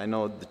 I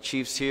know the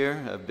chiefs here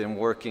have been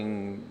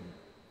working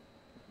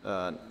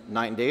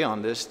night and day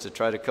on this to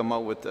try to come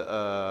up with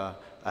a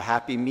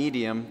happy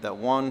medium that,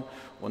 one,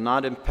 will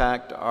not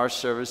impact our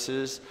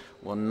services,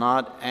 will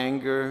not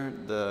anger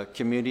the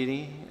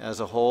community as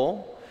a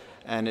whole,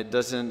 and it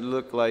doesn't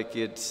look like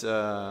it's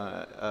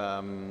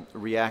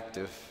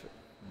reactive.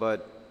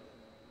 But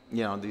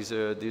these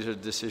are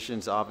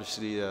decisions.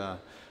 Obviously,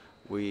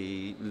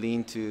 we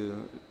lean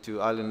to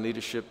island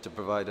leadership to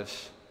provide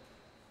us.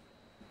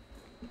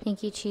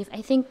 Thank you, Chief.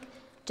 I think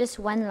just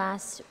one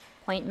last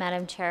point,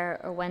 Madam Chair,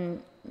 or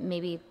one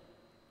maybe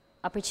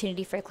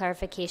opportunity for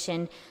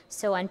clarification.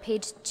 So on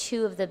page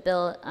 2 of the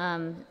bill,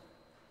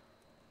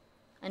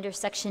 under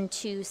section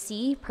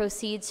 2C,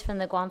 proceeds from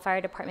the Guam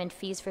Fire Department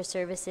fees for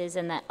services,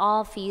 and that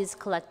all fees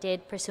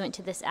collected pursuant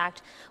to this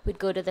act would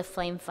go to the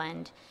Flame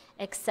Fund,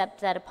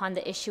 except that upon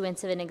the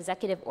issuance of an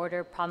executive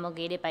order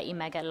promulgated by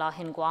Imagat Law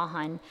in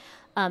Guahan.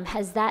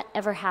 Has that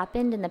ever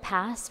happened in the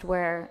past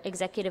where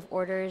executive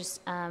orders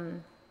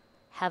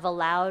have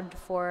allowed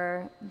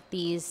for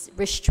these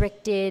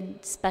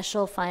restricted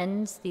special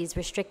funds, these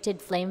restricted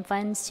flame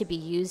funds, to be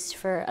used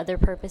for other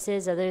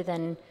purposes other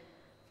than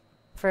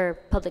for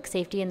public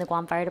safety in the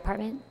Guam Fire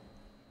Department?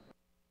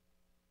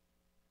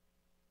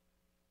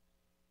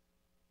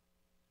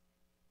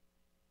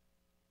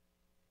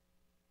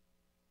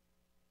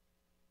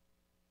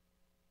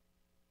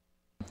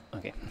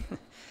 Okay.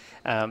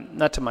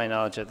 Not to my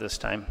knowledge at this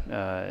time.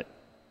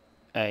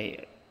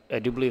 I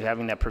do believe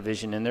having that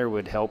provision in there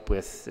would help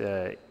with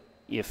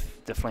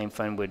if the flame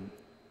fund would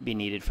be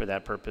needed for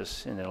that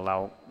purpose, and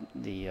allow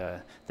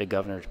the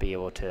governor to be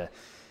able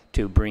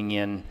to bring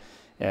in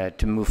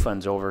to move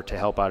funds over to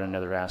help out in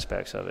other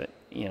aspects of it.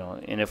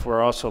 And if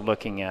we're also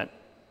looking at,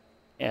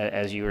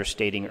 as you were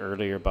stating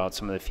earlier about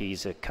some of the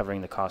fees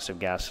covering the cost of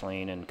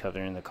gasoline and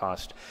covering the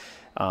cost,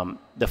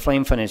 the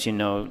flame fund, as you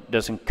know,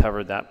 doesn't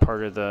cover that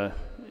part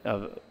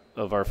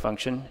of our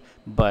function,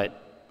 but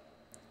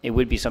it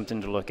would be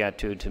something to look at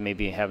to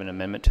maybe have an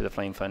amendment to the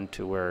flame fund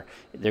to where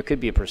there could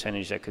be a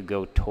percentage that could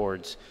go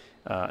towards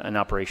an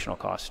operational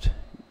cost.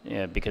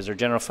 Because our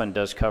general fund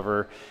does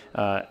cover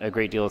a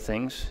great deal of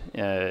things,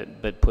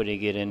 but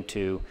putting it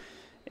into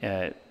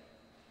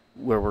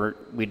where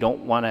we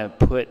don't want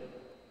to put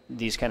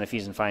these kind of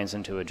fees and fines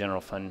into a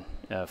general fund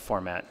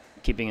format,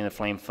 keeping in the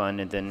flame fund,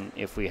 and then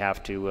if we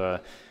have to,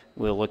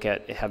 we'll look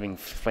at having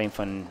flame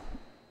fund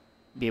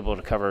be able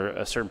to cover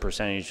a certain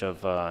percentage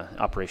of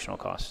operational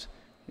costs.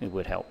 It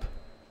would help.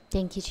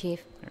 Thank you,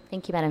 Chief.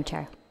 Thank you, Madam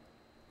Chair.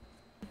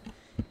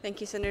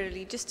 Thank you, Senator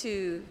Lee. Just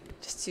to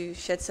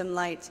shed some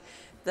light,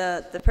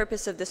 the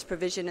purpose of this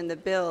provision in the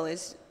bill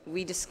is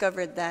we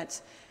discovered that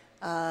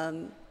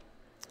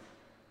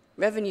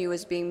revenue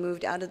was being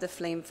moved out of the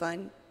flame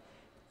fund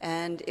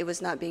and it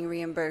was not being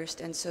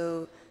reimbursed. And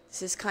so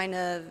this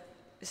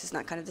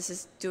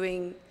is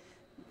doing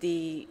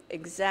the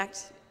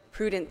exact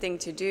prudent thing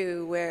to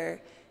do,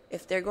 where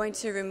if they're going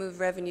to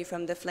remove revenue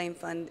from the flame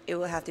fund, it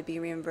will have to be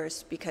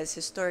reimbursed, because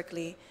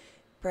historically,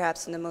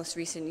 perhaps in the most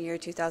recent year,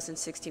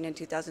 2016 and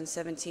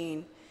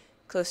 2017,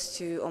 close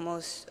to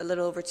almost a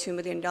little over $2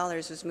 million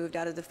was moved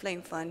out of the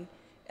flame fund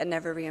and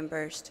never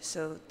reimbursed.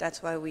 So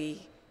that's why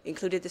we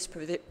included this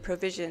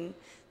provision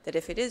that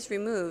if it is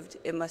removed,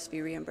 it must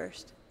be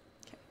reimbursed.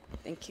 Okay.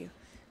 Thank you.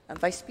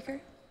 Vice Speaker?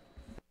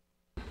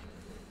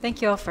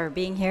 Thank you all for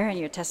being here and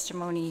your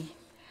testimony.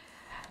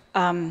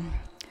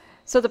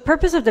 So the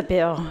purpose of the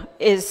bill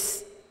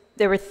is,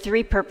 there were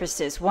 3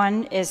 purposes.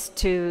 One is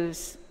to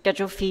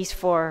schedule fees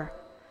for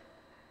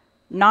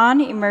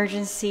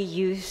non-emergency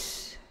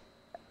use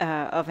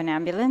of an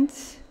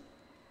ambulance,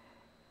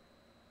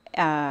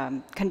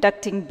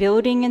 conducting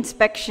building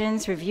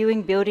inspections,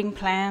 reviewing building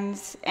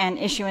plans, and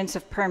issuance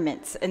of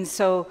permits. And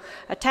so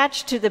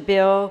attached to the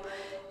bill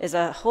is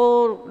a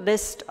whole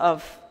list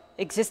of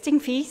existing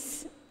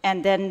fees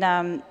and then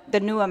the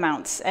new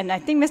amounts. And I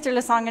think Mr.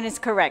 Lasangan is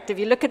correct. If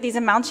you look at these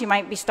amounts, you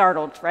might be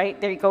startled, right?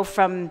 There you go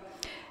from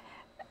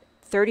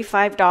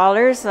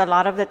 $35 a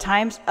lot of the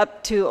times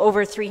up to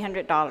over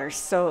 $300.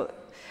 So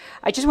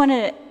I just want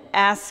to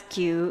ask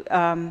you,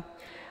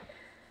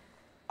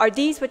 Are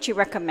these what you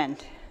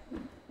recommend,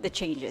 the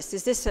changes?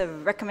 Is this a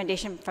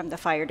recommendation from the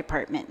fire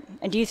department?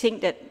 And do you think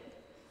that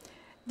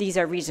these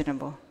are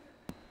reasonable?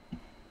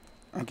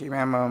 Okay,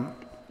 ma'am.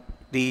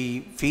 The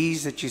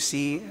fees that you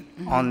see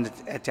on the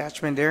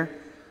attachment there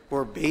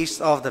were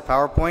based off the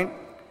PowerPoint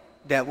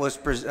that was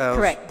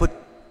Correct. put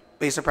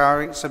based on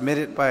PowerPoint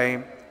submitted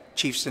by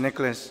Chief St.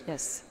 Nicholas.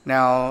 Yes.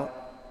 Now,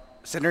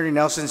 Senator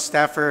Nelson's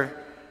staffer,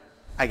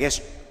 I guess,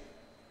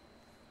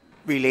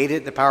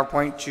 related the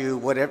PowerPoint to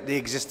whatever the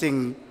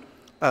existing,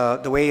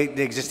 the way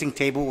the existing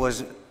table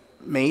was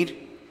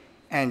made,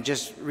 and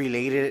just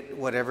related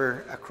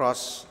whatever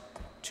across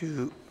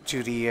to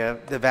the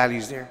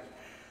values there.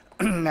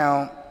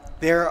 Now,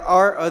 there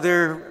are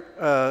other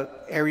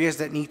areas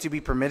that need to be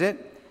permitted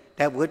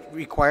that would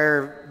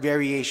require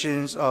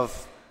variations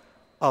of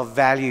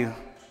value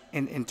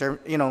in term,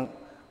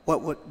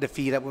 what would the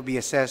fee that would be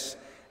assessed,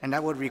 and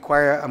that would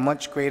require a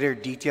much greater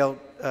detailed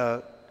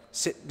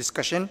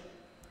discussion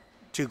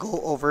to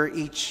go over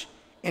each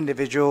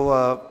individual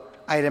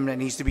item that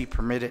needs to be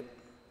permitted.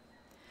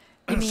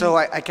 So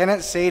I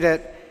cannot say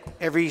that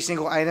every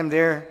single item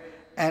there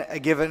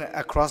given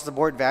across the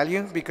board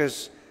value,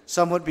 because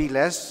some would be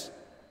less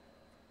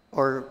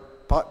or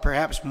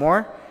perhaps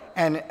more.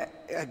 And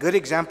a good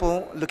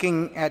example,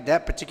 looking at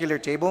that particular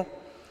table,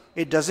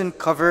 it doesn't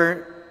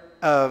cover,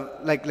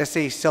 like, let's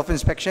say,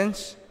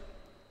 self-inspections.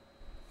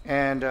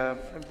 And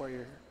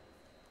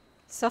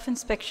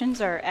Self-inspections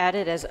are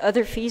added as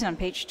other fees on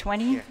page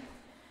 20. Yeah.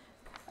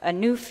 A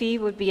new fee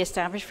would be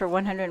established for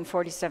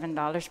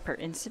 $147 per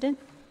incident.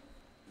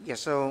 yeah,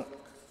 so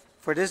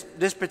for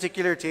this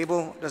particular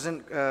table,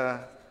 doesn't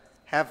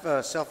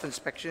have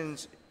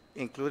self-inspections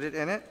included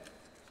in it.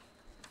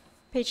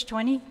 Page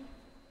 20.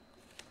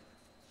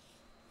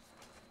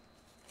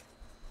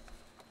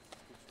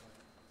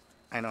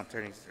 I know, I'm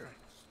turning through.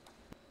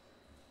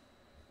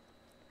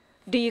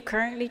 Do you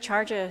currently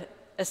charge a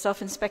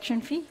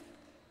self-inspection fee?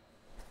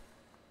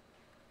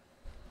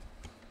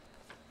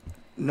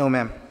 No,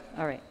 ma'am.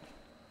 All right.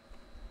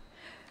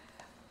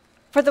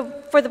 For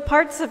the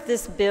parts of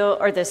this bill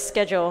or the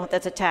schedule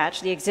that's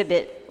attached, the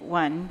Exhibit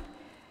 1,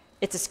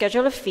 it's a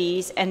schedule of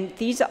fees, and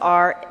these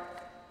are,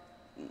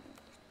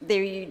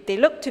 they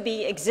look to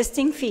be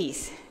existing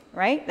fees,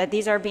 right? That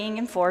these are being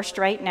enforced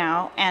right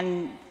now,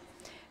 and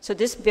so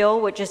this bill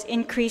would just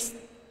increase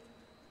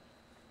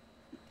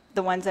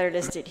the ones that are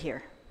listed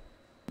here.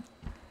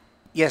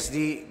 Yes,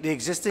 the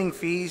existing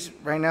fees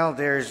right now,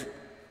 there's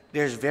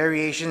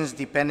variations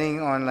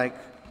depending on like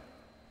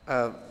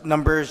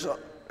numbers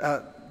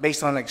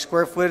based on like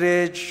square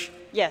footage.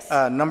 Yes.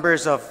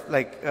 Numbers of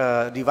like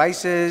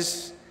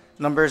devices,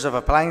 numbers of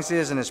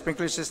appliances in a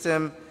sprinkler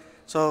system.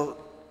 So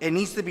it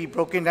needs to be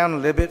broken down a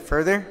little bit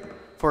further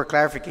for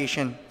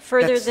clarification.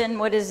 Further than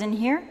what is in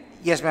here?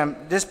 Yes, ma'am.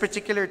 This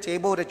particular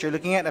table that you're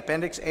looking at,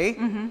 Appendix A,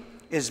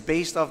 is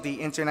based off the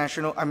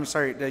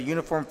the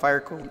Uniform Fire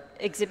Code.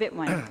 Exhibit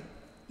 1.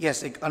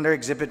 Yes, under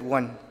Exhibit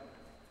 1.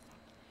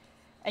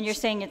 And you're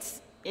saying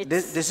it's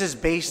This is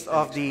based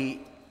off the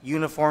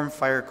Uniform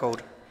Fire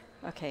Code.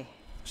 okay.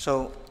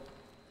 So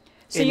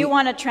So you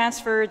want to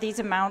transfer these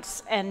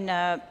amounts and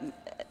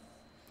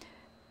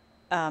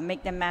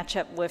make them match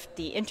up with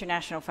the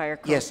International Fire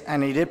Code? yes,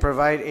 and they did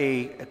provide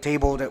a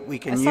table that we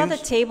can I use. saw the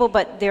table,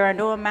 but there are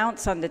no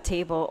amounts on the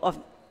table. Of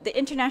the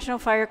International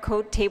Fire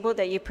Code table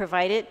that you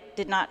provided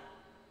did not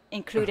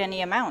include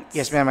any amounts.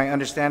 Yes, ma'am, I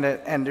understand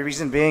that. And the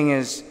reason being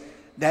is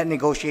that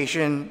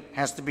negotiation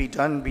has to be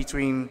done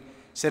between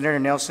Senator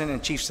Nelson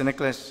and Chief St.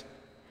 Nicholas.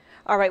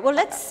 All right, well,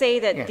 let's say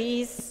that Yeah.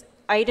 these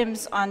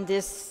items on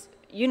this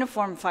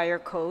Uniform Fire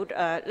Code,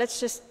 let's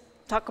just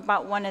talk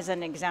about one as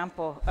an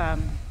example.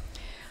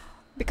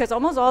 Because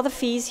almost all the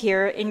fees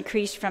here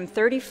increased from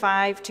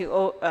 $35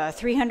 to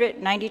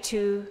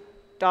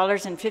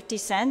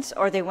 $392.50,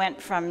 or they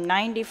went from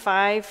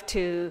 $95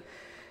 to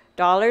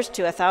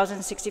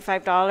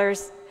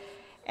 $1,065.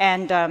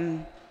 And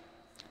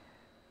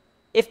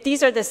if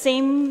these are the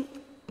same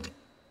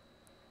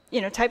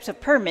types of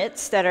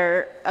permits that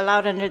are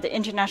allowed under the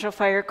International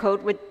Fire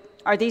Code,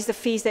 are these the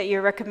fees that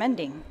you're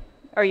recommending?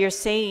 Or you're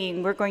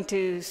saying we're going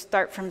to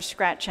start from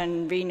scratch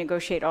and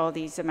renegotiate all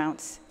these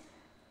amounts?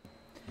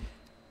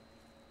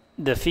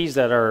 The fees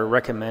that are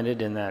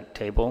recommended in that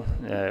table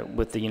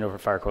with the Uniform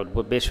Fire Code,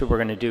 what basically we're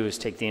going to do is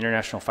take the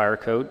International Fire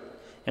Code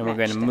and we're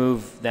going to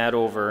move that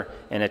over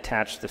and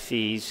attach the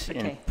fees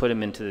and put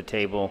them into the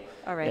table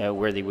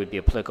where they would be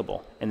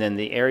applicable. And then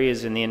the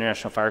areas in the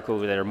International Fire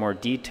Code that are more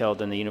detailed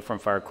than the Uniform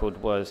Fire Code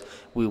was,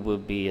 we will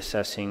be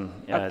assessing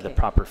the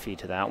proper fee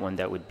to that one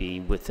that would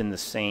be within the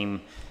same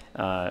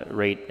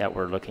rate that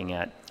we're looking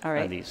at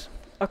on these.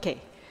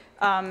 Okay.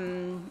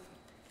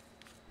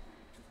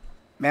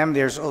 Ma'am,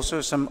 there's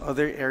also some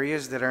other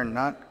areas that are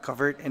not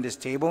covered in this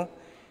table,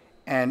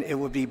 and it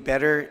would be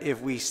better if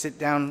we sit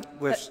down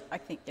with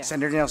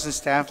Senator Nelson's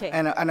staff,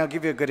 and I'll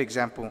give you a good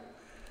example.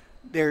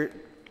 They're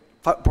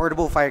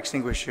portable fire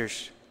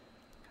extinguishers,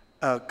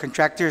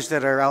 contractors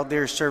that are out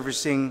there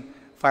servicing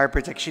fire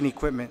protection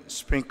equipment,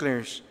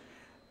 sprinklers.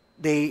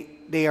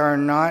 They are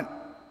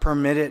not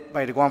permitted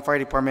by the Guam Fire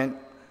Department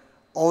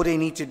all they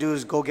need to do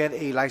is go get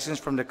a license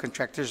from the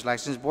contractor's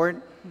license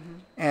board,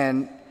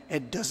 and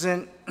it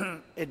doesn't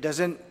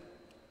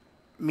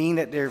mean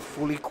that they're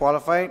fully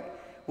qualified.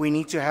 We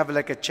need to have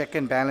like a check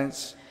and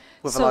balance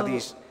with a lot of So,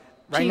 these.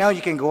 Right Chief- now,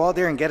 you can go out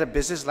there and get a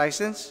business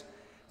license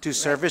to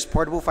service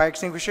portable fire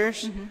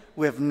extinguishers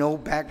with no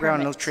background,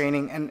 no Permit.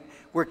 training. And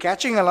we're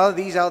catching a lot of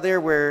these out there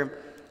where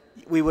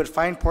we would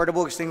find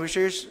portable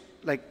extinguishers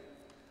like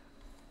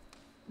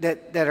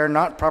that are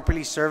not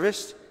properly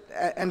serviced.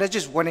 And that's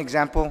just one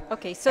example.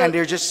 Okay, so- And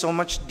there's just so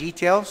much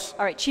details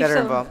All right, Chief, that are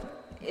so involved.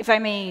 if I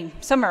may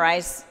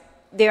summarize,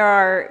 there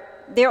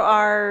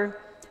are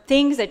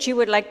things that you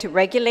would like to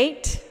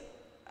regulate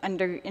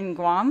in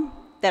Guam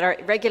that are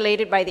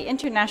regulated by the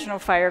International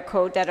Fire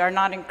Code that are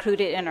not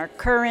included in our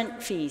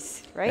current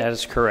fees, right? That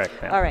is correct,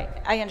 ma'am. All right,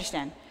 I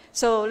understand.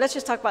 So let's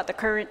just talk about the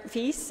current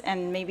fees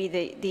and maybe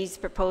these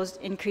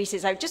proposed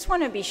increases. I just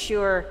want to be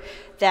sure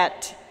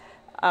that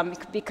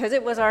because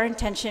it was our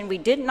intention, we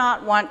did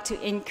not want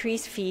to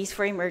increase fees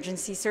for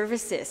emergency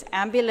services,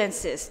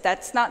 ambulances.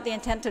 That's not the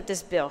intent of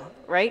this bill,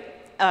 right?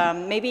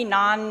 Maybe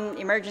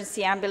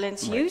non-emergency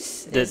ambulance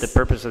use. The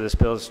purpose of this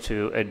bill is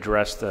to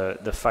address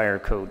the fire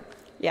code.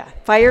 Yeah,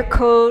 fire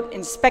code,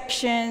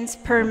 inspections,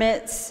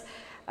 permits.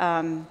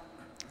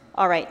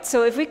 All right,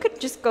 so if we could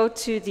just go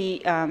to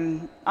the,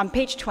 on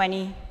page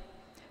 20.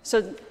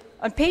 So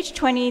on page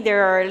 20,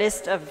 there are a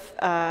list of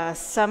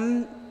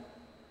some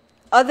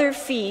other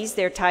fees,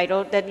 they're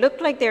titled, that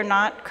look like they're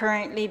not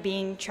currently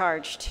being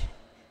charged.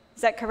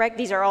 Is that correct?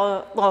 These are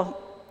all,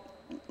 well,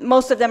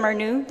 most of them are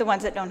new, the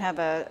ones that don't have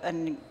a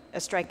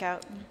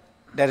strikeout?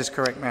 That is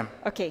correct, ma'am.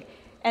 Okay,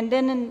 and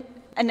then,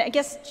 and I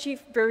guess,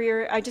 Chief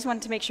Burrier, I just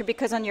wanted to make sure,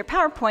 because on your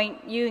PowerPoint,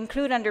 you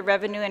include under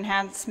revenue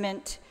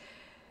enhancement,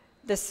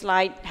 the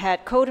slide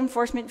had code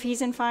enforcement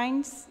fees and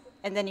fines,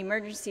 and then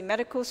emergency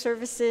medical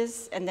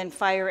services, and then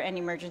fire and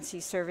emergency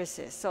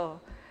services. So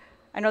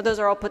I know those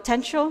are all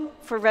potential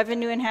for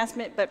revenue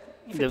enhancement, but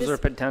for Those this, are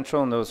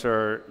potential, and those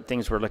are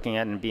things we're looking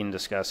at and being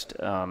discussed.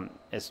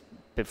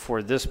 But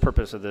for this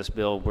purpose of this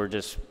bill, we're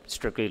just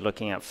strictly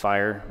looking at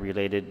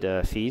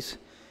fire-related fees.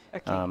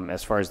 Okay.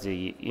 As far as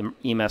the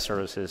EMS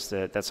services,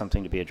 that's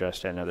something to be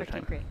addressed at another okay,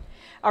 time. great.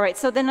 All right,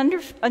 so then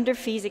under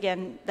fees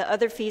again, the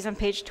other fees on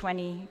page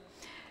 20,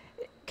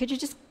 could you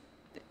just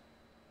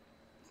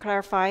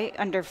clarify,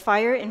 under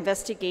fire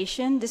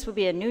investigation, this would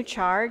be a new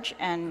charge,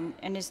 and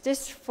is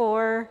this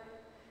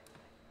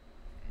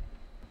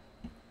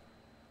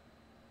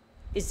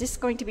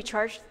going to be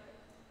charged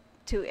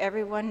to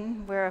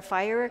everyone where a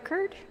fire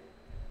occurred?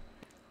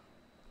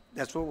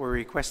 That's what we're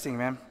requesting,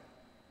 ma'am.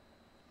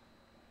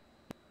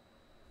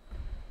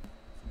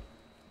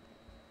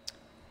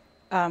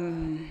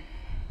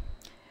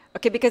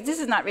 Okay, because this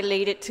is not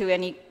related to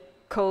any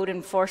code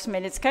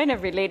enforcement. It's kind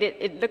of related,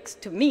 it looks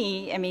to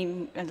me, I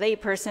mean, a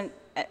layperson,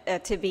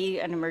 to be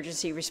an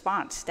emergency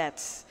response.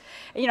 That's,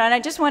 and I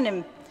just want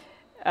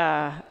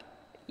to,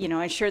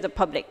 ensure the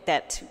public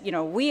that,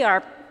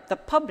 the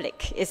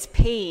public is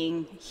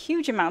paying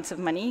huge amounts of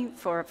money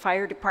for a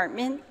fire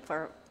department,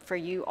 for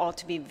you all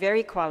to be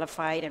very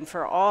qualified, and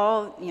for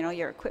all,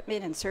 your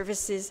equipment and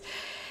services.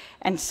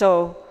 And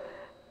so,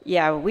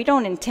 yeah, we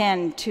don't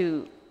intend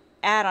to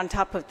add on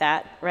top of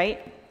that,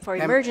 right? For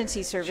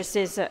emergency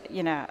services,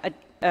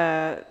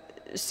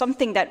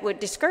 something that would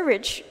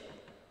discourage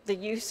the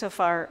use of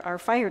our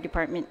fire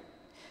department.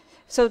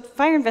 So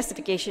fire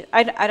investigation,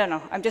 I don't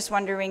know. I'm just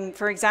wondering,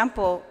 for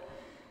example,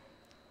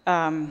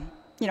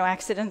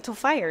 accidental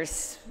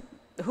fires.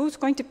 Who's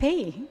going to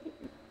pay?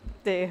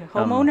 The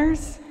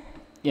homeowners?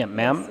 Yeah,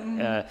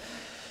 ma'am.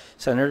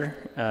 Senator,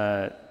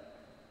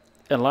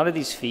 a lot of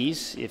these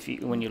fees,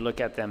 when you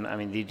look at them, I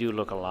mean, they do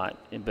look a lot.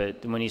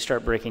 But when you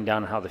start breaking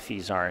down how the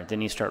fees are,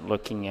 then you start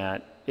looking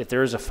at if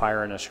there is a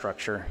fire in a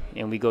structure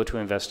and we go to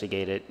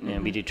investigate it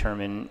and we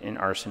determine an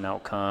arson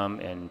outcome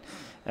and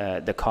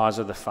the cause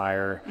of the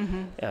fire,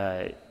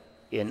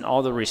 in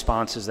all the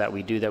responses that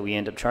we do that we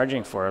end up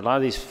charging for, a lot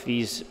of these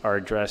fees are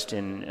addressed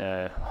in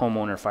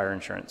homeowner fire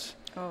insurance.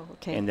 Oh,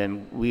 okay. And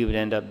then we would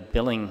end up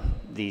billing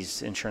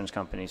these insurance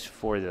companies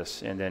for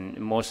this. And then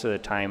most of the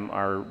time,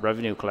 our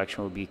revenue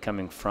collection will be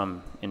coming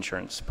from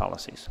insurance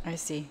policies. I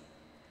see.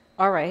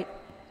 All right.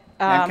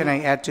 Ma'am, can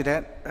I add to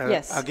that?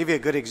 Yes. I'll give you a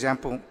good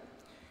example.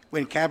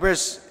 When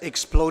Cabras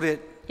exploded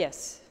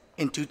Yes.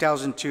 in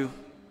 2002,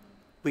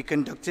 we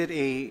conducted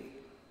a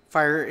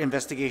fire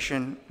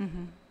investigation,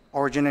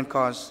 origin and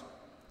cause.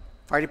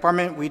 Fire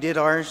department, we did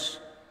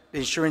ours. The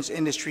insurance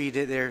industry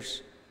did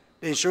theirs.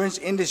 The insurance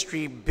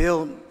industry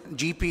billed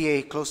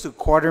GPA close to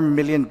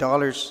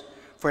 $250,000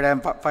 for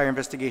that fire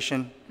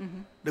investigation.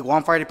 The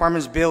Guam Fire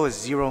Department's bill is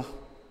 $0.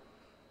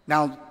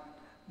 Now,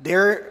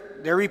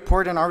 their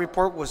report and our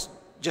report was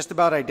just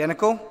about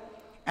identical,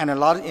 and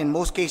in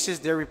most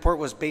cases, their report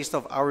was based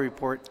off our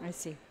report. I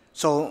see.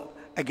 So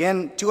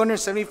again,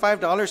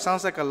 $275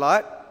 sounds like a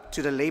lot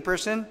to the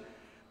layperson,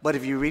 but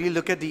if you really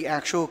look at the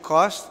actual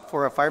cost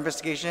for a fire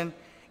investigation,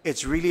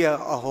 it's really a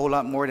whole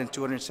lot more than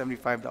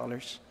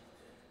 $275.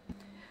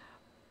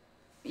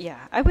 Yeah,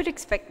 I would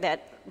expect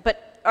that,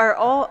 but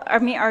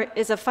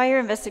is a fire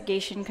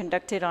investigation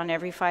conducted on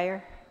every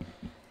fire?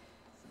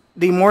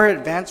 The more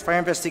advanced fire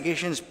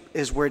investigations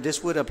is where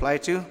this would apply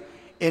to.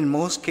 In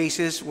most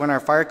cases, when our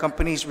fire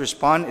companies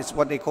respond, it's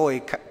what they call a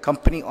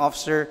company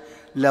officer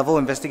level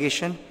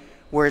investigation,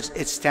 where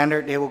it's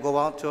standard. They will go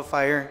out to a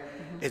fire.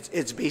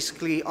 It's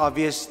basically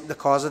obvious the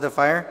cause of the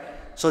fire.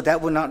 So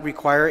that would not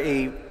require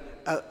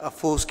a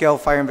full-scale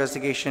fire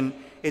investigation.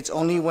 It's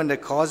only when the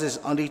cause is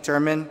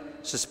undetermined,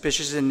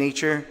 suspicious in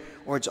nature,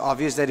 or it's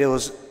obvious that it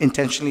was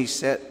intentionally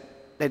set,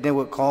 that they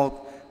would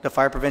call the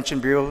Fire Prevention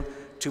Bureau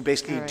to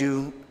basically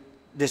do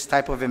this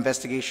type of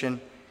investigation,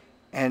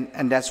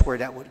 and that's where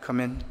that would come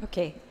in.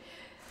 Okay.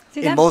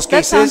 See, In most that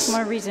cases, sounds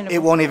more reasonable. we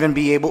won't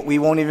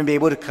even be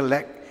able to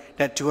collect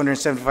that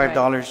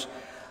 $275.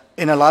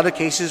 In a lot of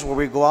cases where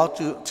we go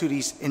out to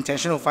these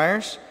intentional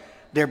fires,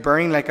 they're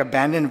burning like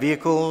abandoned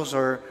vehicles,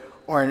 or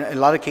in a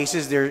lot of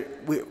cases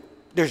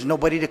there's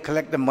nobody to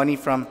collect the money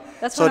from.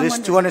 That's so what I'm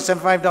this wondering.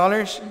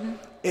 $275,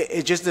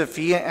 it's just a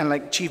fee, and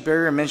like Chief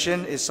Barrier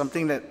mentioned, is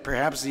something that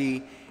perhaps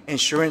the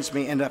insurance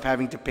may end up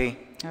having to pay.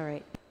 All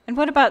right. And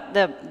what about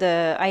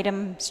the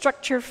item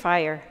structure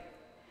fire?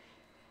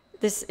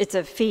 It's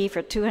a fee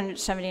for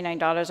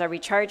 $279. Are we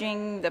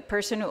charging the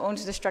person who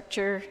owns the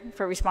structure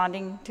for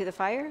responding to the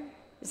fire?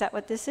 Is that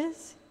what this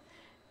is?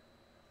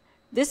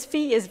 This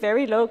fee is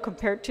very low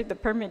compared to the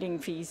permitting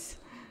fees.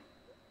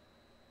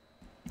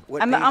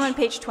 I'm on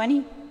page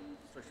 20.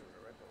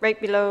 Right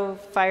below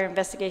fire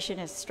investigation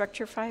is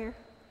structure fire.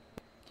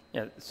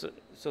 Yeah,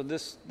 so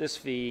this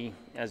fee,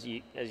 as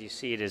you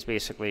see it, is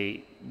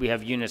basically, we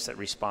have units that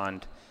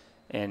respond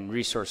and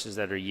resources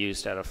that are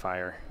used at a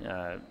fire,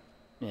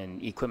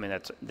 and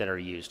equipment that are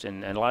used.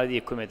 And a lot of the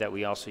equipment that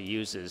we also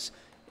use is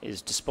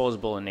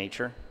disposable in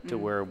nature, to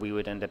where we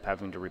would end up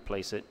having to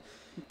replace it.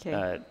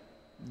 Okay.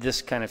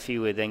 This kind of fee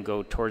would then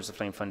go towards the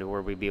flame fund, to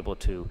where we'd be able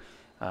to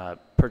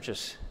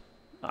purchase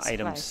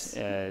items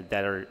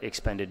that are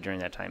expended during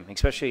that time.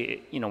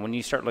 Especially, when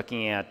you start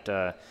looking at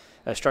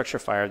a structure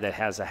fire that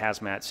has a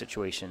hazmat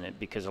situation,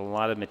 because a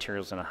lot of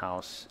materials in a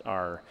house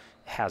are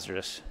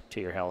hazardous to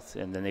your health,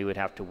 and then they would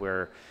have to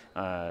wear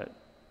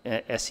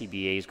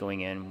SCBAs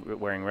going in,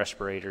 wearing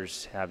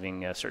respirators,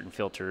 having certain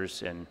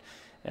filters, and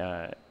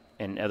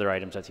other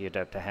items that you'd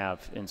have to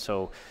have. And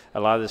so a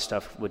lot of this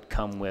stuff would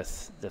come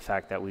with the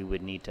fact that we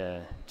would need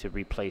to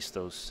replace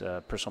those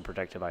personal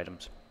protective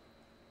items.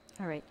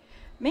 All right.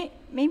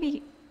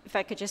 Maybe if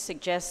I could just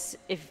suggest,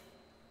 if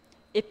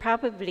it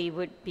probably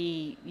would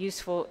be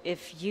useful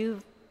if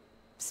you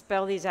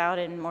spell these out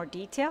in more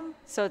detail,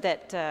 so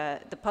that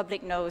the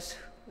public knows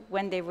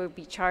when they will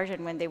be charged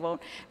and when they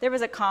won't. There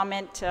was a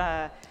comment,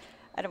 I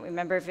don't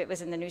remember if it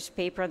was in the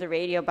newspaper or the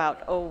radio,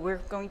 about, we're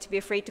going to be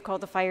afraid to call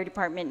the fire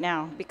department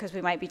now because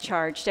we might be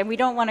charged. And we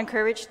don't want to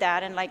encourage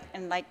that. And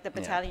like the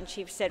battalion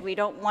chief said, we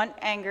don't want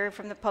anger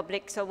from the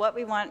public. So what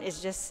we want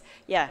is just,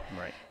 we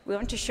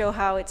want to show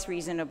how it's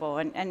reasonable.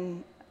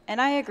 And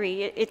I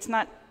agree, it's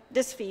not,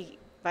 this fee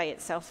by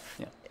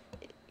itself,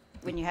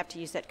 when you have to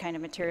use that kind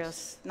of material,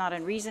 is not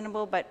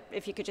unreasonable. But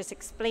if you could just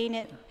explain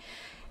it,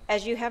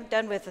 as you have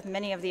done with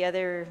many of the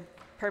other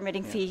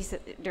permitting fees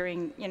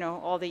during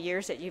all the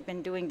years that you've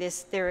been doing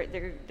this,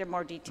 they're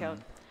more detailed.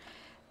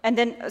 And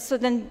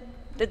then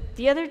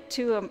the other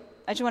two,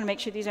 I just want to make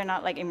sure these are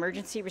not like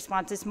emergency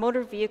responses.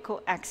 Motor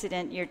vehicle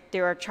accident,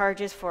 there are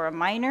charges for a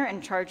minor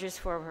and charges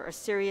for a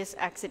serious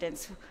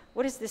accidents.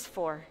 What is this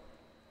for?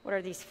 What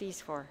are these fees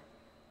for?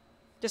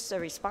 Just a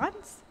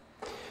response?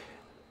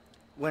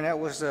 When that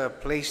was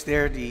placed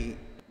there,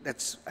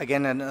 that's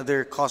again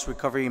another cost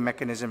recovery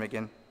mechanism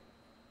again.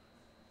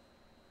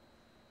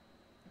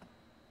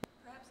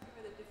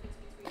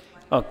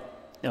 Oh,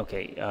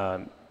 okay.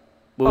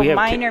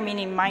 Minor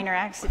meaning minor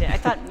accident. I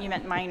thought you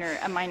meant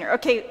a minor.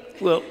 Okay.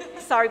 Well,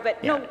 sorry,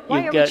 but no.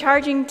 Why are we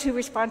charging to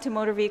respond to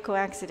motor vehicle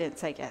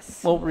accidents? I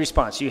guess. Well,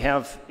 response. You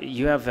have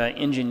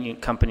engine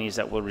companies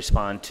that will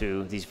respond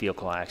to these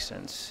vehicle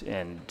accidents,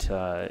 and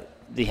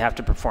they have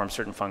to perform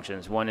certain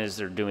functions. One is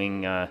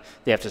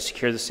they have to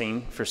secure the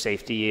scene for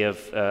safety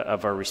of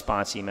our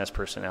response EMS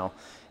personnel,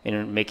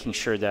 and making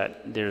sure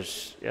that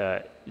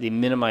they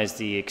minimize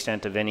the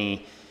extent of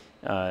any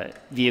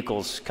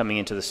vehicles coming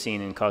into the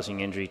scene and causing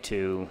injury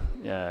to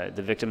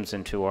the victims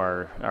and to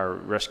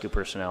our rescue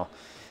personnel.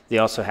 They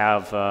also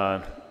have,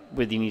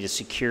 where you need to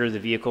secure the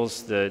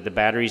vehicles, the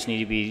batteries need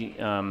to be,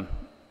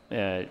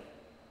 the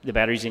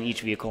batteries in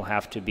each vehicle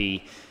have to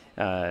be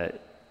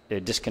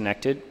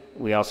disconnected.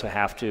 We also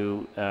have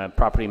to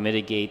properly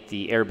mitigate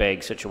the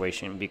airbag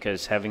situation,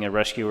 because having a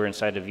rescuer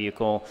inside a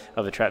vehicle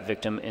of a trapped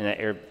victim,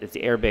 and if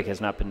the airbag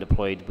has not been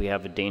deployed, we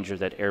have a danger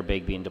that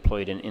airbag being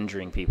deployed and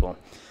injuring people.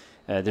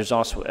 There's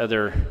also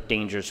other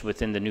dangers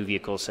within the new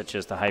vehicles, such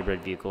as the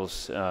hybrid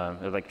vehicles,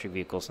 electric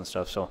vehicles and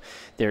stuff. So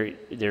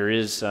there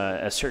is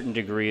a certain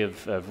degree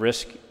of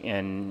risk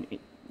and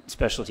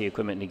specialty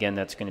equipment, again,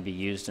 that's going to be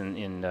used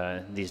in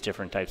these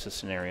different types of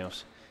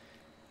scenarios.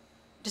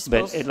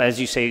 But as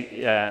you say,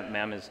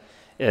 ma'am,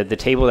 The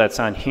table that's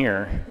on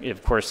here,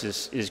 of course,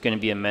 is going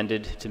to be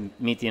amended to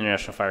meet the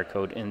International Fire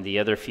Code, and the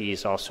other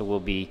fees also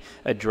will be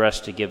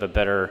addressed to give a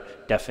better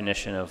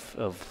definition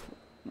of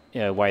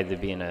why they're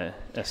being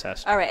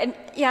assessed. All right, and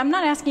yeah, I'm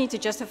not asking you to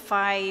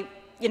justify,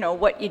 you know,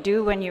 what you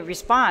do when you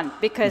respond,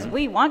 because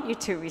we want you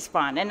to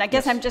respond. And I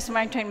guess I'm just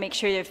trying to make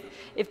sure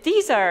if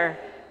these are,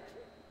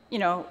 you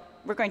know,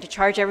 we're going to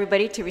charge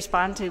everybody to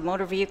respond to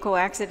motor vehicle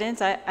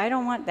accidents, I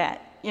don't want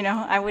that. You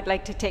know, I would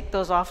like to take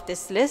those off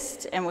this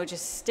list, and we'll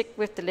just stick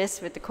with the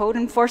list with the code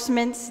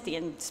enforcements, the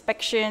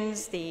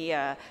inspections,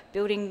 the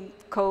building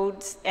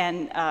codes,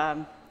 and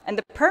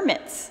the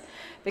permits,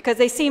 because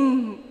they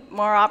seem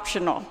more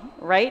optional,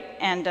 right?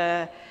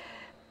 And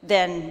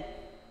then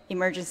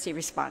emergency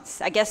response.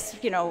 I guess,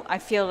 you know, I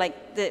feel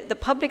like the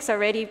public's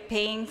already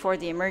paying for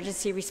the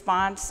emergency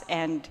response,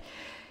 and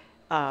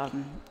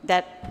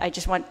that I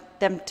just want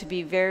them to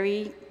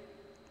be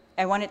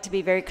I want it to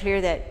be very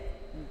clear that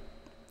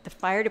the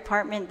fire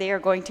department, they are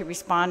going to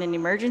respond in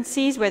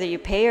emergencies, whether you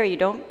pay or you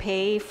don't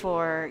pay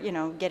for, you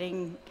know,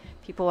 getting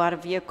people out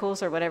of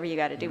vehicles or whatever you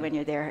got to do when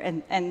you're there.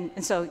 And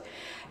so,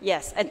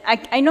 yes, and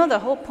I know the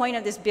whole point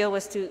of this bill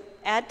was to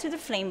add to the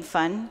flame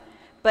fund,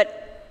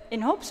 but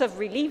in hopes of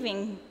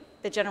relieving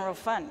the general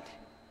fund,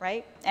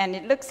 right? And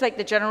it looks like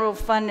the general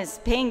fund is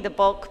paying the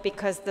bulk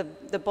because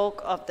the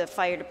bulk of the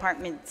fire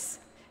department's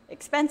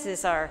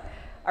expenses are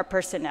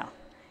personnel.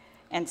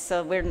 And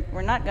so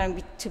we're not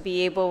going to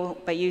be able,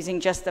 by using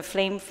just the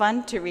flame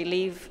fund, to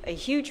relieve a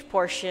huge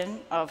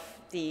portion of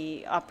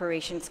the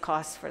operations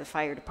costs for the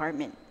fire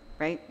department,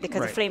 right?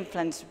 Because the flame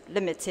fund's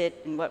limited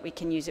in what we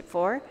can use it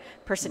for.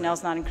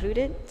 Personnel's not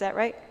included, is that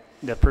right?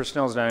 The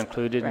personnel is not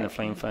included in the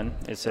flame fund.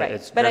 It's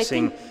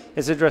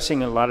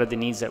addressing a lot of the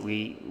needs that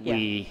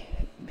we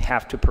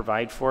have to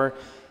provide for,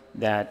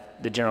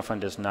 that the general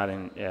fund is not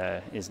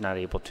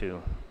able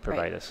to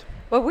provide us.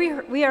 Well,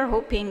 we are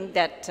hoping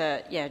that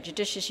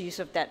judicious use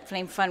of that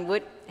flame fund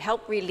would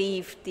help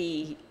relieve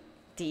the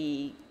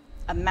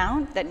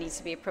amount that needs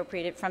to be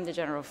appropriated from the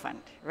general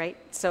fund, right?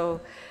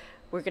 So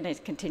we're going to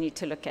continue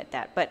to look at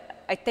that.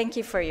 But I thank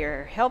you for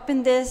your help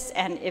in this,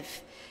 and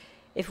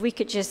if we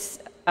could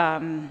just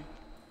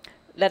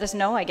let us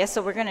know, I guess.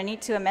 So we're going to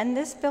need to amend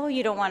this bill.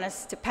 You don't want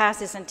us to pass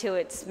this until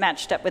it's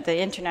matched up with the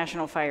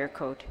International Fire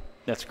Code.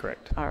 That's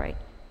correct. All right.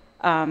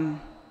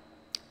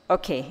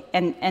 Okay,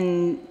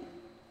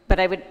 but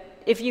I would,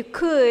 if you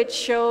could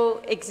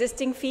show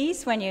existing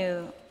fees when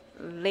you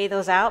lay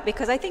those out,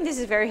 because I think this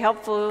is very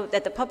helpful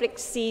that the public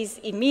sees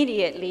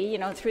immediately, you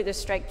know, through the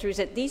strike-throughs,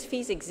 that these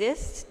fees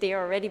exist. They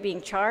are already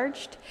being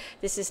charged.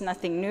 This is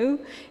nothing new.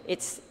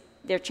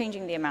 They're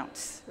changing the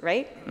amounts,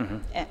 right?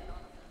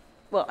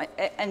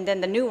 And then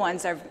the new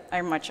ones are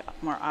much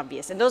more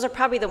obvious. And those are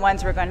probably the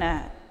ones we're going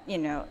to, you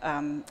know,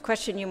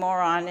 question you more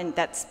on, and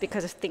that's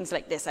because of things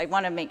like this. I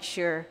want to make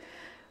sure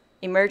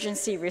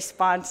emergency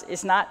response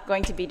is not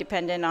going to be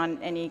dependent on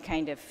any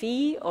kind of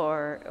fee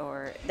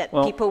or that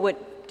people would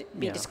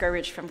be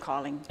discouraged from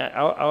calling.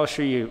 I'll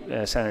assure you,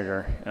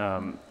 Senator,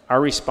 our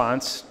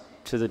response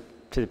to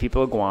the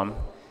people of Guam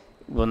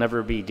will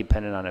never be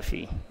dependent on a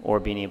fee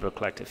or being able to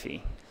collect a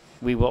fee.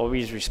 We will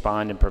always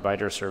respond and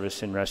provide our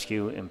service and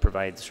rescue and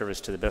provide service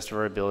to the best of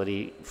our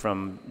ability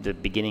from the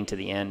beginning to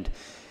the end,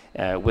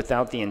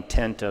 without the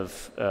intent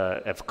of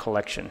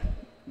collection.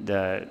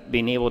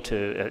 Being able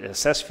to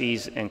assess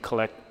fees and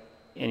collect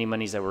any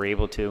monies that we're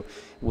able to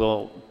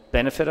will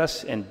benefit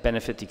us and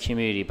benefit the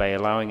community by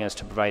allowing us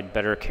to provide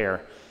better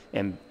care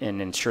and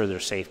ensure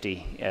their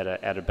safety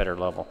at a better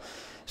level.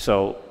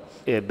 So,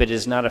 but it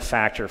is not a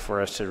factor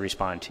for us to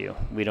respond to.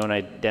 We don't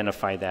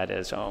identify that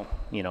as, oh,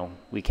 you know,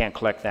 we can't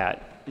collect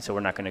that, so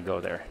we're not going to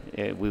go there.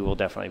 We will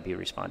definitely be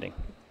responding.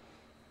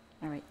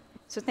 All right.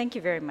 So thank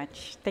you very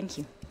much. Thank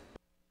you.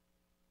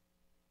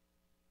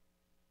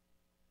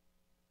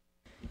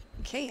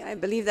 Okay, I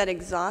believe that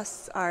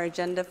exhausts our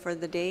agenda for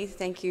the day.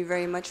 Thank you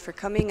very much for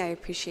coming. I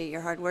appreciate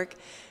your hard work.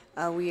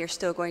 We are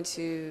still going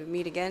to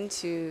meet again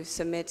to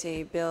submit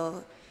a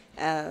bill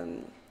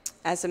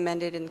as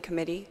amended in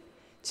committee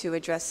to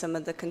address some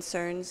of the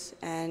concerns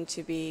and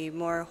to be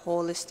more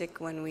holistic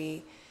when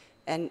we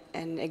and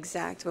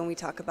exact when we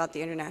talk about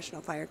the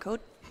International Fire Code.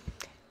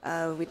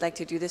 We'd like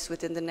to do this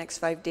within the next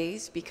 5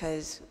 days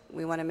because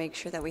we want to make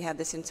sure that we have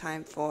this in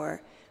time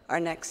for our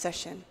next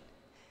session.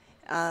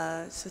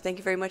 So thank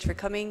you very much for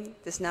coming.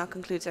 This now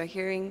concludes our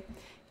hearing.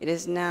 It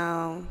is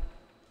now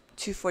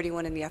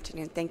 2:41 in the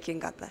afternoon. Thank you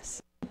and God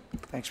bless.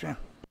 Thanks, ma'am.